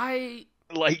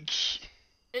 Like,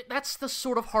 That's the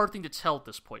sort of hard thing to tell at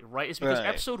this point, right? It's because Right.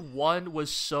 episode 1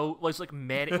 was so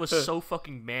manic, was so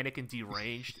fucking manic and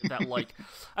deranged that like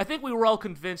I think we were all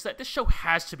convinced that this show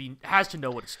has to know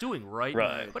what it's doing, right?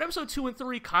 Right. But episode 2 and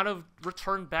 3 kind of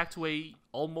returned back to a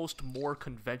almost more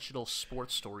conventional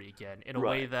sports story again in a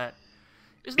way Right. that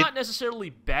is not necessarily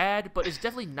bad, but is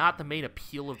definitely not the main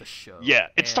appeal of the show. yeah,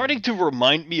 it's And- starting to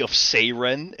remind me of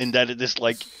Seiren in that it is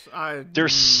like I, there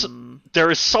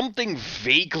is something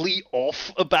vaguely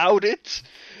off about it,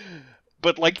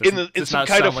 but like in Does some not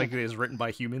kind sound of like it is written by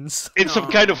humans. in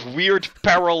some kind of weird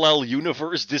parallel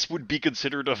universe, this would be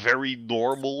considered a very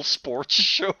normal sports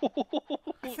show.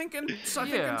 I think in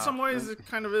Yeah. some ways it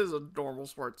kind of is a normal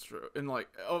sports show. In like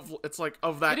it's like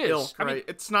of that It is. ilk, I mean- right?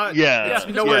 It's not. Yeah, It's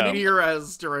nowhere yeah. near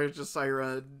as deranged as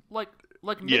Siren. like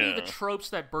many of Yeah. the tropes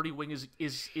that Birdie Wing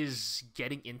is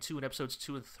getting into in episodes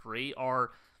 2 and 3 are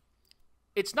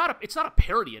it's not a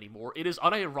parody anymore. It is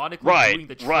unironically Right, doing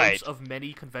the tropes right. of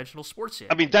many conventional sports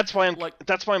I mean, that's why I'm Like-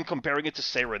 that's why I'm comparing it to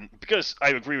Seiren, because I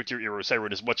agree with your hero.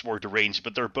 Seiren is much more deranged,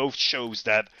 but they're both shows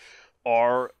that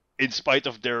are, in spite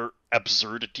of their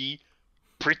absurdity,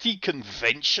 pretty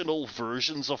conventional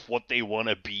versions of what they want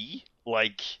to be.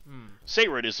 Like,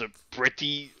 Seiren is a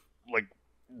pretty, like,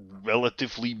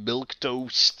 relatively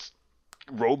milquetoast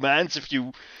romance if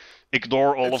you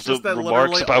ignore all It's of the just that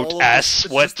remarks literally about all of ass, the-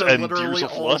 it's sweat, just that and literally tears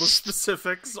of all the lust.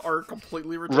 specifics are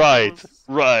completely Right, ridiculous.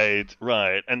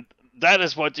 right. And that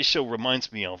is what this show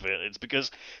reminds me of. It's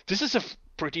because this is a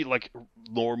pretty, like,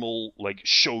 normal, like,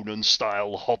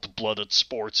 shonen-style, hot-blooded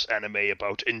sports anime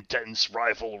about intense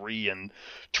rivalry and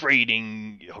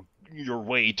training your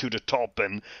way to the top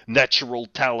and natural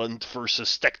talent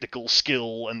versus technical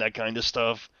skill and that kind of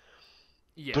stuff.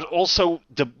 Yeah. But also,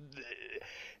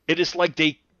 it is like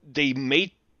they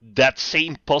made that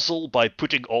same puzzle by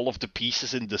putting all of the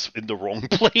pieces in the wrong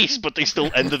place, but they still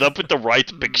ended up with the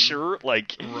right picture.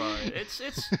 Like, Right. It's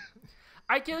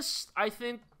I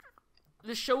think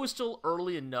the show is still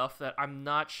early enough that I'm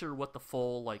not sure what the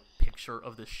full like picture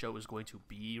of this show is going to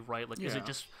be, right? Like is Yeah. it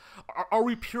just are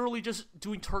we purely just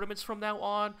doing tournaments from now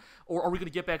on, or are we going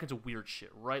to get back into weird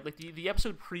shit, right? Like the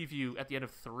episode preview at the end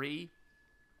of 3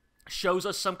 shows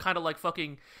us some kind of like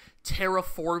fucking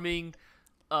terraforming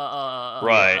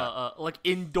like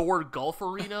indoor golf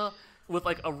arena with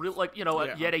like a real like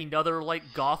Yeah. yet another like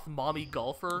goth mommy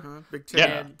golfer. Huh? Big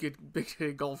Yeah. titty, big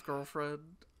titty golf girlfriend.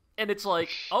 And it's like,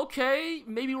 okay,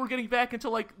 maybe we're getting back into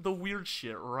like the weird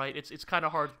shit, right? It's kind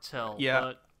of hard to tell.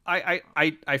 Yeah, but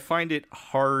I find it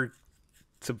hard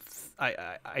to.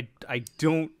 I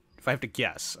don't. If I have to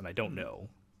guess, and I don't know,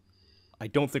 I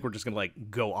don't think we're just gonna like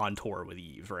go on tour with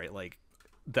Eve, right? Like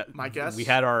that. My guess? We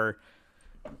had our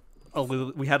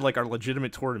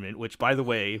legitimate tournament, which, by the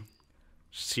way,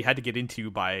 she had to get into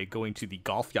by going to the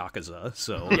golf yakuza.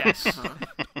 So yes,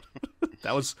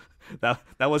 that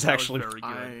was actually very good.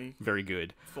 I very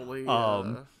good. fully,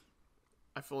 Um,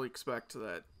 I fully expect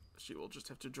that she will just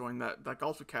have to join that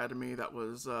golf academy that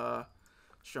was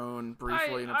shown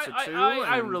briefly in episode 2.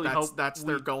 I really hope that's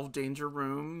their Gulf danger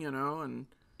room, and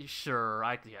sure,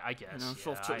 I guess.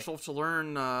 she'll have to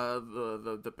learn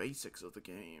the basics of the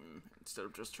game instead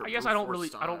of just her. I guess I don't really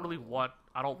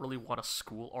want a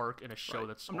school arc in a show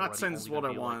that's. I'm not saying this is what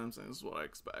I want. I'm saying this is what I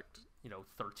expect.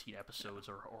 13 episodes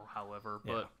or however,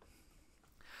 but.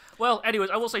 Well, anyways,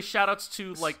 I will say shoutouts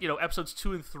to episodes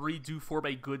 2 and 3 do form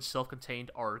a good self-contained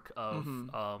arc of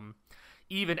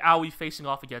Eve and Aoi facing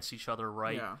off against each other,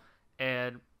 right? Yeah.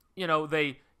 And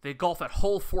they golf at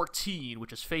hole 14,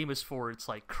 which is famous for its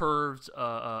curved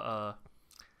curved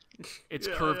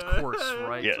course,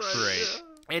 right? Yes, right.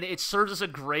 And it serves as a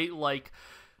great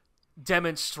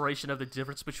demonstration of the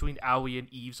difference between Aoi and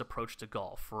Eve's approach to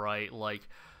golf, right? Like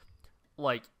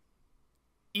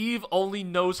Eve only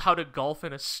knows how to golf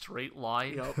in a straight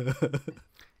line. Yep.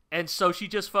 And so she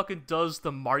just fucking does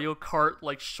the Mario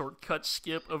Kart shortcut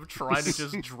skip of trying to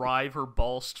just drive her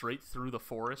ball straight through the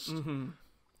forest. Mm-hmm.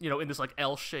 In this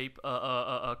L-shape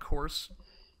course.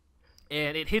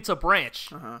 And it hits a branch,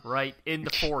 right, in the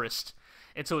forest.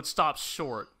 And so it stops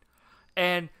short.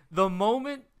 And the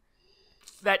moment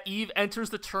that Eve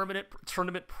enters the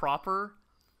tournament proper,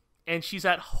 and she's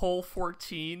at hole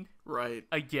 14, right,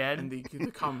 again, and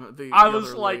the I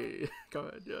was like, go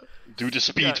ahead, yeah, do the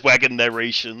speedwagon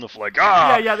narration of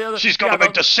she's gonna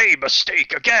make the same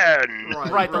mistake again.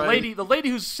 Right. The lady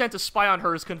who's sent to spy on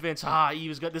her is convinced,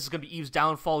 this is gonna be Eve's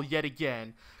downfall yet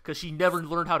again, because she never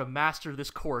learned how to master this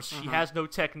course. She has no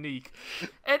technique.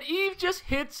 And Eve just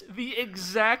hits the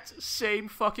exact same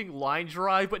fucking line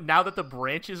drive, but now that the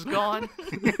branch is gone,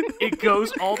 it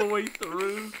goes all the way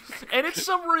through. And it's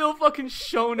some real fucking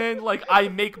shonen, I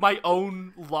make my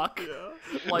own luck. Yeah.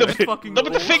 But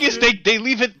the thing is,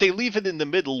 they leave it in the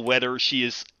middle whether she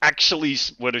was actually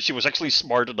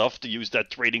smart enough to use that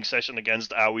training session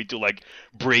against Aoi to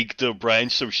break the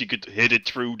branch so she could hit it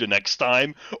through the next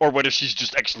time, or whether she's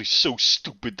just actually so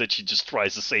stupid that she just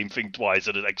tries the same thing twice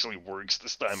and it actually works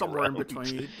this time somewhere around. in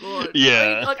between.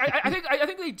 Yeah. I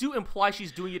think they do imply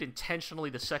she's doing it intentionally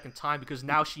the second time, because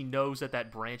now she knows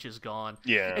that branch is gone.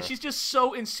 Yeah. And she's just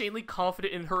so insanely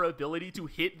confident in her ability to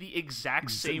hit the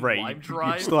exact same line drive.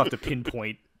 You still have to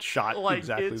pinpoint shot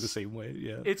exactly the same way.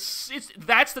 Yeah.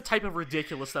 That's the type of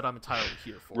ridiculous that I'm entirely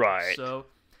here for. Right. So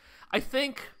I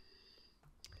think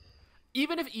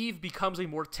even if Eve becomes a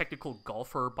more technical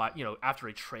golfer after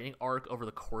a training arc over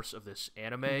the course of this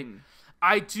anime,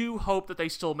 I do hope that they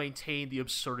still maintain the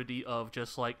absurdity of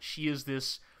just she is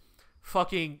this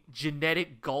fucking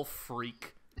genetic golf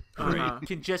freak who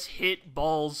can just hit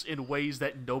balls in ways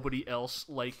that nobody else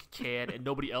can, and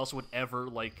nobody else would ever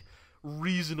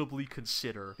reasonably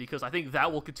consider, because I think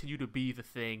that will continue to be the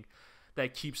thing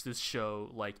that keeps this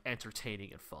show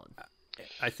entertaining and fun.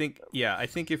 I think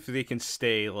if they can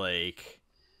stay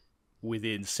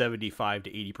within 75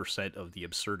 to 80% of the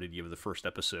absurdity of the first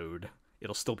episode,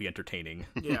 it'll still be entertaining.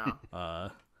 Yeah.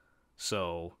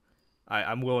 So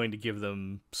I'm willing to give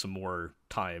them some more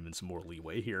time and some more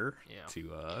leeway here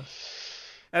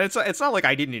and it's not like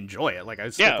I didn't enjoy it. I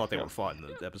still thought they were fun,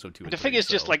 the episode 2 and The 3, thing is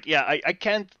just I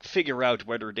can't figure out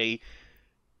whether they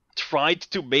tried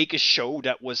to make a show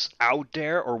that was out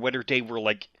there, or whether they were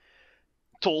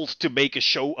told to make a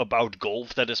show about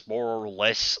golf that is more or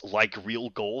less like real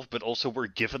golf, but also were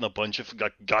given a bunch of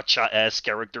gacha-ass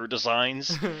character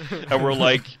designs, and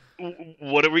we're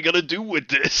what are we gonna do with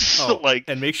this?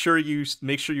 And make sure you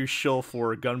shill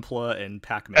for Gunpla and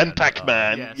Pac-Man. And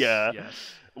Pac-Man, yes.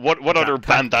 What other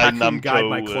Bandai Namco guide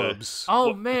my clubs?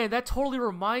 Man, that totally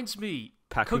reminds me.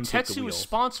 Pac-Man Kotetsu is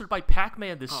sponsored by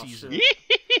Pac-Man this season.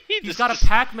 Shit. He's got a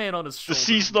Pac-Man on his shoulder. The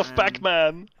season of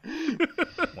Pac-Man.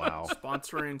 Wow.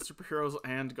 Sponsoring superheroes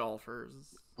and golfers.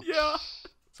 Yeah.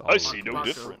 I see no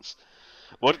difference.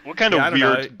 What kind of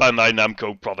weird Bandai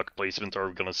Namco product placement are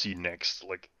we gonna see next?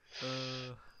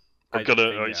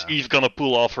 Is Eve gonna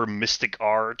pull off her mystic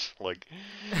art?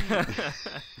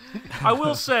 I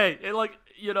will say,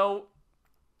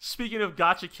 speaking of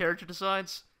gacha character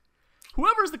designs,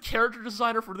 whoever's the character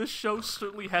designer for this show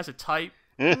certainly has a type.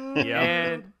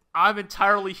 And I'm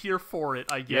entirely here for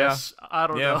it, I guess. Yeah. I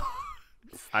don't know.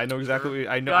 I know exactly.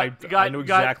 I know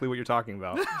exactly what you're talking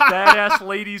about. Badass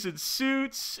ladies in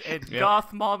suits and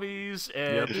goth mommies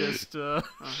and just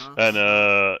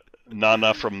and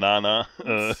Nana from Nana. Yep.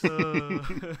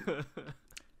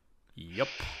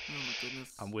 Oh my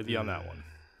goodness. I'm with you on that one.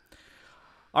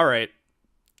 All right,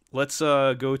 let's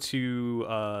go to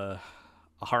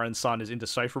Aharen-san Is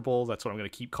Indecipherable. That's what I'm going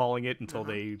to keep calling it until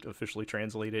they officially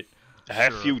translate it.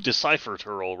 Have you deciphered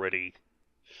her already?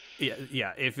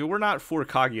 Yeah. If it were not for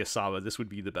Kaguya-sama, this would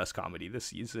be the best comedy this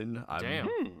season. I'm Damn.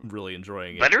 really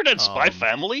enjoying it. Better than Spy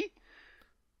Family?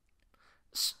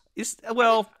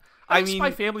 I mean,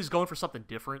 Spy Family's going for something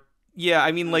different. Yeah,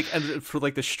 I mean, like, for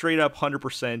like the straight up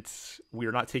 100%, we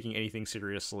are not taking anything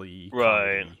seriously.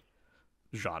 Right.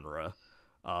 Genre.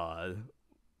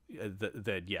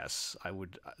 That yes, I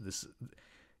would. This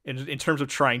in terms of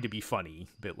trying to be funny,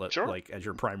 but Sure. like as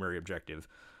your primary objective.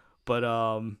 But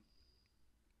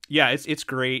yeah, it's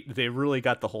great. They really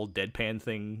got the whole deadpan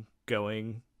thing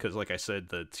going because, like I said,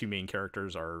 the two main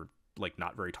characters are like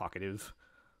not very talkative,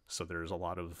 so there's a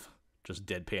lot of just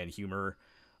deadpan humor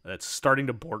that's starting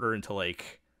to border into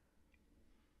like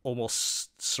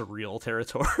almost surreal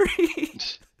territory.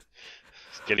 It's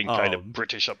getting kind of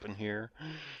British up in here.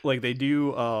 Like they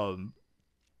do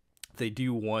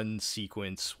one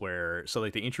sequence where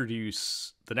like they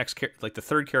introduce the like the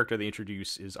third character they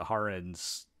introduce is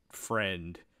Aharen's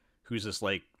friend, who's this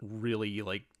like really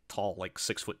like tall, like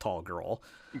 6 foot tall girl,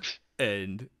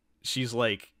 and she's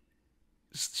like,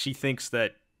 she thinks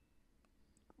that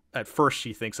at first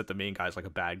she thinks that the main guy's like a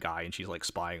bad guy and she's like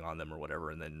spying on them or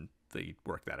whatever, and then they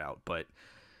work that out. But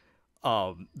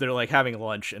they're like having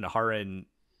lunch and Aharen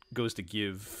goes to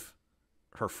give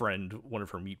her friend one of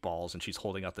her meatballs and she's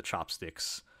holding out the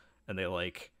chopsticks, and they're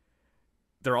like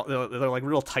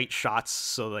real tight shots,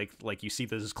 so like you see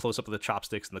this close up of the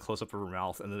chopsticks and the close up of her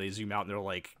mouth, and then they zoom out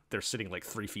and they're sitting like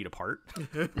 3 feet apart.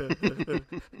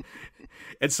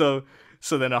 And so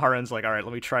then Aharen's like, all right,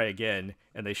 let me try again,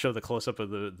 and they show the close up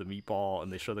of the meatball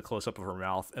and they show the close up of her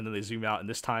mouth, and then they zoom out, and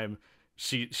this time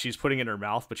she's putting it in her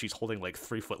mouth, but she's holding like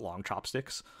 3 foot long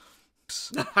chopsticks.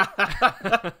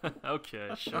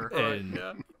 Okay, sure.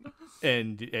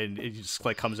 And it just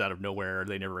like comes out of nowhere.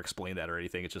 They never explain that or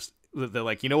anything. It's just they're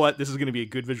like, you know what, this is going to be a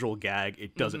good visual gag.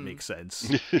 It doesn't make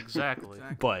sense, Exactly.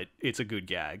 but it's a good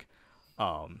gag.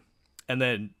 And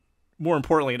then more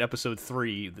importantly, in episode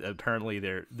 3, apparently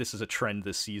this is a trend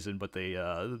this season, but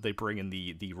they bring in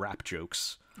the rap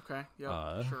jokes. Okay,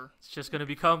 yeah, sure. It's just going to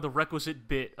become the requisite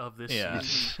bit of this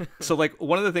season. So like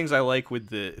one of the things I like with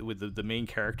the main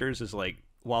characters is like,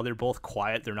 while they're both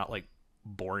quiet, they're not like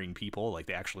boring people. Like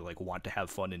they actually like want to have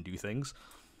fun and do things.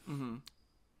 Mm-hmm.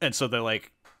 And so they're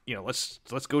like, you know, let's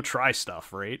go try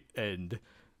stuff, right? And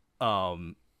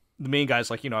the main guy's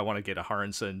like, you know, I want to get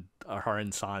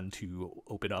Aharen-san to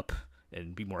open up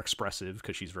and be more expressive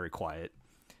because she's very quiet.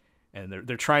 And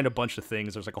they're trying a bunch of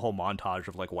things. There's like a whole montage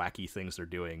of like wacky things they're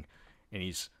doing. And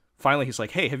he's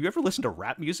like, hey, have you ever listened to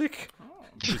rap music? Oh.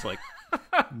 She's like,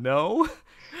 no.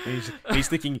 And he's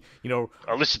thinking, you know,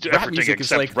 I listen to rap everything music is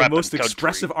except like the rap most and country.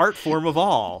 expressive art form of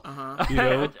all. You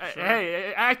know?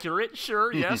 Hey, accurate,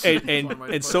 sure, yes.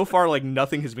 And so far, like,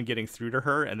 nothing has been getting through to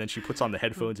her, and then she puts on the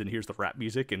headphones and hears the rap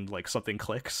music, and like something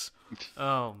clicks.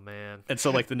 Oh man. And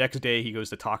so like the next day he goes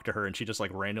to talk to her, and she just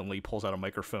like randomly pulls out a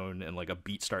microphone and like a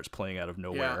beat starts playing out of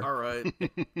nowhere. Yeah, all right.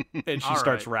 And she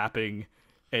starts rapping,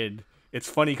 and it's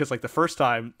funny because like the first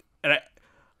time, and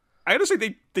I gotta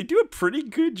say they do a pretty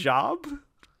good job.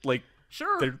 Like,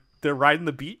 sure, they're riding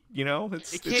the beat, you know.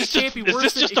 It can't be worse.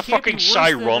 Is this just a fucking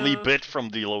Shy Ronnie bit from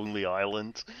The Lonely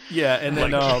Island? Yeah, and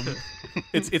then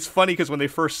it's funny because when they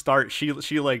first start, she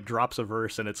like drops a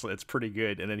verse and it's pretty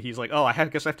good, and then he's like, oh, I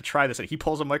guess I have to try this, and he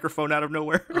pulls a microphone out of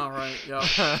nowhere. All right, yeah.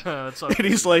 And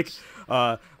he's like,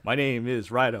 my name is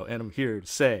Rido, and I'm here to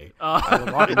say I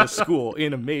will rock this school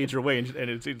in a major way, and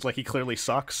it's like he clearly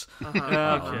sucks.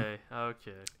 Okay.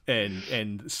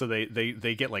 And so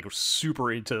they get like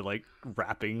super into like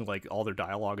rapping, like all their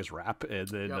dialogue is rap, and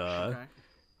then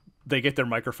they get their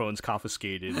microphones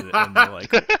confiscated, and they're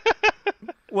like,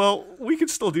 well, we can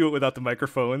still do it without the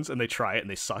microphones, and they try it and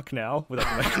they suck now without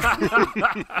the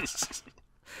microphones.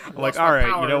 I'm like, all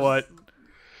right, you know what?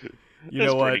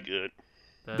 That's pretty good.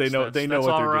 They know what they're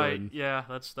doing. Yeah,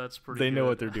 that's pretty. They good. know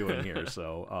what they're doing here.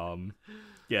 So,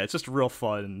 yeah, it's just a real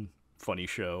funny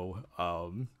show.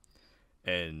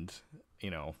 And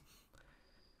you know,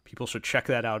 people should check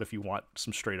that out if you want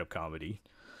some straight up comedy.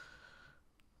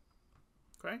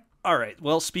 Okay. All right.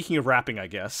 Well, speaking of rapping, I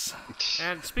guess.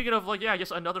 And speaking of I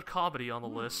guess another comedy on the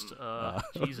list.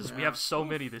 Jesus, we have so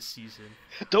many this season.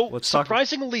 Though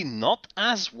surprisingly not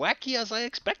as wacky as I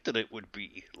expected it would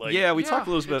be. Like, yeah, we talked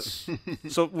a little bit.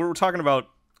 So we're talking about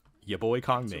Boy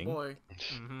Kongming. Boy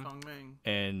Kongming.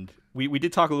 And we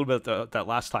did talk a little bit about that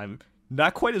last time.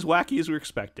 Not quite as wacky as we were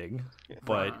expecting,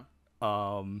 but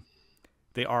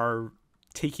they are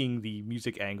taking the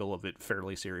music angle of it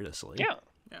fairly seriously.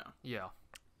 Yeah.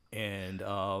 And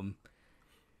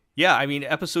yeah, I mean,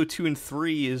 episode 2 and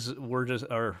 3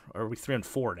 are we 3 and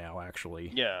 4 now?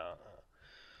 Actually, yeah.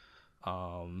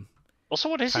 Also,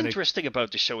 what is interesting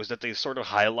about the show is that they sort of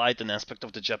highlight an aspect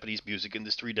of the Japanese music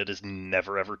industry that is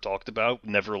never ever talked about.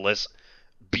 Nevertheless,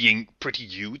 being pretty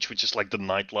huge, which is like the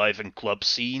nightlife and club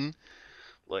scene.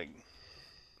 Like,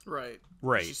 Right.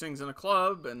 Right. She sings in a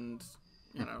club and,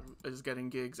 is getting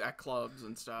gigs at clubs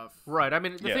and stuff. Right. I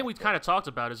mean, the Yeah. thing we kind of talked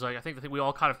about is, like, I think the thing we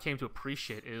all kind of came to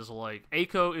appreciate is, like,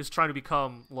 Eiko is trying to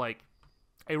become, like,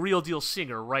 a real deal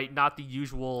singer, right? Not the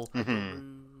usual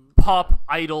pop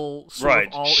idol sort right.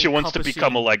 of all She wants to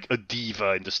become encompassing- a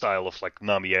diva in the style of like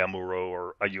Nami Amuro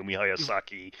or Ayumi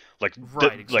Hayasaki, like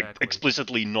Right, like exactly.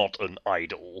 explicitly not an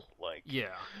idol. Like,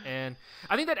 Yeah, and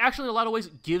I think that actually in a lot of ways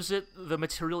gives it the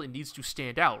material it needs to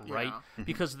stand out, right? Yeah.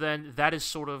 Because then that is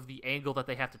sort of the angle that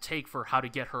they have to take for how to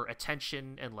get her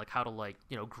attention and like how to like,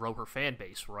 grow her fan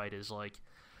base, right? Is like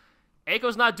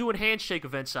Eiko's not doing handshake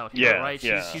events out here, Yeah, right?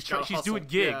 yeah. She's Gotta she's hustle, doing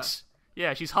gigs.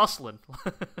 Yeah, she's hustling.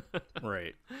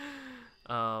 Right.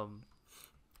 And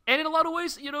in a lot of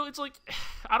ways, it's like,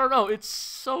 I don't know, it's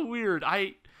so weird.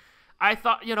 I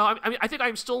thought, I mean, I think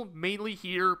I'm still mainly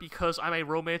here because I'm a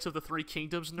Romance of the Three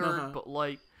Kingdoms nerd, but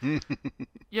like, in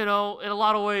a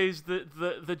lot of ways, the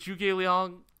Zhuge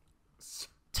Liang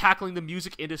tackling the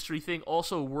music industry thing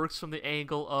also works from the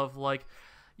angle of like,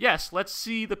 yes, let's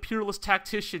see the peerless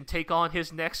tactician take on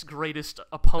his next greatest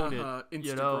opponent.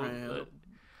 Instagram.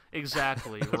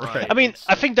 Exactly, right. I mean, It's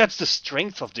I think that's the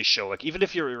strength of this show. Like, even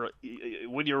if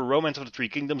when you're a Romance of the Three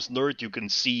Kingdoms nerd, you can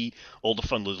see all the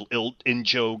fun little in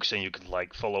jokes, and you can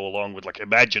like follow along with like,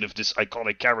 imagine if this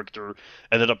iconic character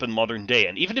ended up in modern day.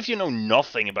 And even if you know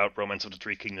nothing about Romance of the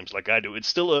Three Kingdoms, like I do, it's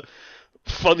still a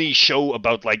funny show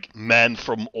about like men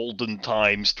from olden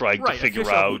times trying Right, to figure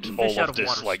fish out out of- all fish out of of this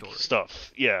water like story.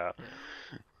 stuff. Yeah.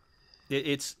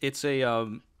 It's a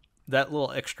that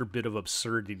little extra bit of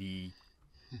absurdity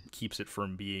keeps it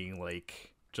from being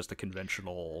like just a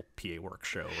conventional PA work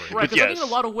show. Right, because I think in yes.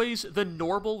 a lot of ways, the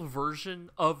normal version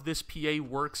of this PA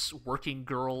Works working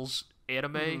girls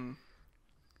anime,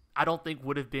 I don't think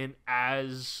would have been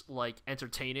as like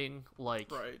entertaining.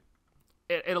 Like, Right.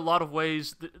 in a lot of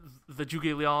ways, the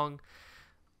Zhuge Liang.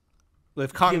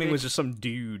 If Kongming Gimmick. was just some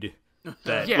dude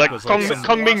that Yeah. Like was Kong, like some,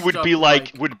 Kongming would washed be up,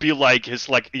 like like- would be like his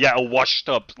like a washed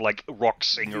up like rock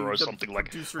singer Dude, or the something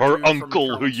like producer her dude from uncle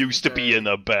who Accounts used to be Day. in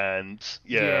a band.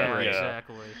 Yeah, yeah.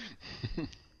 Exactly.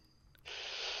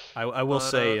 I will But,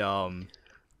 say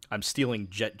I'm stealing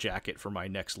Jet Jacket for my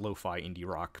next lo-fi indie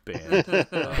rock band.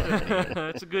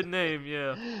 That's a good name,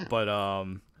 yeah. But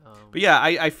yeah,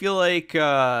 I feel like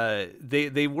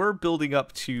they were building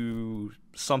up to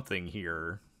something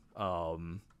here.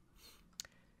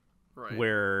 Right.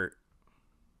 Where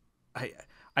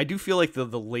I do feel like the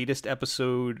latest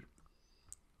episode,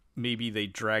 maybe they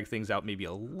drag things out maybe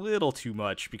a little too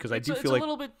much, because I do It's feel a like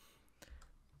little bit.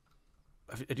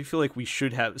 I do feel like we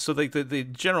should have, so like the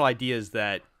general idea is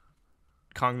that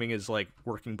Kongming is like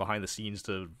working behind the scenes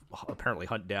to apparently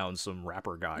hunt down some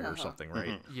rapper guy or something,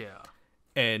 right? Yeah.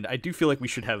 And I do feel like we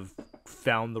should have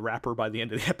found the rapper by the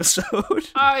end of the episode.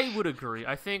 I would agree.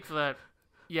 I think that,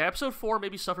 yeah, episode 4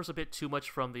 maybe suffers a bit too much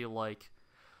from the, like...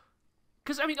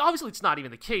 Because, I mean, obviously it's not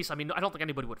even the case. I mean, I don't think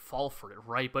anybody would fall for it,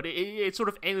 right? But it's sort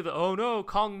of aimed at, oh no,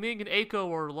 Kongming and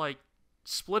Eiko are, like,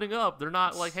 splitting up. They're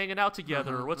not, like, hanging out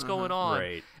together. What's going on?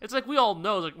 Right. It's like, we all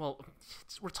know, like, well,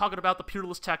 we're talking about the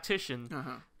peerless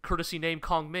tactician, courtesy name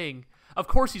Kongming. Of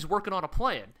course he's working on a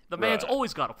plan. The man's Right.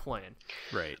 always got a plan.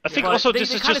 Right. I think But also they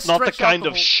this is kinda just not the stretch out kind the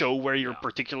of whole- show where you're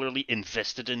particularly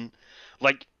invested in.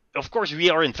 Like, of course, we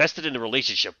are invested in the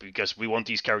relationship because we want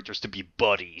these characters to be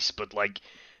buddies, but like,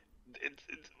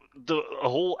 the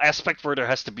whole aspect where there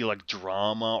has to be like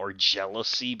drama or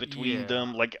jealousy between Yeah.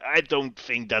 them, like, I don't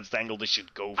think that's the angle they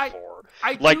should go for.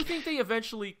 I Like- do think they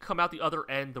eventually come out the other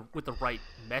end with the right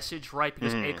message, right?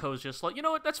 Because Eiko's just like, you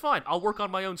know what, that's fine. I'll work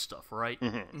on my own stuff, right?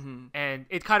 And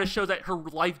it kind of shows that her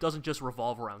life doesn't just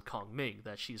revolve around Kongming.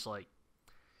 That she's like,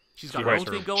 she's got her own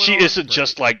thing going She on. isn't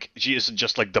just like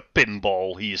the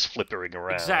pinball he is flippering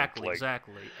around. Exactly, like,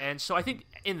 exactly. And so I think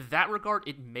in that regard,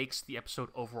 it makes the episode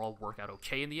overall work out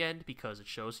okay in the end because it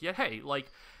shows, yeah, hey,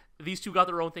 like, these two got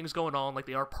their own things going on. Like,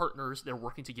 they are partners, they're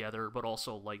working together, but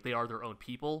also, like, they are their own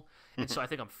people. And so I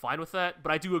think I'm fine with that.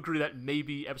 But I do agree that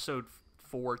maybe episode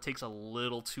 4 takes a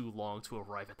little too long to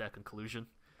arrive at that conclusion.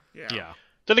 Yeah.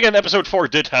 Then again, episode 4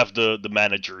 did have the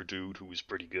manager dude who was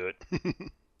pretty good.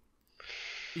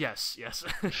 Yes, yes.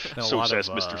 And a So lot says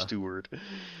of, Mr. Stewart. A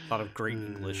lot of great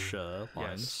English lines.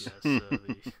 yes,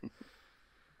 yes.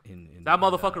 In That the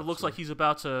motherfucker looks episode. like he's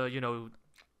about to,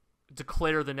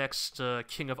 declare the next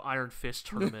King of Iron Fist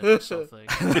tournament or something.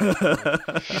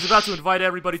 He's about to invite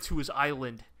everybody to his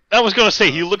island. I was gonna say,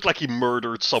 he looked like he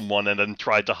murdered someone and then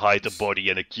tried to hide the body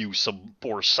and accuse some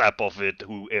poor sap of it,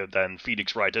 who then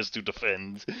Phoenix Wright has to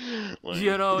defend. Like,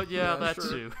 Yeah, that sure.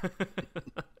 too.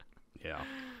 Yeah.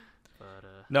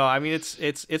 No, I mean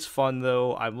it's fun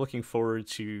though. I'm looking forward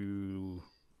to.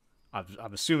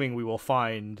 I'm assuming we will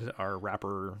find our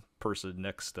rapper person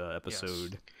next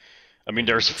episode. Yes. I mean,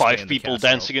 there's Expand 5 the people cast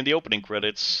dancing in the opening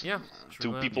credits. Yeah.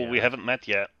 2 that. people we haven't met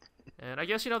yet. And I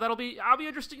guess, I'll be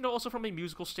interesting, also from a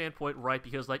musical standpoint, right?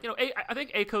 Because, like, I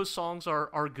think Aiko's songs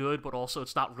are good, but also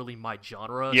it's not really my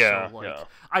genre. Yeah, so, like, yeah.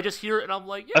 I just hear it and I'm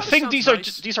like, yeah, I think this these sounds are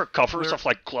nice. these are covers Where- of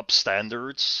like club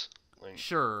standards. Like,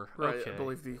 Sure. Right, Okay. I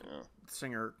believe the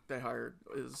singer they hired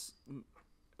is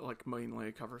like mainly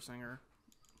a cover singer.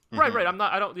 Right. I'm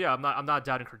not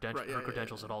doubting Right, yeah, her yeah,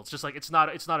 credentials yeah. at all. It's just like it's not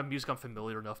a music I'm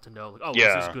familiar enough to know. Like, oh, is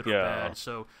Yeah, this good or yeah. bad?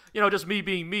 So just me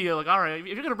being me, like, all right, if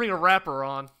you're gonna bring a rapper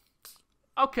on,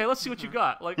 okay, let's see what you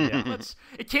got. Like, let's.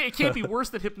 It can't be worse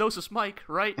than Hypnosis Mike,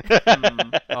 right?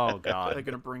 Oh They're God.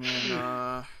 gonna bring in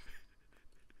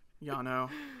Yano.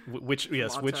 Which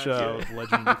Latte.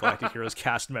 Legend of Galactic Heroes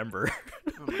cast member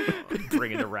Oh my God.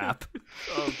 bringing a rap?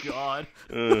 Oh God!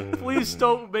 Please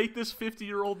don't make this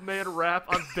 50-year-old man rap.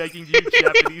 I'm begging you,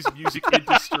 Japanese music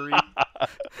industry.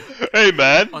 Hey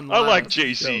man, I Unless- like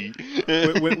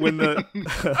JC. when the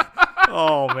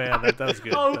oh man, that's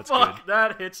good. Oh That's fuck,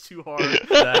 that hits too hard. good.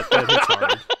 That hits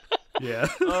hard. Yeah.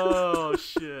 Oh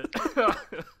shit.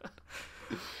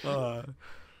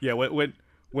 Yeah.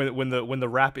 When the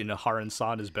rap in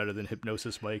Aharen-san is better than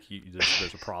Hypnosis Mike,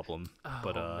 there's a problem.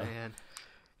 But Man.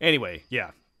 anyway,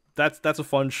 yeah, that's a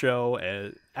fun show,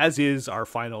 as is our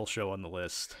final show on the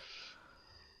list.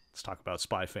 Let's talk about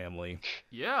Spy Family.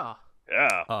 Yeah.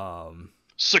 Yeah.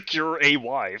 Secure a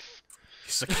wife.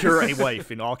 Secure a wife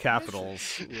in all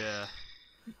capitals. Yeah.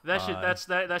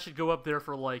 That should go up there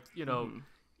for, like,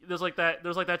 there's like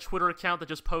that Twitter account that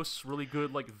just posts really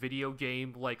good, like, video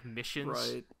game, like,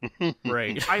 missions. Right.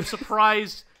 Right. I'm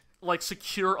surprised, like,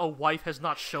 secure a wife has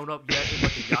not shown up yet in,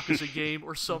 like, a Yakuza game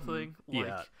or something. Like,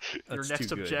 Yeah, your that's next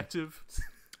too good. objective.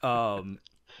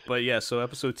 But yeah, so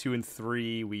episode 2 and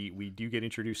 3, we do get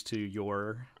introduced to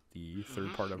the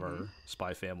third part of our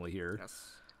Spy Family here.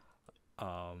 Yes.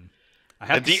 I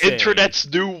have And to the say, internet's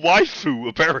new waifu,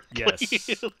 apparently.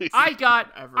 Yes. I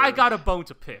got Ever. a bone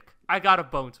to pick.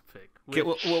 Okay,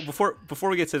 well, before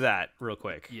we get to that, real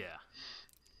quick,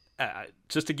 Yeah.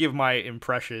 just to give my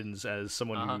impressions as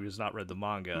someone who has not read the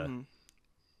manga, Mm-hmm.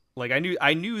 like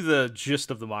I knew the gist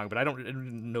of the manga, but I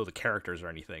didn't know the characters or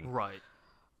anything. Right.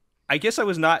 I guess I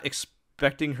was not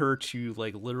expecting her to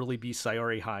like literally be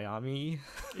Sayori Hayami,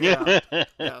 Yeah.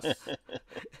 Yes.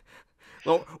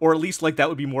 or at least like that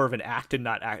would be more of an act and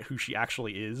not who she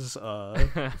actually is.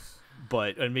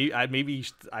 But maybe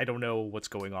I don't know what's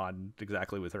going on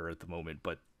exactly with her at the moment,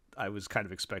 but I was kind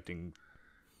of expecting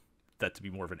that to be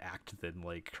more of an act than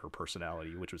like her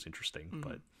personality, which was interesting.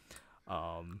 But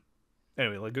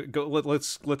anyway,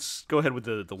 let's go ahead with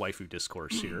the waifu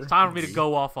discourse here. It's time for me to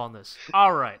go off on this.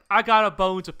 All right, I got a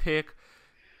bone to pick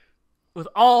with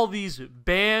all these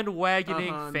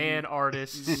bandwagoning fan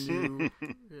artists New. Yeah.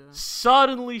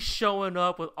 suddenly showing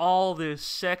up with all this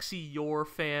sexy Yor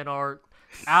fan art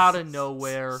out of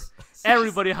nowhere.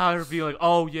 Everybody out here being like,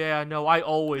 oh yeah, no, I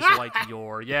always like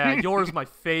Yor. Yeah, Yor's my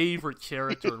favorite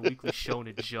character in Weekly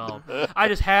Shonen Jump. I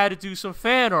just had to do some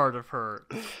fan art of her.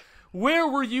 Where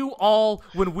were you all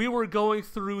when we were going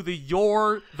through the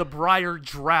the Briar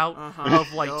drought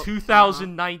of like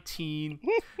 2019,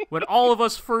 when all of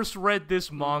us first read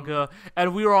this manga,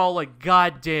 and we were all like,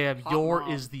 God damn, Yor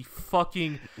is the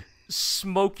fucking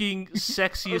smoking,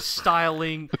 sexiest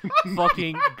styling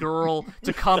fucking girl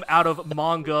to come out of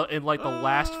manga in like the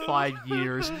last 5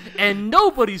 years, and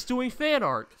nobody's doing fan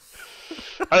art.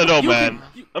 I don't know, man.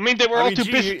 can- I mean, they were I all mean, too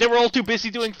gee, busy. They were all too busy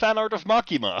doing fan art of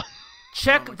Makima.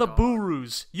 Check the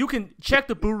Burus. You can check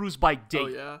the Burus by date. Oh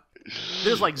yeah.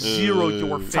 There's like zero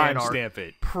Yor fan art Timestamp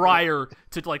it. prior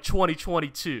to like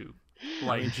 2022. I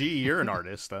Like, mean, gee, you're an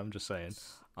artist. I'm just saying.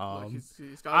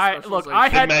 He's got I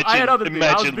specialization. had other things.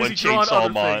 I was Imagine when busy drawing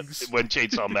other things.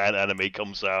 Chainsaw Man anime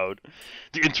comes out,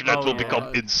 the internet Oh, will yeah.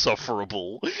 become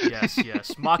insufferable. Yes.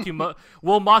 Makima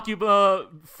will Makima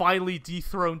finally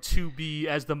dethrone 2B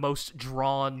as the most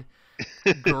drawn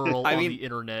girl I on mean, the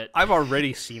internet. I've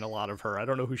already seen a lot of her. I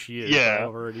don't know who she is. Yeah. But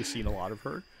I've already seen a lot of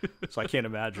her, so I can't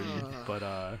imagine.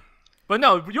 But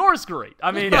no, yours great.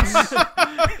 I mean,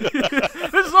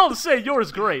 this is all to say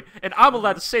yours great, and I'm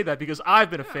allowed to say that because I've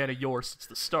been a fan of yours since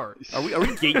the start. Are we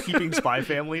gatekeeping Spy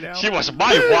Family now? She was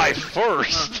my wife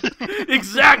first.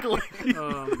 Exactly.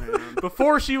 Oh man.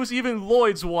 Before she was even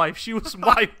Lloyd's wife, she was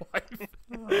my wife.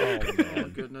 Oh Oh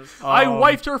man. goodness. I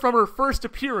wifed her from her first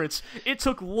appearance. It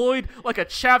took Lloyd like a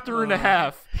chapter and a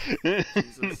half.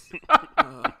 Jesus.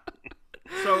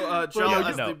 So, Joe, yeah,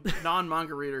 as no. the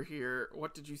non-manga reader here,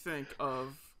 what did you think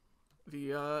of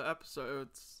the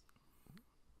episodes.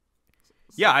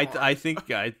 Yeah, I think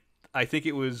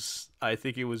it was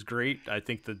great. I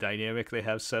think the dynamic they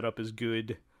have set up is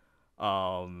good.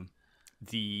 The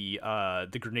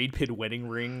grenade pit wedding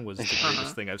ring was the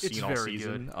greatest thing I've seen all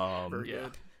season. Very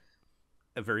good.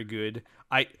 Very good.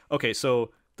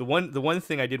 So the one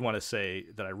thing I did want to say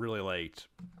that I really liked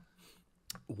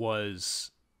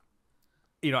was,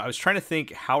 I was trying to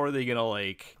think, how are they gonna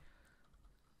like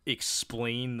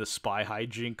explain the spy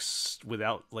hijinks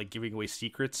without like giving away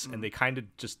secrets, and they kind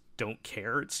of just don't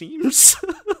care, it seems.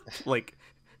 like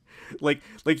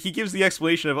he gives the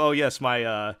explanation of, oh yes,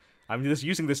 my I'm just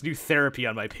using this new therapy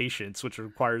on my patients, which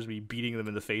requires me beating them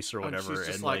in the face or whatever. And she's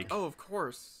just like, oh, of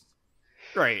course.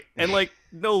 Right. And like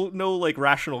no like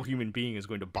rational human being is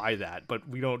going to buy that, but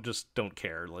we don't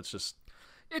care. Let's just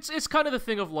It's kind of the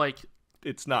thing of like,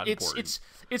 it's not important.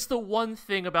 It's the one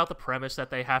thing about the premise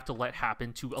that they have to let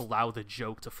happen to allow the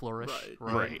joke to flourish,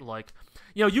 right? Like,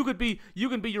 you could be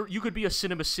a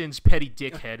Cinema Sins petty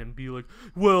dickhead and be like,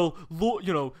 well,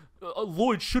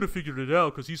 Lloyd should have figured it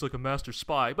out because he's like a master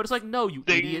spy. But it's like, no, you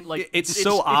idiot! Like, it's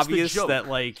so obvious that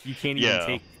like you can't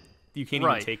even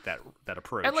take that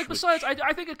approach. And like, besides,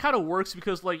 I think it kind of works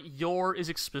because like Yor is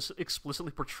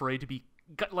explicitly portrayed to be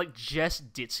like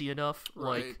just ditzy enough,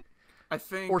 like. I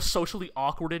think, or socially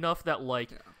awkward enough that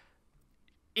like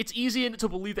it's easy to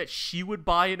believe that she would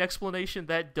buy an explanation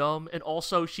that dumb, and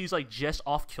also she's like just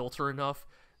off kilter enough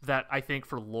that I think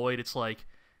for Lloyd it's like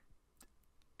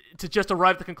to just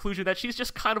arrive at the conclusion that she's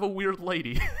just kind of a weird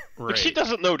lady. Right. But she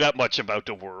doesn't know that much about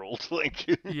the world. Like,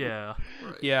 yeah,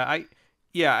 right.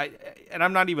 And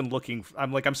I'm not even looking.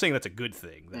 I'm saying that's a good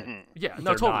thing. That yeah,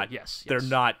 no, totally. Yes, they're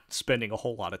not spending a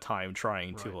whole lot of time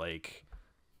trying to like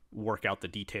work out the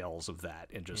details of that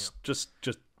and just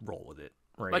roll with it,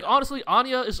 right? Like, honestly,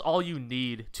 Anya is all you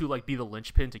need to like be the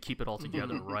linchpin to keep it all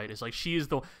together, right? It's like she is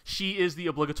the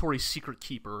obligatory secret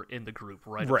keeper in the group,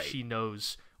 right? Right. She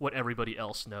knows what everybody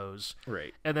else knows,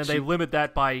 right? And then they limit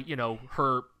that by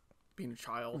her being a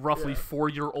child, roughly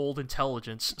 4-year-old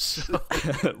intelligence, so.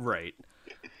 Right.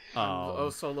 I'm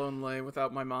so lonely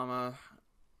without my mama.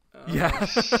 Yeah.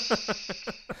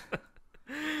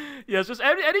 Yeah, it's just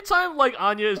anytime like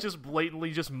Anya is just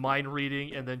blatantly just mind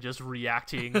reading and then just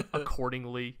reacting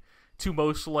accordingly to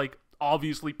most like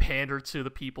obviously pander to the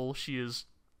people she is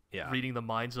reading the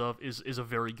minds of is a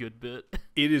very good bit.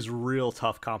 It is real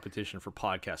tough competition for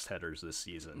podcast headers this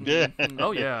season. Yeah.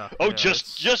 Oh yeah. Oh, yeah,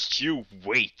 just you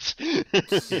wait.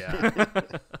 Yeah.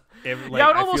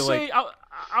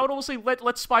 I would almost say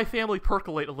let Spy Family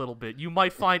percolate a little bit. You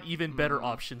might find even better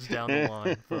options down the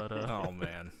line. But oh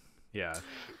man. Yeah,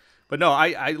 but no,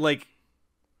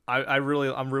 I'm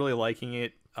really liking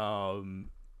it.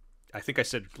 I think I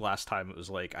said last time it was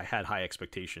like I had high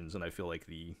expectations, and I feel like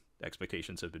the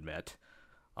expectations have been met.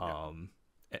 And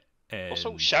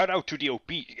also, shout out to the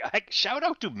OP. Shout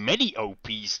out to many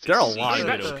OPs. There are a lot of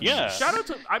good OPs. Yeah.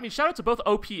 Shout out to both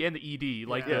OP and the ED.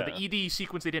 Like the ED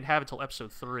sequence they didn't have until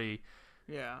episode 3.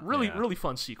 Yeah. Really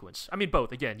fun sequence. I mean,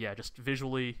 both again, just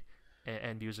visually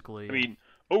and musically. I mean,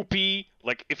 OP,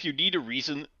 like, if you need a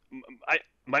reason,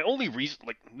 my only reason,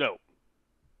 like, no.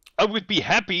 I would be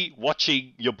happy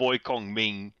watching your boy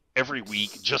Kongming every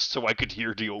week just so I could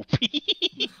hear the OP.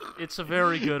 It's a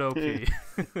very good OP.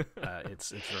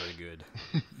 It's very good.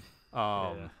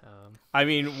 I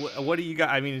mean, what do you guys,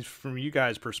 I mean, from you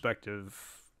guys' perspective,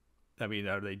 I mean,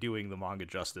 are they doing the manga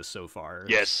justice so far?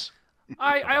 Yes.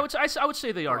 I would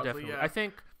say they are, Probably, definitely. yeah.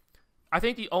 I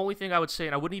think the only thing I would say,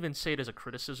 and I wouldn't even say it as a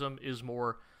criticism, is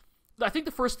more. I think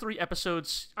the first 3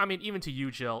 episodes, I mean, even to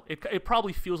you, Jill, it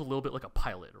probably feels a little bit like a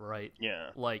pilot, right? Yeah.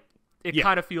 Like it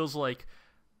kind of feels like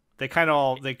they kind of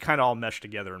all mesh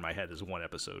together in my head as one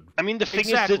episode. I mean, the thing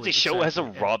is that the show has a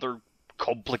rather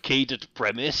complicated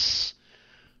premise.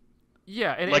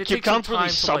 Yeah, and like it you takes some can't really time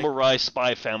to, summarize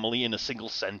Spy Family in a single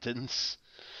sentence.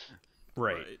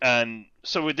 Right. And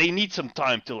so they need some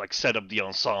time to like set up the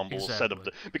ensemble, set up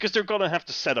because they're gonna have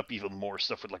to set up even more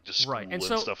stuff with like the school and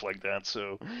stuff like that.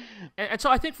 So, and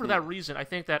so I think for that reason, I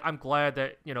think that I'm glad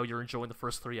that you're enjoying the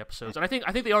first 3 episodes, and I think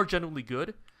they are genuinely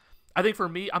good. I think for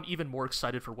me, I'm even more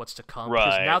excited for what's to come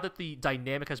because now that the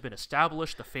dynamic has been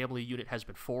established, the family unit has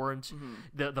been formed,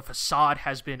 the facade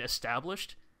has been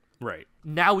established. Right.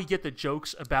 Now we get the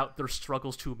jokes about their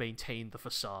struggles to maintain the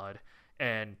facade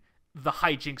and the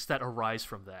hijinks that arise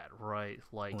from that, right?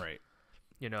 Like,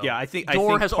 yeah, I think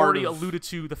Dor has already alluded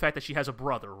to the fact that she has a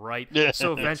brother, right?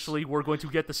 So eventually we're going to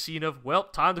get the scene of, well,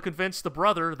 time to convince the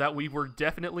brother that we were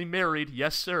definitely married,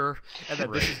 yes sir, and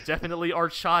that this is definitely our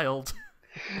child.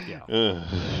 Yeah.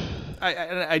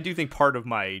 I do think part of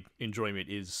my enjoyment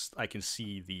is I can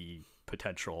see the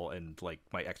potential and like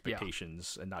my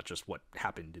expectations and not just what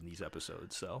happened in these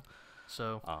episodes. So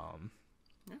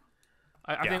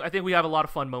I think we have a lot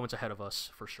of fun moments ahead of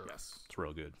us for sure. Yes. it's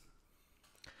real good.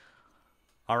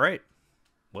 All right.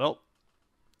 Well,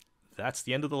 that's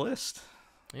the end of the list.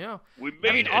 Yeah. We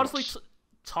made it. Honestly,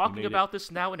 talking made about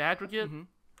this now in aggregate,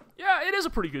 yeah, it is a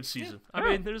pretty good season. I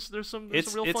mean, there's some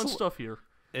real fun stuff here.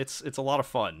 It's a lot of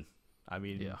fun. I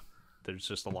mean, Yeah. there's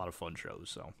just a lot of fun shows.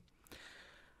 So,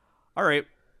 all right.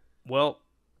 Well,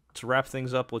 to wrap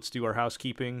things up, let's do our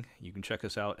housekeeping. You can check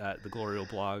us out at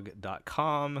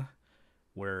theglorioblog.com,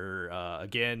 where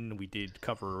again we did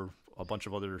cover a bunch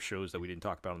of other shows that we didn't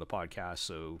talk about on the podcast.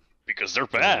 So Because they're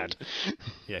bad.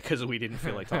 yeah, because we didn't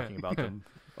feel like talking about them,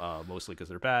 mostly because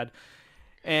they're bad.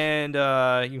 And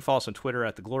you can follow us on Twitter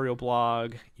at the GLORIO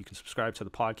blog. You can subscribe to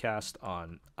the podcast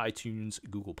on iTunes,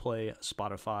 Google Play,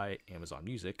 Spotify, Amazon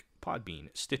Music, Podbean,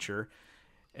 Stitcher,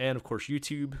 and of course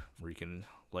YouTube, where you can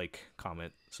like,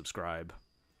 comment, subscribe,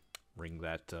 ring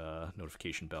that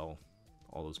notification bell,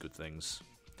 all those good things.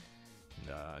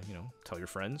 And tell your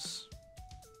friends,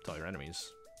 tell your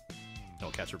enemies. And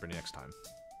I'll catch everybody next time.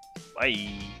 Bye.